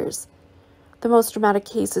best of years. The most dramatic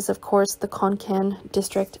case is, of course, the Konkan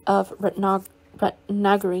district of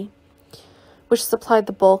Ratnagiri, which supplied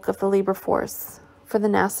the bulk of the labor force for the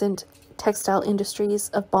nascent textile industries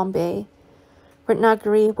of Bombay.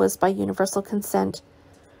 Ratnagiri was, by universal consent,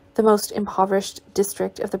 the most impoverished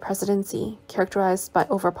district of the presidency, characterized by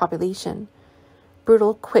overpopulation,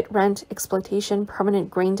 brutal quit-rent exploitation,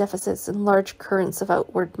 permanent grain deficits, and large currents of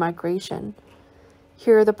outward migration.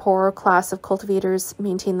 Here, the poorer class of cultivators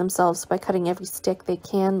maintain themselves by cutting every stick they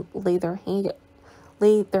can lay their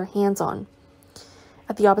hands on.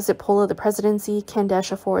 At the opposite pole of the presidency,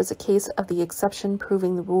 Khandesh affords a case of the exception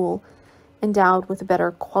proving the rule, endowed with a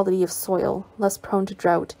better quality of soil, less prone to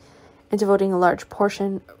drought, and devoting a large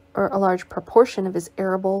proportion of his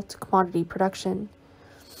arable to commodity production.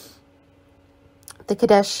 The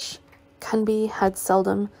Kadesh Kunbi had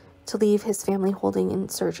seldom to leave his family holding in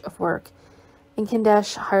search of work. In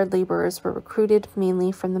Khandesh, hired laborers were recruited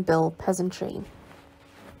mainly from the Bil peasantry.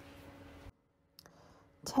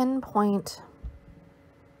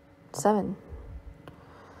 10.7.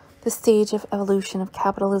 The stage of evolution of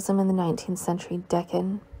capitalism in the 19th century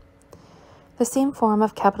Deccan. The same form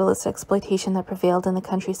of capitalist exploitation that prevailed in the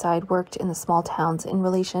countryside worked in the small towns in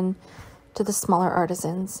relation to the smaller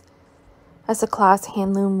artisans. As a class,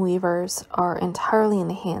 handloom weavers are entirely in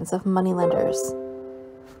the hands of moneylenders.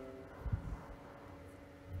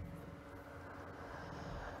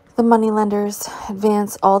 The moneylenders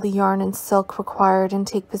advance all the yarn and silk required and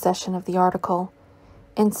take possession of the article.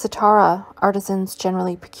 In Satara, artisans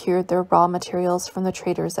generally procured their raw materials from the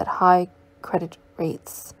traders at high credit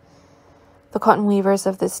rates. The cotton weavers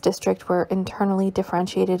of this district were internally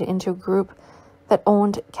differentiated into a group that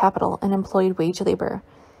owned capital and employed wage labor,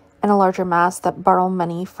 and a larger mass that borrowed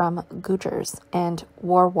money from Gujars and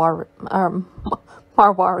Marwaris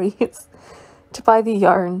to buy the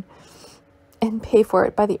yarn and pay for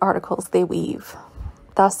it by the articles they weave.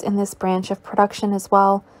 Thus, in this branch of production as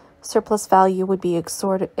well, surplus value would be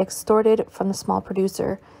extorted from the small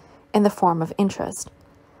producer in the form of interest.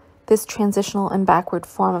 This transitional and backward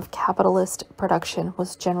form of capitalist production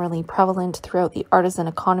was generally prevalent throughout the artisan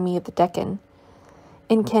economy of the Deccan.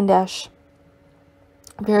 In Khandesh,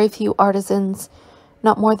 very few artisans,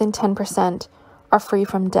 not more than 10%, are free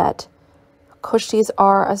from debt. Kushtis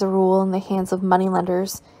are, as a rule, in the hands of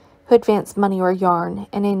moneylenders who advance money or yarn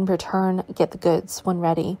and in return get the goods when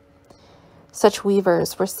ready. Such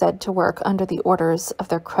weavers were said to work under the orders of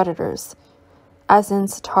their creditors. As in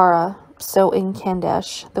Satara, so in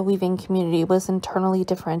Khandesh, the weaving community was internally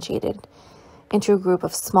differentiated into a group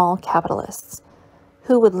of small capitalists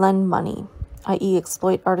who would lend money, i.e.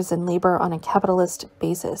 exploit artisan labor on a capitalist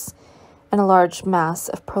basis, and a large mass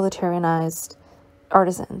of proletarianized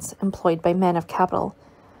artisans employed by men of capital.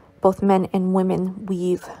 Both men and women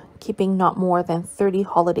weave, keeping not more than 30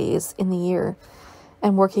 holidays in the year,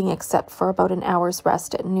 and working except for about an hour's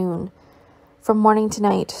rest at noon, from morning to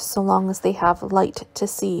night, so long as they have light to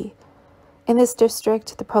see. In this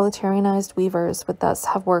district, the proletarianized weavers would thus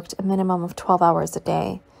have worked a minimum of 12 hours a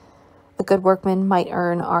day. A good workman might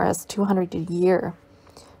earn Rs 200 a year,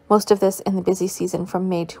 most of this in the busy season from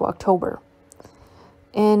May to October.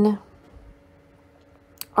 In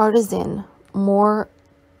artisan, an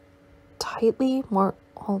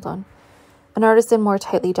artisan more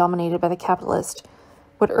tightly dominated by the capitalist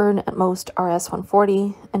would earn at most Rs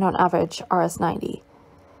 140 and on average Rs 90.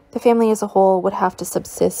 The family as a whole would have to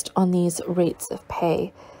subsist on these rates of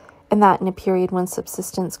pay, and that in a period when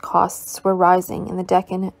subsistence costs were rising in the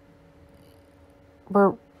Deccan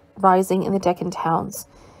towns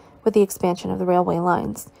with the expansion of the railway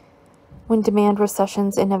lines. When demand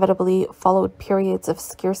recessions inevitably followed periods of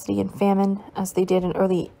scarcity and famine, as they did in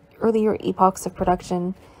earlier epochs of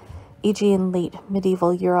production, e.g. in late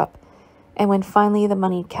medieval Europe, and when finally the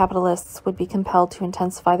moneyed capitalists would be compelled to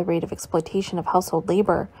intensify the rate of exploitation of household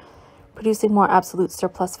labor, producing more absolute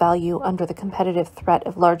surplus value under the competitive threat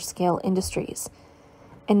of large-scale industries.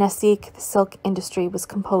 In Nasik, the silk industry was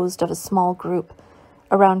composed of a small group,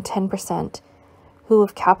 around 10%, who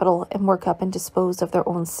have capital and work up and dispose of their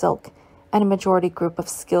own silk, and a majority group of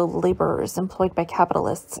skilled laborers employed by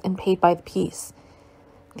capitalists and paid by the piece.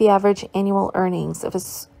 The average annual earnings of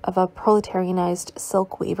a proletarianized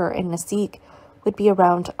silk weaver in Nasik would be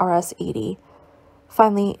around Rs 80.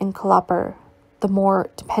 Finally, in Kolhapur, the more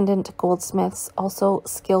dependent goldsmiths, also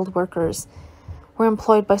skilled workers, were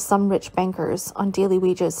employed by some rich bankers on daily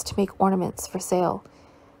wages to make ornaments for sale.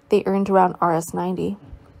 They earned around Rs 90.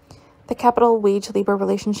 The capital wage-labor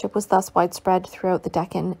relationship was thus widespread throughout the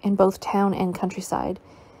Deccan in both town and countryside,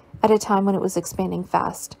 at a time when it was expanding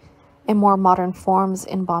fast, in more modern forms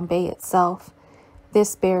in Bombay itself.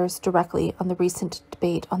 This bears directly on the recent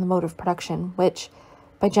debate on the mode of production, which,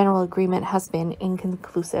 by general agreement, has been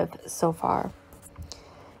inconclusive so far.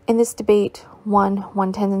 In this debate,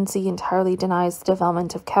 one tendency entirely denies the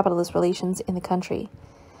development of capitalist relations in the country.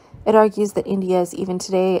 It argues that India is even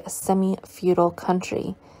today a semi-feudal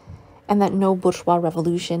country, and that no bourgeois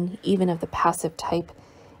revolution, even of the passive type,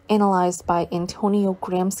 analyzed by Antonio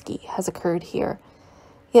Gramsci, has occurred here.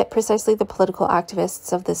 Yet precisely the political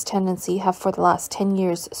activists of this tendency have for the last 10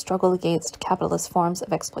 years struggled against capitalist forms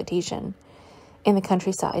of exploitation in the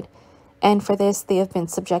countryside, and for this they have been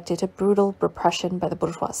subjected to brutal repression by the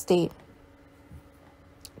bourgeois state.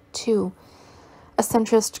 2. A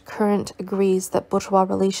centrist current agrees that bourgeois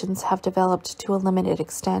relations have developed to a limited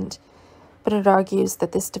extent, but it argues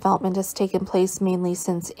that this development has taken place mainly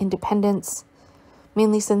since independence.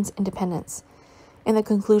 In the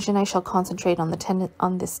conclusion, I shall concentrate on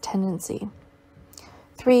this tendency.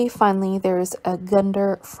 3. Finally, there is a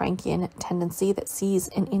Gunder-Frankian tendency that sees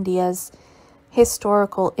in India's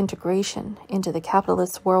historical integration into the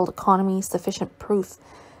capitalist world economy sufficient proof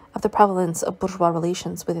of the prevalence of bourgeois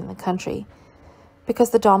relations within the country.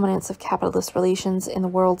 Because the dominance of capitalist relations in the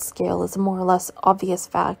world scale is a more or less obvious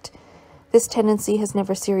fact, this tendency has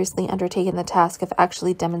never seriously undertaken the task of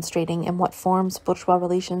actually demonstrating in what forms bourgeois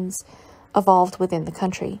relations evolved within the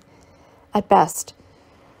country, at best.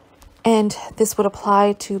 And this would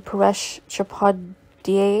apply to Paresh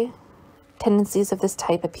Chapadhyay. Tendencies of this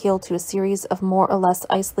type appeal to a series of more or less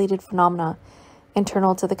isolated phenomena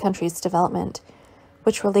internal to the country's development,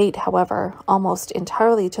 which relate, however, almost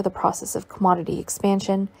entirely to the process of commodity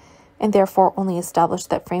expansion, and therefore only establish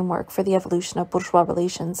that framework for the evolution of bourgeois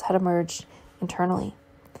relations had emerged internally.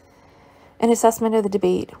 An assessment of the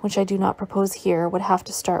debate, which I do not propose here, would have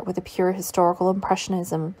to start with the pure historical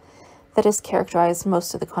impressionism that has characterized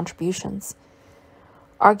most of the contributions.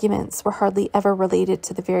 Arguments were hardly ever related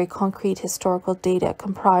to the very concrete historical data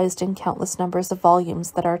comprised in countless numbers of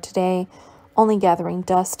volumes that are today only gathering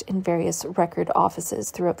dust in various record offices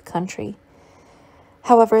throughout the country.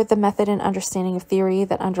 However, the method and understanding of theory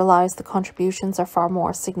that underlies the contributions are far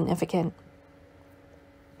more significant.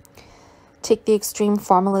 Take the extreme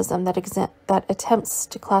formalism that attempts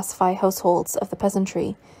to classify households of the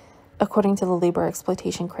peasantry according to the labor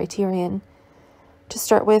exploitation criterion. To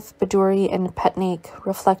start with, Baduri and Petnaik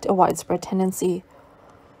reflect a widespread tendency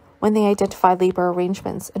when they identify labor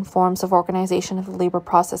arrangements and forms of organization of the labor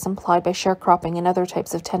process implied by sharecropping and other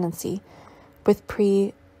types of tendency with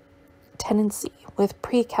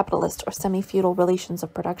pre-capitalist or semi-feudal relations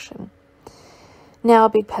of production. Now,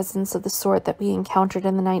 big peasants of the sort that we encountered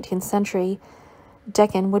in the 19th century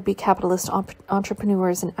Deccan would be capitalist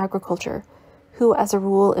entrepreneurs in agriculture, who as a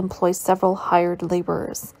rule employ several hired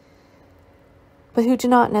laborers, but who do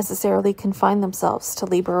not necessarily confine themselves to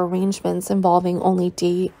labor arrangements involving only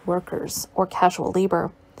day workers or casual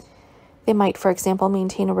labor. They might, for example,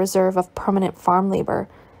 maintain a reserve of permanent farm labor,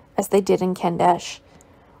 as they did in Khandesh,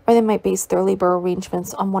 or they might base their labor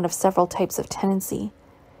arrangements on one of several types of tenancy.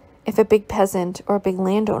 If a big peasant or a big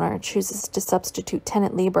landowner chooses to substitute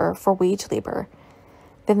tenant labor for wage labor,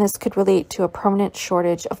 then this could relate to a permanent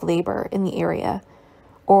shortage of labor in the area,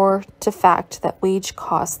 or to fact that wage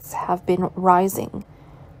costs have been rising,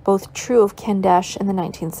 both true of Khandesh in the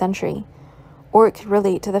 19th century, or it could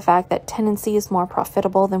relate to the fact that tenancy is more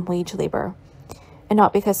profitable than wage labor, and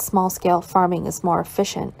not because small-scale farming is more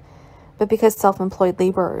efficient, but because self-employed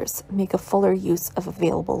laborers make a fuller use of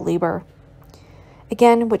available labor.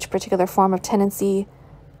 Again, which particular form of tenancy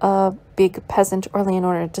a big peasant or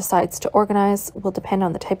landowner decides to organize will depend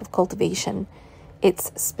on the type of cultivation,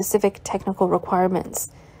 its specific technical requirements,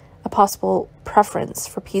 a possible preference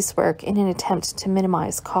for piecework in an attempt to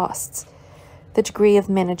minimize costs, the degree of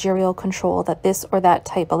managerial control that this or that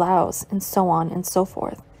type allows, and so on and so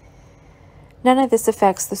forth. None of this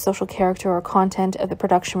affects the social character or content of the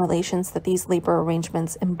production relations that these labor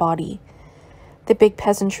arrangements embody. The big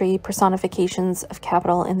peasantry personifications of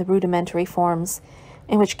capital in the rudimentary forms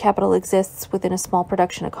in which capital exists within a small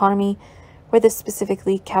production economy, where this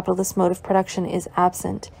specifically capitalist mode of production is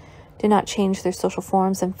absent, do not change their social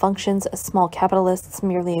forms and functions as small capitalists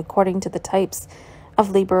merely according to the types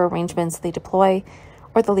of labor arrangements they deploy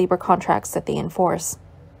or the labor contracts that they enforce.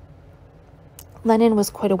 Lenin was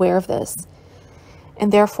quite aware of this,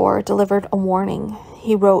 and therefore delivered a warning.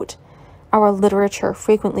 He wrote, Our literature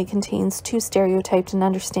frequently contains too stereotyped an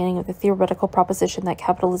understanding of the theoretical proposition that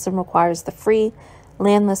capitalism requires the free,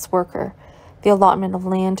 landless worker. The allotment of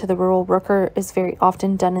land to the rural worker is very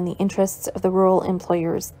often done in the interests of the rural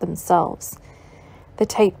employers themselves. The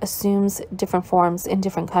type assumes different forms in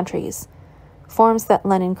different countries, forms that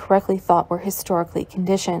Lenin correctly thought were historically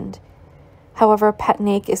conditioned. However,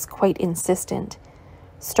 Patnaik is quite insistent,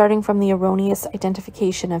 starting from the erroneous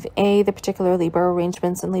identification of A, the particular labor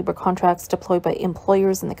arrangements and labor contracts deployed by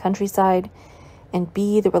employers in the countryside, and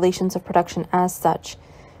B, the relations of production as such.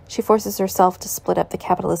 She forces herself to split up the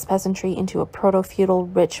capitalist peasantry into a proto-feudal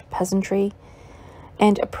rich peasantry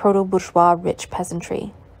and a proto-bourgeois rich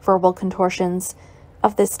peasantry. Verbal contortions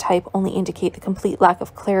of this type only indicate the complete lack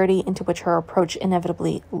of clarity into which her approach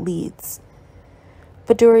inevitably leads.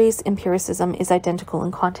 Baduri's empiricism is identical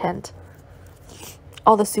in content.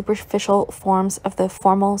 All the superficial forms of the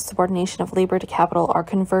formal subordination of labor to capital are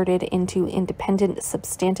converted into independent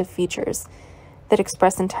substantive features that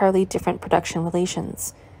express entirely different production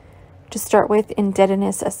relations. To start with,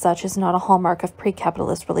 indebtedness as such is not a hallmark of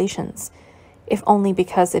pre-capitalist relations, if only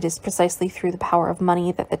because it is precisely through the power of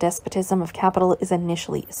money that the despotism of capital is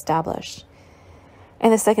initially established. In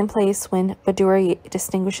the second place, when Baduri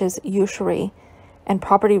distinguishes usury and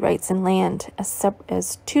property rights in land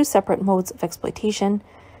as two separate modes of exploitation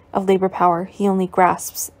of labor power, he only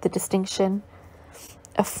grasps the distinction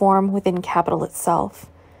of form within capital itself,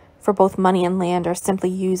 for both money and land are simply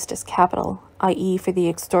used as capital, i.e. for the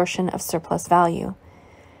extortion of surplus value.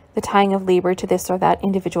 The tying of labor to this or that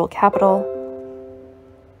individual capital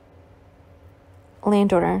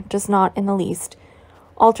landowner does not in the least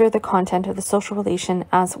alter the content of the social relation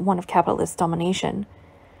as one of capitalist domination,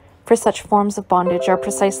 for such forms of bondage are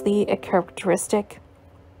precisely a characteristic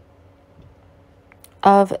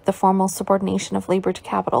of the formal subordination of labor to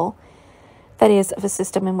capital, that is, of a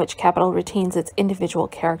system in which capital retains its individual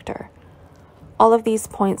character. All of these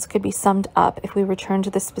points could be summed up if we return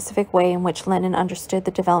to the specific way in which Lenin understood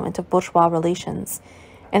the development of bourgeois relations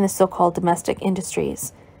in the so-called domestic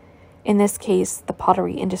industries, in this case, the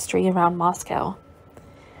pottery industry around Moscow.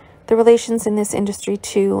 The relations in this industry,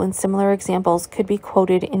 too, and similar examples could be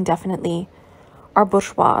quoted indefinitely, are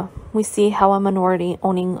bourgeois. We see how a minority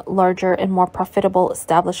owning larger and more profitable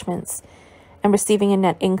establishments and receiving a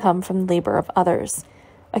net income from the labor of others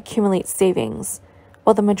accumulate savings,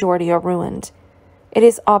 while the majority are ruined. It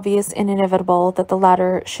is obvious and inevitable that the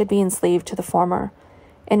latter should be enslaved to the former,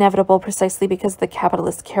 inevitable precisely because of the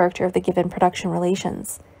capitalist character of the given production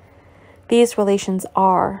relations. These relations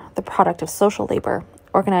are the product of social labor,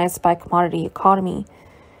 organized by commodity economy,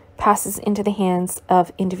 passes into the hands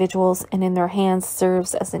of individuals and in their hands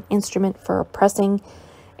serves as an instrument for oppressing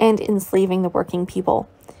and enslaving the working people,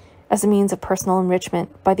 as a means of personal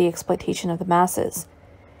enrichment by the exploitation of the masses.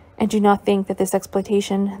 And do not think that this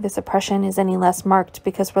exploitation, this oppression, is any less marked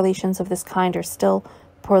because relations of this kind are still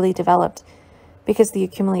poorly developed, because the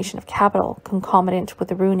accumulation of capital, concomitant with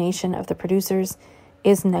the ruination of the producers,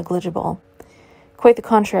 is negligible. Quite the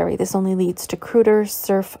contrary, this only leads to cruder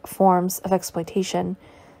serf forms of exploitation,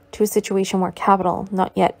 to a situation where capital,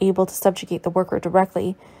 not yet able to subjugate the worker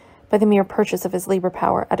directly by the mere purchase of his labor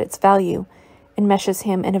power at its value, enmeshes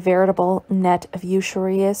him in a veritable net of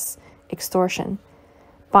usurious extortion,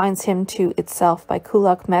 binds him to itself by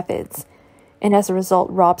kulak methods, and as a result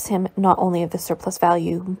robs him not only of the surplus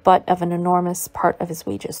value, but of an enormous part of his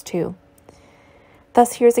wages too.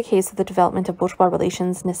 Thus, here is a case of the development of bourgeois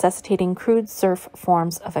relations necessitating crude serf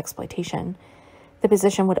forms of exploitation. The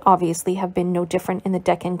position would obviously have been no different in the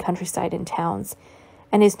Deccan countryside and towns,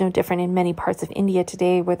 and is no different in many parts of India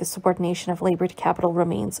today where the subordination of labor to capital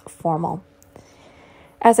remains formal.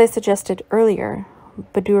 As I suggested earlier,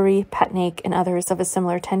 Baduri, Patnaik, and others of a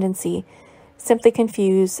similar tendency simply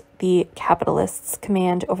confuse the capitalist's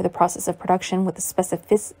command over the process of production with the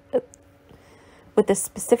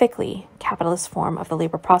specifically capitalist form of the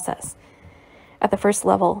labor process. At the first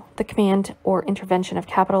level, the command or intervention of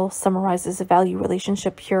capital summarizes a value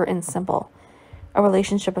relationship pure and simple, a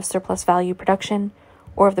relationship of surplus value production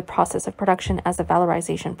or of the process of production as a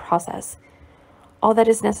valorization process. All that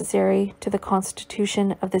is necessary to the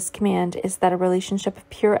constitution of this command is that a relationship of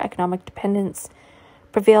pure economic dependence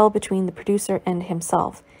prevail between the producer and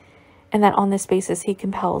himself, and that on this basis he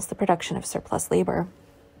compels the production of surplus labor.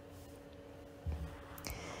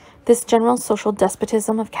 This general social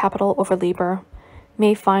despotism of capital over labor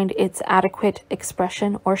may find its adequate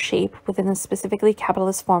expression or shape within the specifically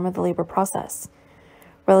capitalist form of the labor process,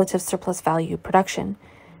 relative surplus value production,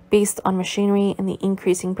 based on machinery and the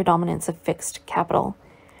increasing predominance of fixed capital.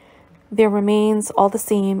 There remains all the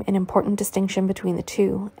same an important distinction between the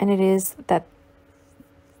two, and it is that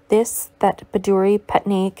that Baduri,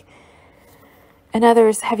 Petnaik, and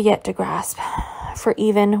others have yet to grasp. For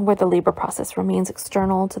even where the labor process remains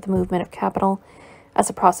external to the movement of capital, as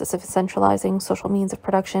a process of centralizing social means of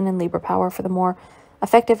production and labor power for the more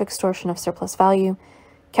effective extortion of surplus value,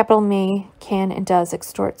 capital can, and does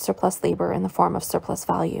extort surplus labor in the form of surplus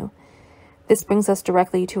value. This brings us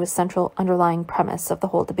directly to a central underlying premise of the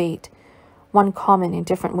whole debate, one common in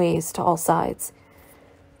different ways to all sides.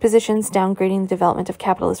 Positions downgrading the development of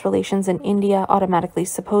capitalist relations in India automatically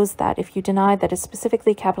suppose that if you deny that a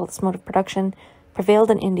specifically capitalist mode of production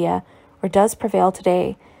prevailed in India, or does prevail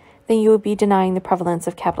today, then you would be denying the prevalence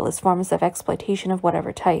of capitalist forms of exploitation of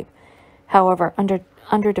whatever type, however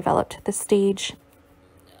underdeveloped the stage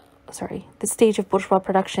of bourgeois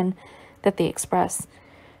production that they express.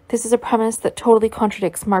 This is a premise that totally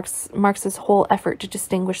contradicts Marx's whole effort to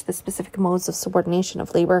distinguish the specific modes of subordination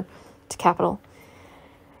of labor to capital.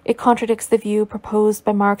 It contradicts the view proposed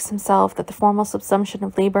by Marx himself that the formal subsumption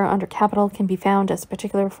of labor under capital can be found as a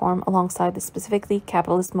particular form alongside the specifically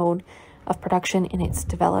capitalist mode of production in its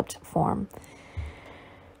developed form.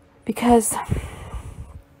 Because,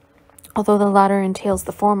 although the latter entails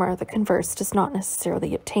the former, the converse does not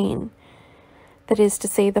necessarily obtain. That is to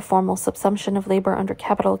say, the formal subsumption of labor under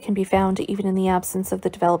capital can be found even in the absence of the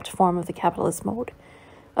developed form of the capitalist mode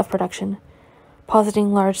of production,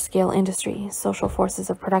 positing large-scale industry, social forces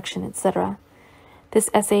of production, etc. This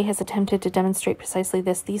essay has attempted to demonstrate precisely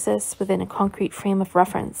this thesis within a concrete frame of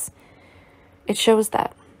reference. It shows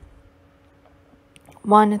that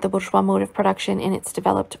 1. The bourgeois mode of production in its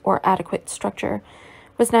developed or adequate structure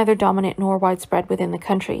was neither dominant nor widespread within the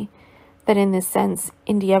country, that in this sense,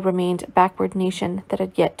 India remained a backward nation that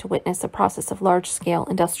had yet to witness a process of large-scale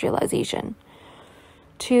industrialization.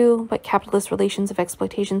 2. But capitalist relations of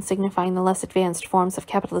exploitation signifying the less advanced forms of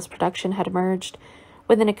capitalist production had emerged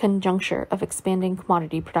within a conjuncture of expanding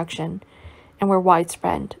commodity production, and were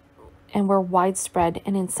widespread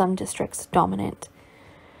and in some districts dominant.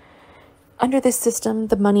 Under this system,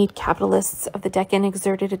 the moneyed capitalists of the Deccan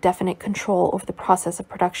exerted a definite control over the process of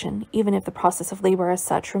production, even if the process of labor as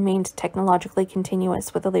such remained technologically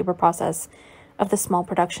continuous with the labor process of the small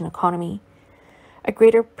production economy. A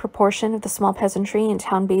greater proportion of the small peasantry and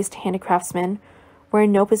town-based handicraftsmen were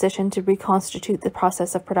in no position to reconstitute the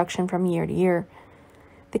process of production from year to year.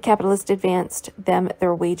 The capitalist advanced them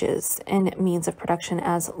their wages and means of production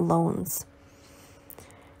as loans,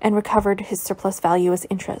 and recovered his surplus value as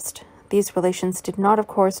interest. These relations did not, of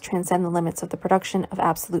course, transcend the limits of the production of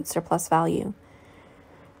absolute surplus value,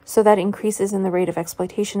 so that increases in the rate of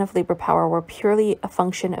exploitation of labor power were purely a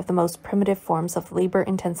function of the most primitive forms of labor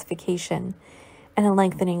intensification and a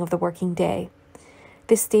lengthening of the working day.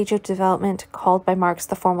 This stage of development, called by Marx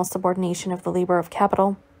the formal subordination of the labor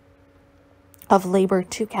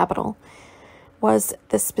to capital, was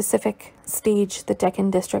the specific stage the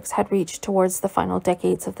Deccan districts had reached towards the final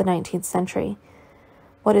decades of the 19th century.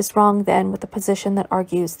 What is wrong, then, with the position that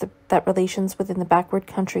argues that relations within the backward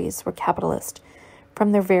countries were capitalist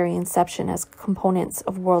from their very inception as components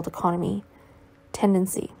of world economy?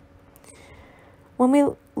 Tendency. When we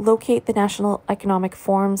locate the national economic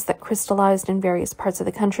forms that crystallized in various parts of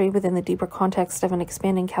the country within the deeper context of an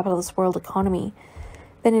expanding capitalist world economy,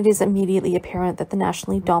 then it is immediately apparent that the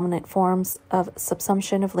nationally dominant forms of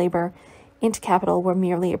subsumption of labor into capital were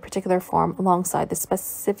merely a particular form alongside the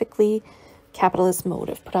specifically capitalist mode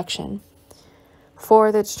of production.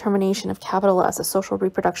 For the determination of capital as a social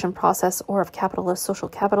reproduction process or of capital as social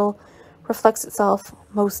capital reflects itself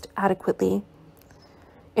most adequately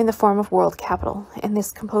in the form of world capital, and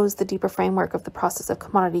this composed the deeper framework of the process of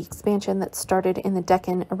commodity expansion that started in the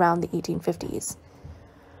Deccan around the 1850s.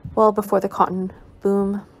 Well before the cotton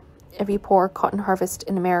boom, every poor cotton harvest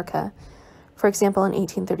in America, for example in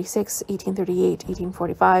 1836, 1838,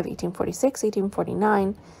 1845, 1846,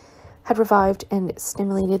 1849, had revived and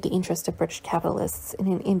stimulated the interest of British capitalists in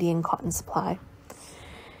an Indian cotton supply.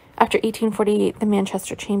 After 1848, the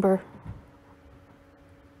Manchester Chamber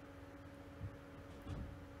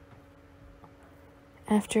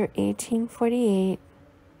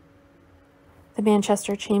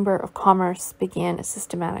of Commerce began a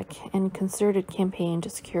systematic and concerted campaign to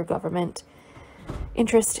secure government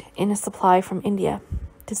interest in a supply from India.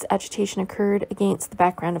 This agitation occurred against the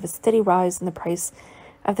background of a steady rise in the price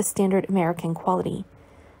of the standard American quality.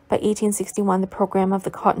 By 1861, the program of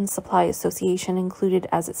the Cotton Supply Association included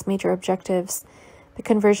as its major objectives the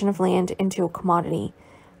conversion of land into a commodity,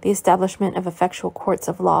 the establishment of effectual courts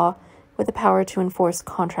of law with the power to enforce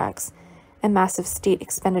contracts, and massive state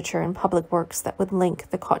expenditure in public works that would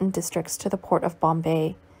link the cotton districts to the port of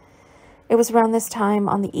Bombay. It was around this time,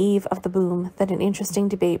 on the eve of the boom, that an interesting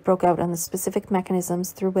debate broke out on the specific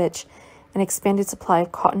mechanisms through which an expanded supply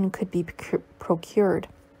of cotton could be procured.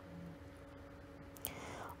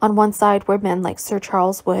 On one side were men like Sir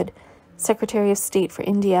Charles Wood, Secretary of State for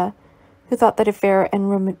India, who thought that a fair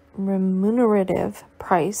and remunerative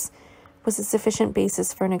price was a sufficient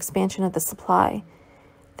basis for an expansion of the supply.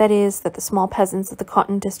 That is, that the small peasants of the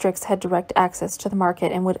cotton districts had direct access to the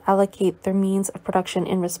market and would allocate their means of production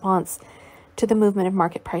in response to the movement of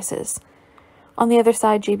market prices. On the other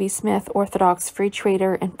side, J.B. Smith, orthodox free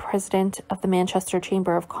trader and president of the Manchester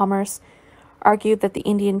Chamber of Commerce, argued that the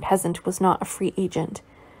Indian peasant was not a free agent,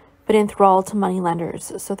 but enthralled to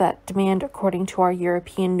moneylenders, so that demand, according to our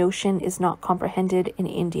European notion, is not comprehended in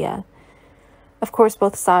India. Of course,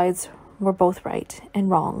 both sides were both right and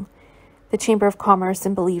wrong. The Chamber of Commerce,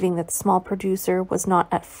 in believing that the small producer was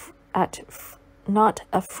not a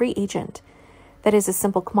free agent, that is, a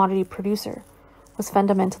simple commodity producer, was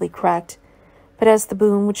fundamentally correct, but as the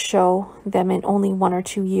boom would show them in only 1 or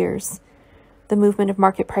 2 years, the movement of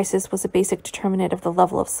market prices was a basic determinant of the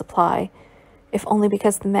level of supply, if only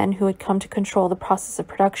because the men who had come to control the process of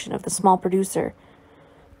production of the small producer,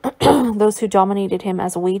 those who dominated him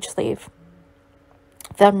as a wage slave,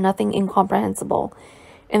 found nothing incomprehensible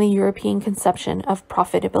in the European conception of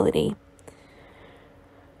profitability.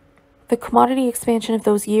 The commodity expansion of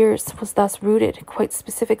those years was thus rooted quite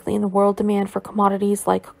specifically in the world demand for commodities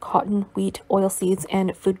like cotton, wheat, oilseeds,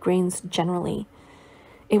 and food grains generally.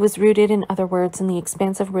 It was rooted, in other words, in the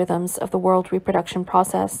expansive rhythms of the world reproduction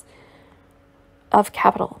process of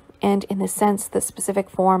capital, and in this sense, the specific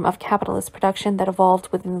form of capitalist production that evolved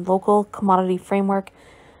within the local commodity framework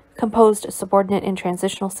composed a subordinate and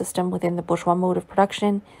transitional system within the bourgeois mode of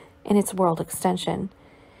production in its world extension.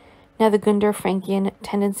 Now, the Gunder-Frankian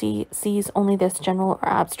tendency sees only this general or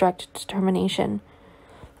abstract determination,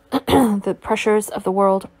 the pressures of the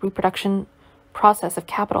world reproduction process of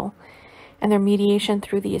capital, and their mediation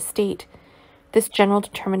through the estate. This general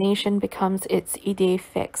determination becomes its idée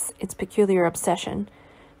fixe, its peculiar obsession,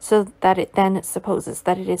 so that it then supposes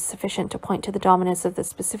that it is sufficient to point to the dominance of the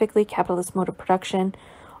specifically capitalist mode of production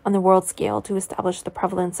on the world scale to establish the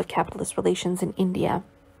prevalence of capitalist relations in India.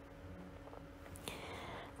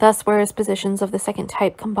 Thus, whereas positions of the second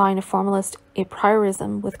type combine a formalist a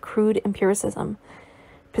priorism with crude empiricism,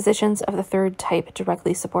 positions of the third type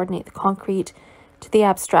directly subordinate the concrete to the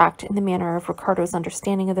abstract in the manner of Ricardo's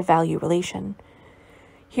understanding of the value relation.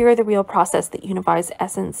 Here, the real process that unifies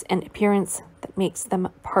essence and appearance, that makes them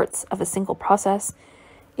parts of a single process,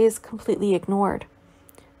 is completely ignored.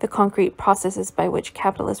 The concrete processes by which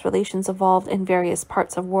capitalist relations evolved in various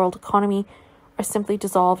parts of world economy are simply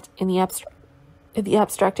dissolved in the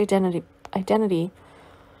abstract identity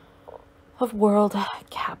of world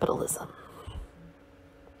capitalism.